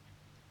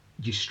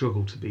 you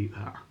struggle to beat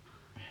that.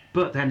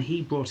 But then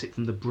he brought it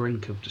from the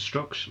brink of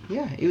destruction.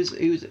 yeah, it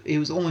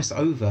was almost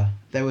over.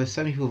 There were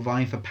so many people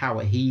vying for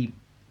power. He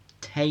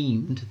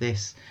tamed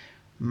this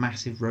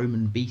massive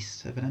Roman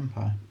beast of an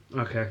empire.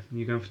 Okay,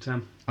 you going for 10?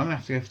 I'm gonna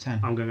have to go for 10.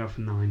 I'm going to go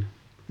for 9.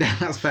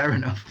 That's fair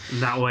enough.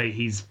 That way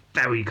he's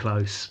very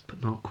close,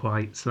 but not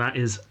quite. So that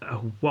is a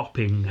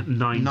whopping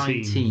 19,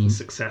 19. for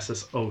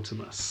Successus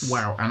Ultimus.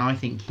 Wow, and I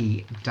think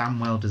he damn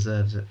well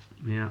deserves it.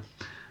 Yeah.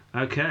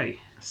 Okay,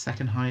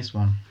 Second highest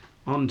one.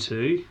 on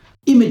to...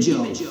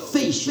 Imago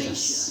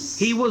Facius.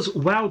 He was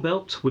well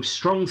built, with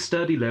strong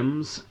sturdy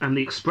limbs, and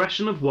the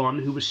expression of one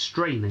who was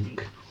straining.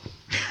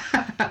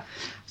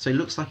 So he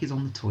looks like he's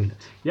on the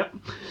toilet. Yep.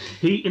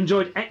 He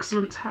enjoyed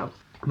excellent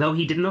health, though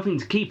he did nothing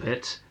to keep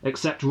it,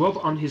 except rub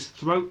on his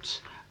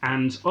throat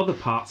and other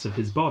parts of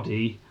his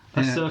body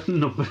a Yeah. certain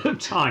number of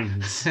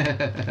times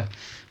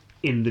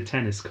in the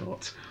tennis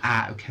court.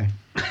 Okay.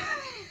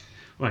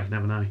 Well, you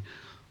never know.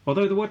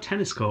 Although the word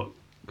tennis court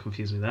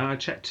confused me there. I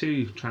checked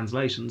 2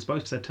 translations,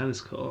 both said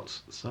tennis court,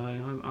 so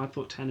I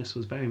thought tennis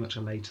was very much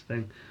a later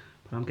thing,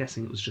 but I'm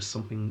guessing it was just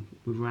something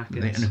with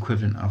rackets. An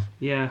equivalent of.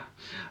 Yeah.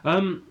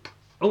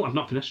 Oh, I've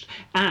not finished.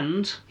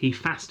 And he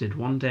fasted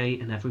 1 day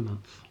in every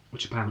month,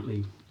 which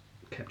apparently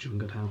kept you in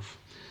good health.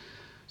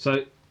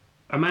 So,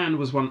 a man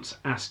was once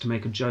asked to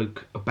make a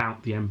joke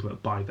about the emperor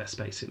by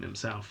Vespasian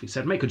himself. He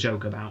said, "Make a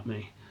joke about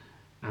me."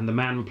 And the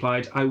man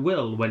replied, "I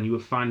will when you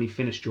have finally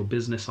finished your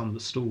business on the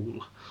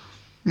stool."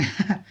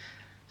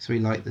 So he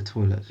liked the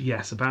toilet.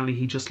 Yes, apparently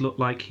he just looked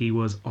like he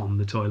was on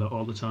the toilet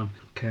all the time.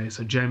 Okay,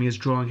 so Jeremy is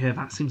drawing here.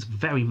 That seems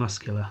very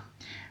muscular.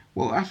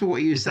 Well, after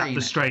what you were Is that saying,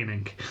 the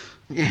straining?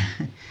 yeah,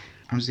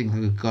 I'm just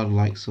thinking like a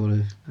godlike sort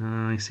of.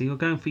 I see. You're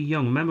going for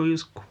young. Remember, he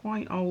was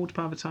quite old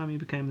by the time he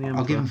became the emperor.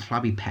 I'll give him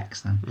flabby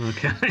pecs then.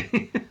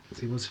 Okay.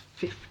 He was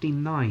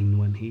 59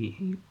 when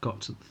he got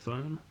to the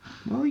throne.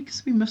 Well, he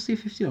could be mostly a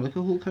 50 like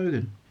a Hulk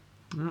Hogan,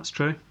 That's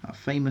true. that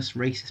famous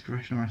racist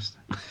professional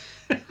wrestler.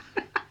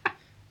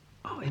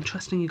 Oh,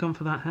 interesting. You've gone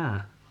for that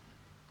hair.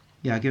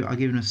 Yeah, I'll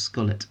give him a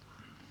skullet.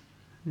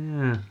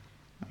 Yeah.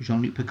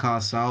 Jean-Luc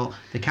Picard style.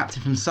 The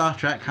captain from Star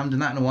Trek. Haven't done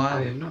that in a I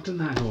while. have not done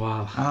that in a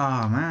while.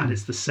 Oh man. And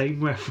it's the same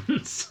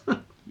reference.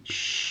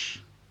 Shh.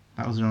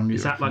 That was a wrong.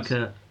 Is that reference. like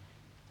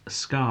a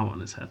scar on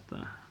his head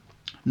there?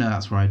 No,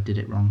 that's where I did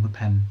it wrong. The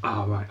pen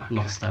Oh, right. Okay.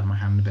 lost out of my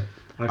hand a bit.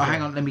 Okay. Oh,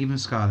 hang on. Let me give him a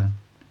scar then.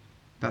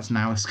 That's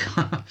now a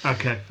scar.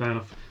 Okay, fair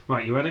enough.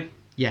 Right, you ready?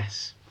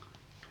 Yes.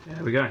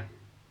 There we go.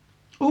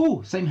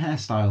 Oh, same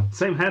hairstyle.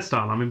 Same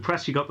hairstyle. I'm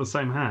impressed you got the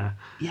same hair.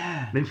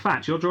 Yeah. And in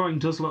fact, your drawing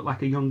does look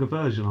like a younger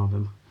version of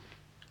him.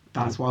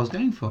 That's what I was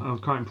going for. I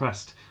was quite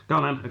impressed. Go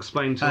on then,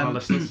 explain to our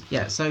listeners.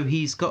 Yeah, so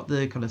he's got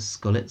the kind of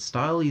skullet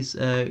style. He's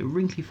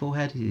wrinkly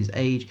forehead. His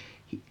age,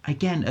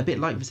 again, a bit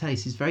like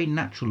Vitellius. He's very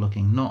natural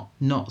looking,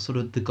 not sort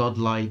of the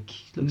godlike.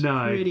 Looks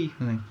No. pretty.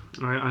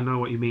 I know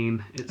what you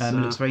mean. It's He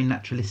looks very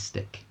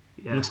naturalistic.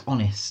 yeah, He looks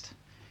honest.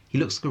 He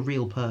looks like a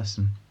real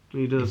person.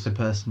 he If does. the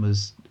person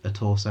was a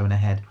torso and a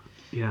head.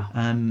 Yeah,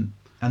 And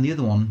the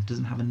other one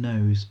doesn't have a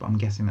nose, but I'm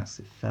guessing it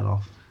fell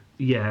off.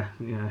 yeah.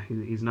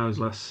 He's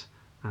noseless.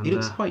 And, He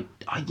looks quite.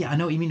 Yeah, I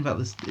know what you mean about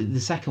this. The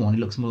second one, he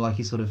looks more like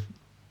he's sort of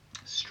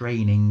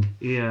straining.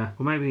 yeah.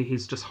 Well, maybe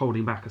he's just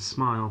holding back a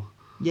smile.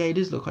 Yeah, he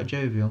does look quite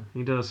jovial.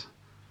 He does.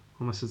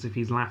 Almost as if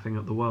he's laughing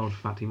at the world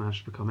for that he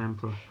managed to become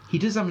emperor. He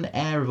does have an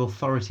air of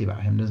authority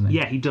about him, doesn't he?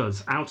 Yeah, he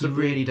does. He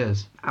really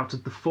does. Out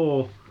of the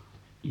four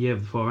Year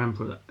of the Four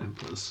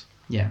Emperors,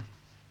 Yeah.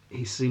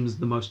 he seems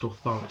the most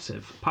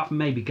authoritative. Apart from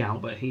maybe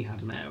Galba, he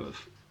had an air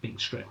of being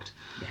strict.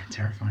 Yeah,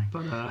 terrifying.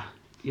 But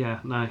yeah,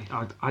 no,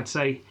 I'd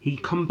say he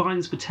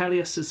combines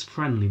Vitellius's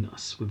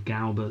friendliness with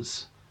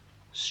Galba's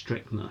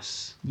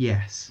strictness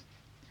Yes.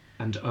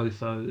 and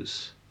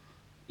Otho's.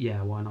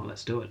 Yeah, why not?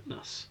 Let's do it.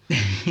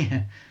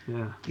 Yeah.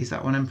 Yeah, Is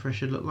that what an emperor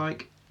should look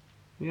like?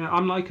 yeah,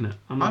 I'm liking it.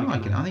 I'm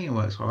liking it. I think it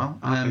works quite well.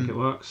 I think it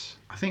works.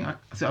 I think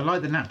I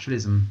like the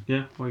naturalism,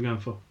 Yeah, what are you going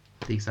for?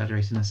 the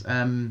exaggeratedness.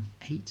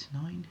 8,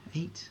 9,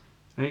 8.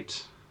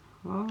 8.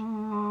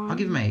 I'll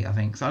give him 8. I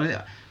think.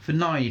 So for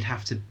 9, you'd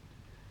have to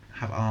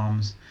have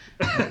arms.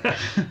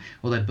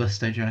 Although busts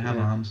don't generally have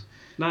Yeah. arms.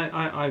 No,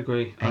 I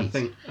agree. I 8.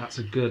 think that's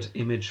a good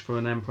image for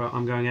an emperor.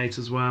 I'm going 8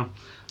 as well.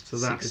 So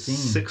that's 16.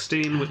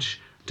 16, which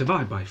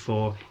divide by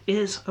 4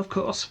 is, of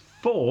course,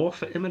 4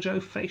 for Imago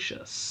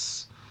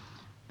Facius.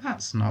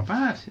 That's not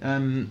bad.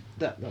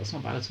 That's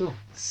not bad at all.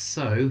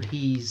 So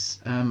he's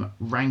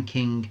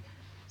ranking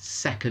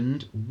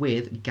second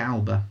with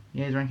Galba.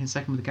 Yeah, he's ranking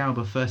second with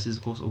Galba. First is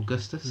of course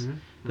Augustus,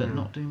 but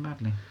not doing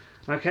badly.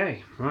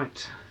 Okay,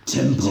 right.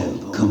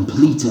 Tempo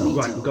completo.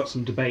 Right, we've got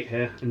some debate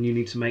here, and you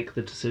need to make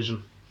the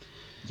decision.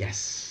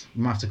 Yes,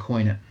 you might have to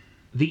coin it.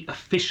 The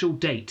official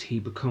date he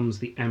becomes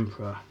the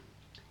emperor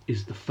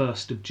is the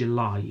 1st of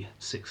July,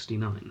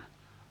 69.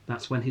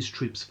 That's when his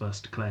troops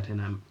first declared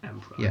him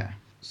emperor. Yeah.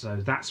 So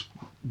that's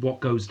what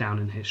goes down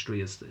in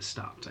history as the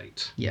start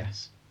date.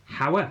 Yes.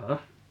 However,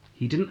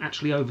 he didn't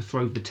actually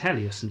overthrow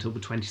Vitellius until the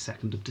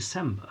 22nd of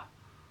December,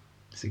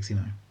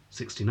 69.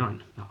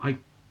 69. Now, I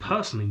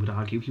personally would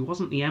argue he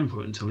wasn't the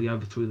emperor until he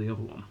overthrew the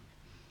other one.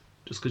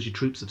 Just because your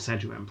troops have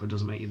said you're emperor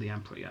doesn't make you the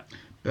emperor yet.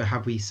 But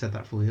have we said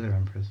that for the other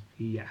emperors?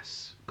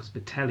 Yes, because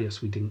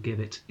Vitellius we didn't give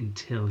it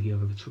until he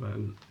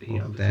overthrew.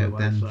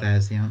 Then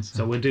there's the answer.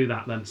 So we'll do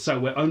that then. So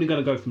we're only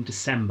going to go from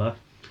December,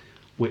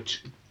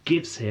 which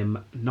gives him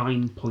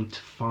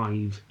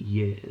 9.5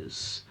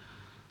 years.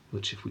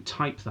 Which, if we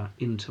type that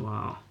into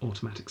our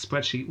automatic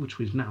spreadsheet, which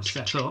we've now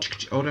set up.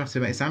 Oh, do I have to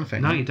make a sound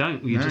effect? No, you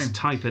don't. You No. just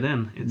type it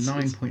in. It's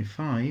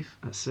 9.5.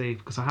 let's see,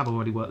 because I have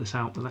already worked this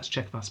out, but let's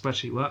check if our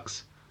spreadsheet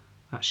works.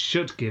 That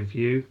should give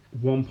you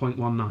 1.19.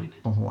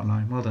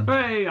 1.19. Well done.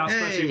 Hey, our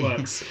spreadsheet Hey.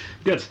 works.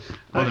 Good.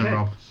 Well done, Okay.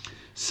 Rob.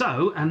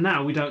 So, and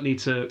now we don't need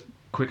to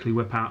quickly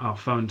whip out our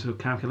phone to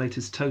calculate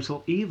his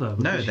total either.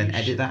 No, because then you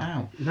edit should- that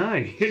out. No,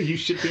 you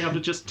should be able to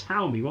just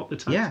tell me what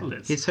the Yeah, total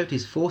is. his total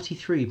is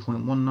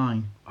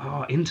 43.19.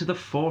 Oh, into the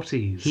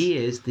 40s. He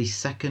is the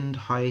second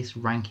highest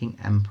ranking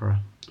emperor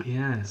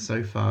Yeah,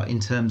 so far in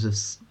terms of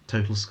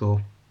total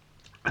score.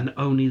 and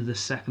only the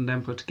second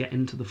emperor to get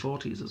into the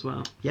 40s as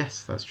well.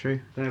 Yes, that's true.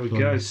 There we Blimey.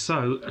 go.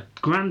 So, a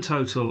grand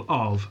total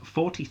of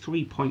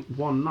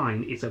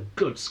 43.19 is a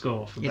good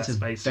score for It's a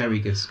Vespasian. very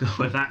good score.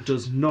 But that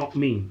does not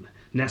mean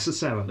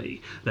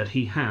necessarily that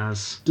he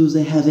has. Do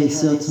they have a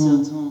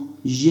certain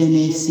je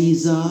ne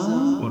sais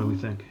What do we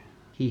think?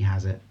 He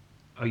has it.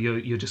 Oh,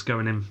 you're just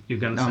going in. You're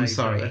going to say. I'm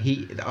sorry.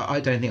 I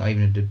don't think I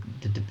even.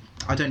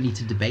 I don't need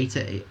to debate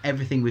it.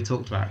 Everything we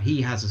talked about,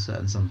 he has a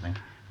certain something.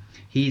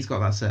 He's got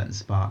that certain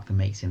spark that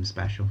makes him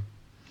special.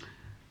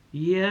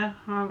 Yeah,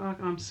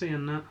 I'm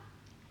seeing that.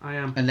 I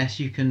am. Unless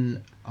you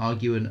can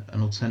argue an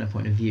alternate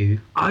point of view.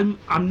 I'm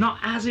not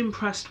as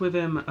impressed with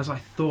him as I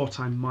thought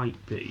I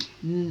might be,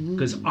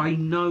 because I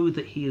know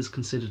that he is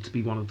considered to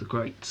be one of the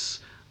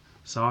greats.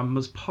 So I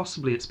was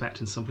possibly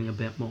expecting something a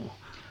bit more,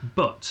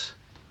 but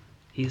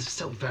he's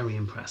still very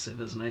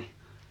impressive, isn't he?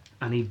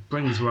 And he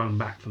brings Rome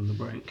back from the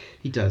brink.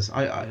 He does.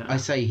 I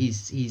say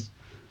he's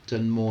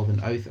done more than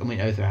Otho. I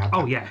mean, Otho had.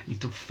 Oh yeah, he's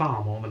done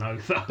far more than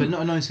Otho. But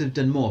not only to have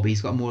done more, but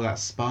he's got more of that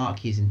spark.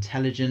 He's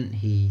intelligent.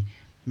 He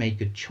made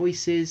good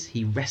choices.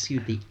 He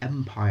rescued the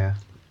empire.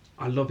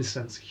 I love his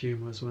sense of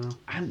humour as well.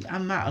 And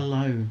that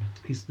alone.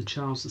 He's the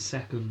Charles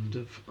II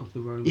of the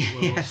Roman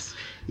world.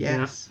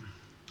 Yes.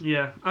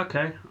 Yeah,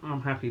 okay.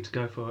 I'm happy to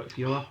go for it if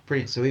you are.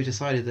 Brilliant. So we've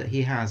decided that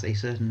he has a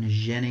certain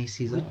je ne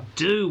sais quoi.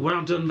 Do.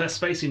 Well done,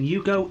 Vespasian.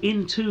 You go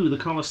into the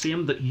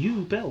Colosseum that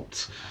you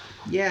built.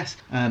 Yes.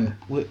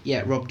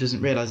 Rob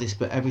doesn't realise this,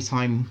 but every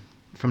time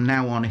from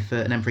now on, if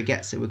an emperor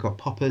gets it, we've got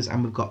poppers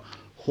and we've got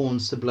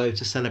horns to blow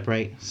to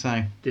celebrate.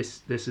 So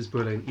This is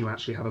brilliant. You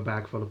actually have a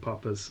bag full of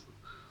poppers.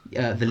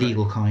 the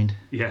legal kind.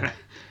 Yeah.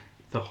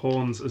 The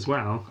horns as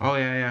well. Oh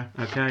yeah.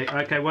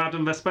 Okay, well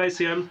done,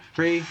 Vespasian.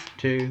 3,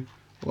 2,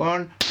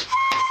 1.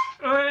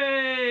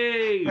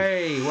 Hey!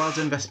 Hey, well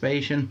done,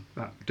 Vespasian.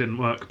 That didn't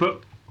work,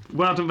 but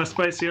well done,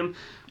 Vespasian.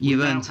 You've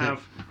we now earned it.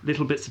 have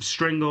little bits of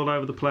string all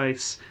over the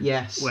place.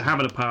 Yes. We're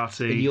having a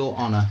party. In your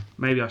honour.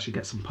 Maybe I should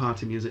get some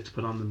party music to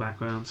put on in the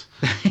background.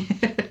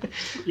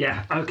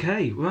 Yeah,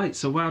 okay, right,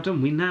 so well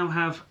done. We now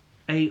have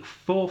a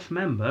fourth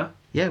member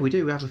Yeah, we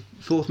do. We have a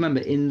fourth member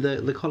in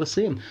the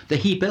Colosseum that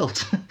he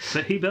built.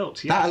 that he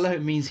built. Yes. That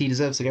alone means he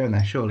deserves to go in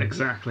there, surely.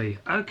 Exactly.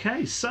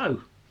 Okay,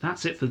 so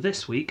that's it for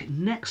this week.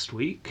 Next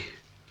week,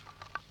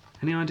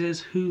 any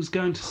ideas who's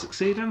going to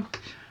succeed him?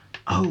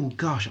 Oh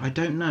gosh, I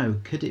don't know.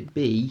 Could it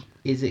be?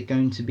 Is it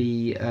going to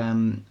be?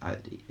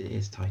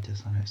 It's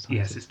Titus. I know it's Titus.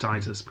 Yes, it's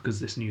Titus, because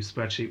this new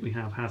spreadsheet we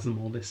have has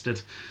them all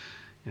listed.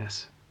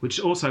 Yes. Which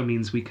also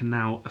means we can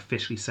now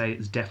officially say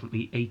it's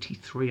definitely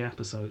 83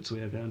 episodes we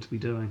are going to be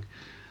doing.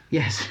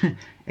 Yes,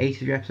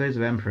 83 episodes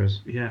of Emperors.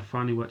 Yeah,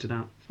 finally worked it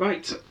out.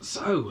 Right,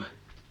 so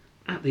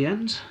at the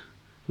end,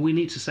 we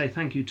need to say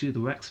thank you to the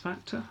Rex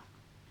Factor.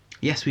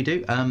 Yes, we do.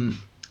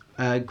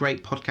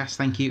 Great podcast.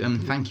 Thank you,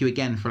 and thank you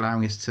again for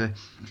allowing us to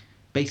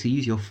basically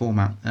use your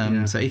format.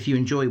 Yeah. So if you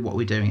enjoy what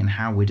we're doing and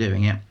how we're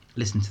doing it,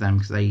 listen to them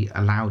because they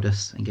allowed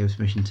us and gave us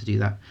permission to do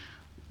that.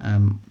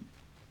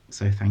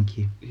 So thank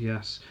you.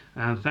 Yes,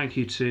 and thank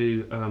you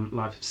to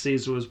Life of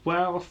Caesar as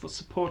well for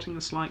supporting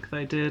us like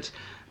they did,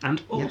 and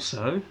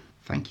also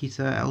Thank you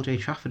to LJ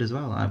Trafford as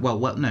well.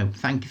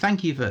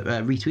 Thank you for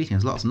retweeting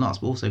us lots and lots,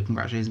 but also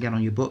congratulations again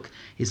on your book.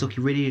 It's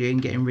looking really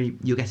good,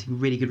 you're getting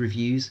really good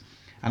reviews.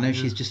 I know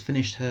she's just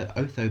finished her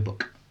Otho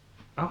book.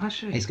 oh, has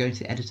she? It's going to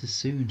the editors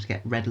soon to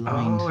get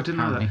redlined. Oh, I didn't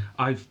know apparently. that.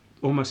 I've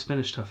almost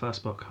finished her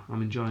first book.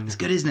 I'm enjoying It's it.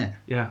 good, isn't it?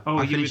 Yeah. Oh,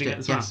 I are you finished reading it. it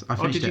as well? Yes, I Oh,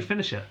 finished did you it.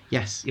 finish it?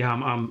 Yes. Yeah,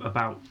 I'm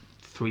about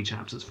 3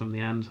 chapters from the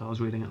end. I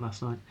was reading it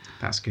last night.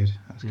 That's good.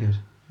 That's good.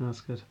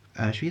 That's good.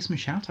 Should we give some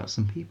shout outs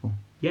to some people?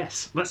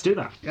 Yes, let's do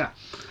that. Yeah.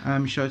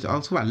 I'll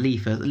talk about Lee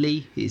first.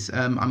 Lee is,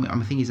 I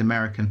think he's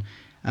American,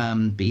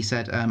 but he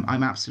said,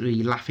 I'm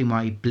absolutely laughing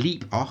my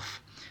bleep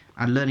off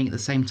and learning at the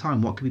same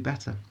time. What could be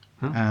better?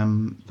 Huh?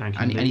 Thank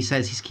you, and Lee. he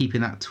says he's keeping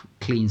that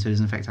clean so it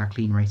doesn't affect our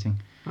clean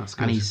rating. That's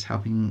good.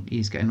 And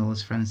he's getting all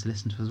his friends to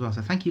listen to as well.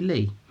 So thank you,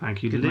 Lee.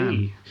 Thank you, Good Lee.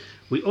 man.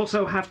 We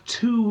also have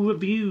 2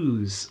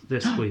 reviews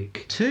this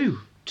week. 2.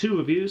 2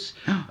 reviews.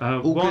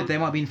 All One- good. They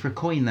might be in for a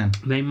coin then.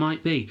 They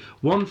might be.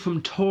 One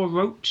from Tor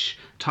Roach,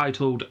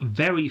 titled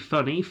Very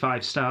Funny,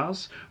 5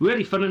 stars.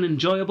 Really fun and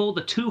enjoyable.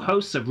 The 2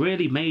 hosts have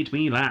really made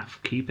me laugh.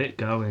 Keep it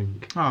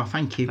going. Oh,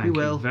 thank you. Thank we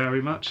will. you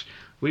very much.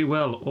 We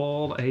will.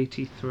 All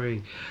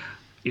 83.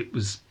 It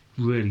was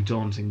really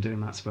daunting doing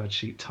that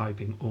spreadsheet,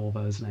 typing all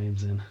those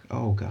names in.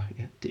 Oh god.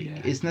 Yeah.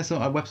 Yeah. Isn't there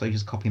some website you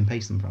just copy and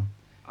paste them from?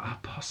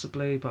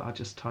 Possibly, but I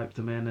just typed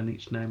them in, and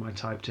each name I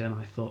typed in,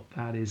 I thought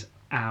that is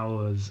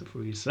hours of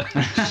research.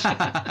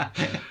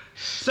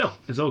 Still,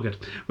 it's all good.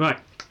 Right,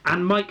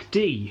 and Mike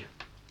D,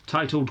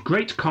 titled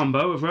Great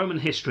Combo of Roman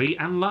History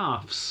and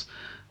Laughs.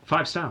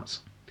 5 stars.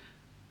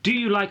 Do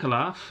you like a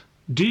laugh?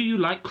 Do you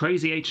like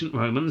crazy ancient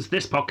Romans?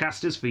 This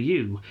podcast is for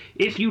you.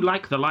 If you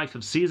like the life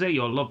of Caesar,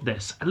 you'll love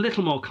this. A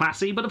little more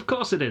classy, but of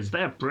course it is.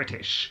 They're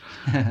British.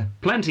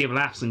 Plenty of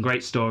laughs and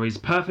great stories.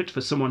 Perfect for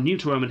someone new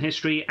to Roman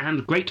history,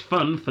 and great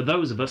fun for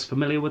those of us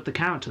familiar with the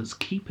characters.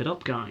 Keep it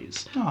up,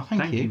 guys. Oh,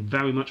 thank you. you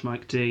very much,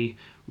 Mike D.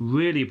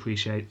 Really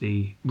appreciate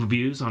the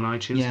reviews on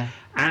iTunes. Yeah.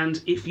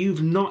 And if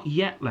you've not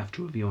yet left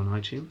a review on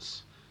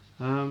iTunes,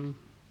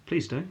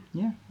 please do.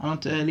 Yeah, I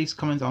want to leave a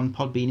comment on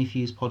Podbean if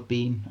you use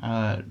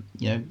Podbean.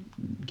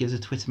 Give us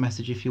a Twitter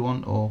message if you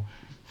want, or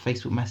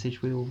Facebook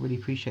message. We'll really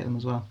appreciate them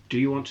as well. Do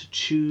you want to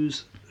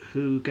choose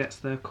who gets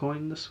their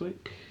coin this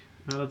week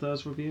out of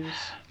those reviews?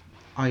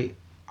 I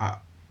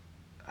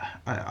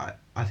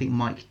think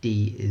Mike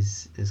D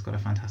has got a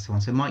fantastic one.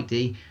 So Mike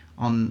D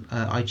on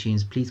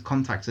iTunes, please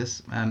contact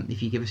us.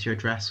 If you give us your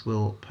address,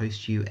 we'll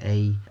post you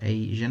a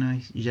je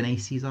ne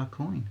sais Caesar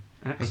coin.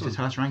 Excellent. A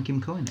Totalis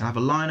Rankium coin. It'll have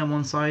a lion on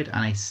one side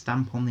and a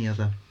stamp on the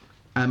other.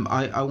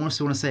 I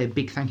also want to say a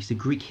big thank you to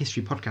Greek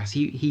History Podcast.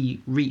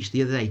 He reached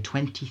the other day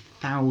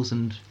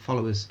 20,000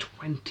 followers.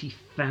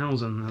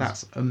 20,000.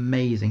 That's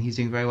amazing. He's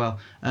doing very well.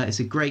 It's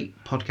a great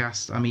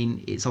podcast. I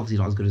mean, it's obviously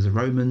not as good as the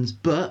Romans,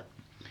 but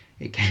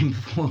it came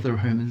before the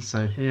Romans,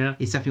 so Yeah.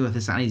 it's definitely worth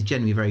listening. And he's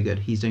genuinely very good.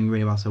 He's doing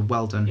really well. So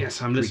well done.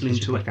 Yes, I'm Greek listening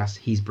History to it. podcast.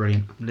 He's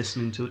brilliant. I'm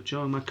listening to it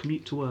during my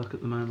commute to work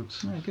at the moment.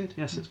 Oh, good.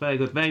 Yes, it's very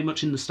good. Very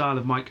much in the style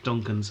of Mike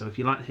Duncan. So if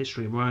you like the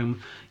history of Rome,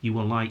 you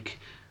will like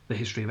the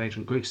history of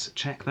ancient Greece.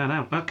 Check that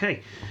out.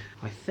 Okay,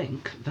 I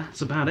think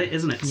that's about it,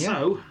 isn't it? Yeah.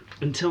 So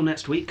until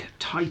next week,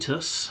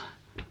 Titus.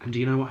 And do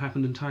you know what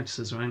happened in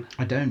Titus's reign?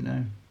 I don't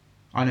know.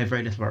 I know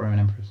very little about Roman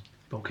emperors.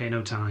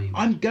 Volcano time.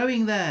 I'm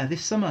going there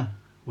this summer.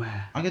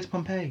 Where? I go to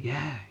Pompeii.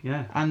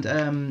 Yeah. And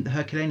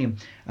Herculaneum.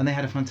 And they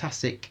had a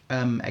fantastic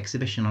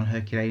exhibition on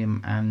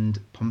Herculaneum and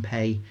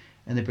Pompeii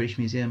in the British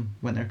Museum.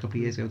 Went there a couple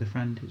of years ago with a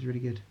friend. It was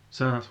really good.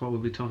 So that's what we'll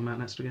be talking about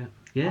next week.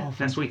 Yeah, Oh,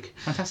 next week.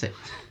 Fantastic.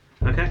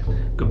 Okay,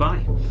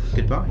 goodbye.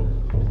 Goodbye.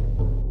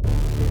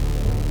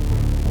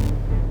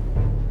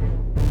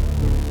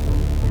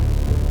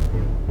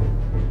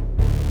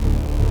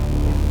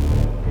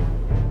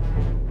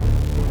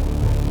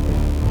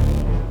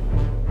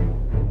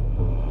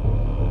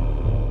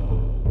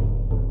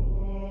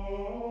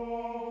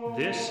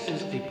 This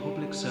is a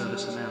public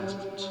service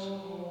announcement.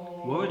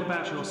 Worried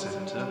about your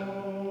centre?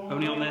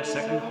 Only on their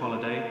second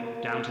holiday,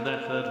 down to their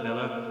third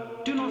villa?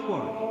 Do not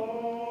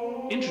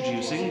worry.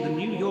 Introducing the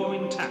new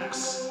Yorin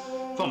tax.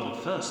 From the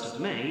 1st of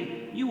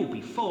May, you will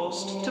be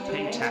forced to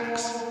pay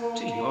tax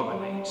to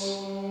urinate.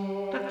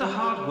 Let the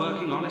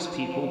hard-working, honest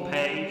people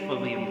pay for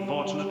the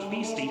unfortunate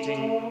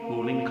feast-eating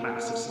ruling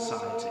class of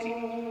society.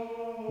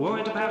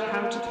 Worried about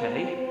how to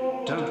pay?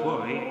 Don't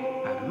worry.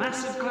 A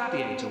massive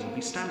gladiator will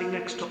be standing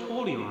next to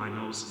all your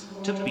urinals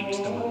to beat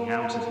the money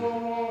out of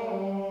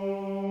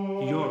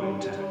you. Urine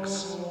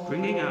tax,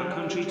 bringing our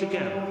country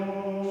together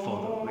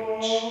for the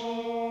rich.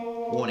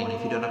 Warning,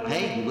 if you do not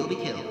pay, you will be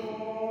killed.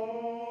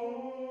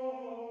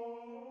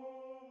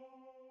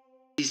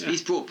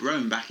 He's brought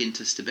Rome back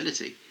into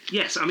stability.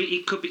 Yes, I mean,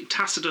 it could be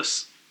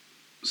Tacitus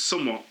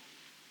somewhat,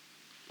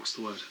 what's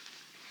the word?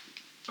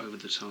 Over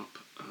the top.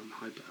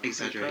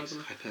 Exaggerates.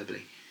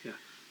 Hyperbole. Yeah.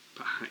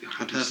 But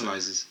how do you say?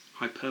 Hyperbolizes.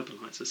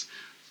 Hyperbolizes.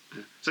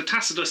 Yeah. So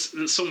Tacitus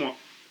is somewhat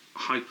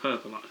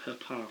hyperbole.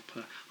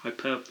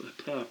 Hyperbole.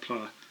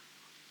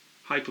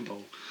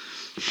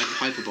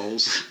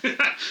 Hyperboles.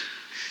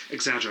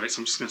 Exaggerates.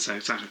 I'm just going to say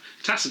exaggerate.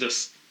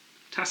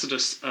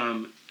 Tacitus,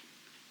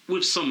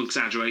 with some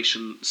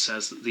exaggeration,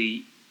 says that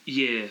the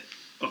year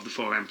of the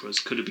four emperors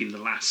could have been the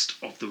last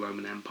of the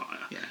Roman Empire.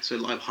 Yeah, so a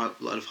lot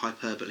of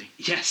hyperbole.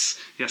 Yes,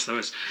 there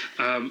is.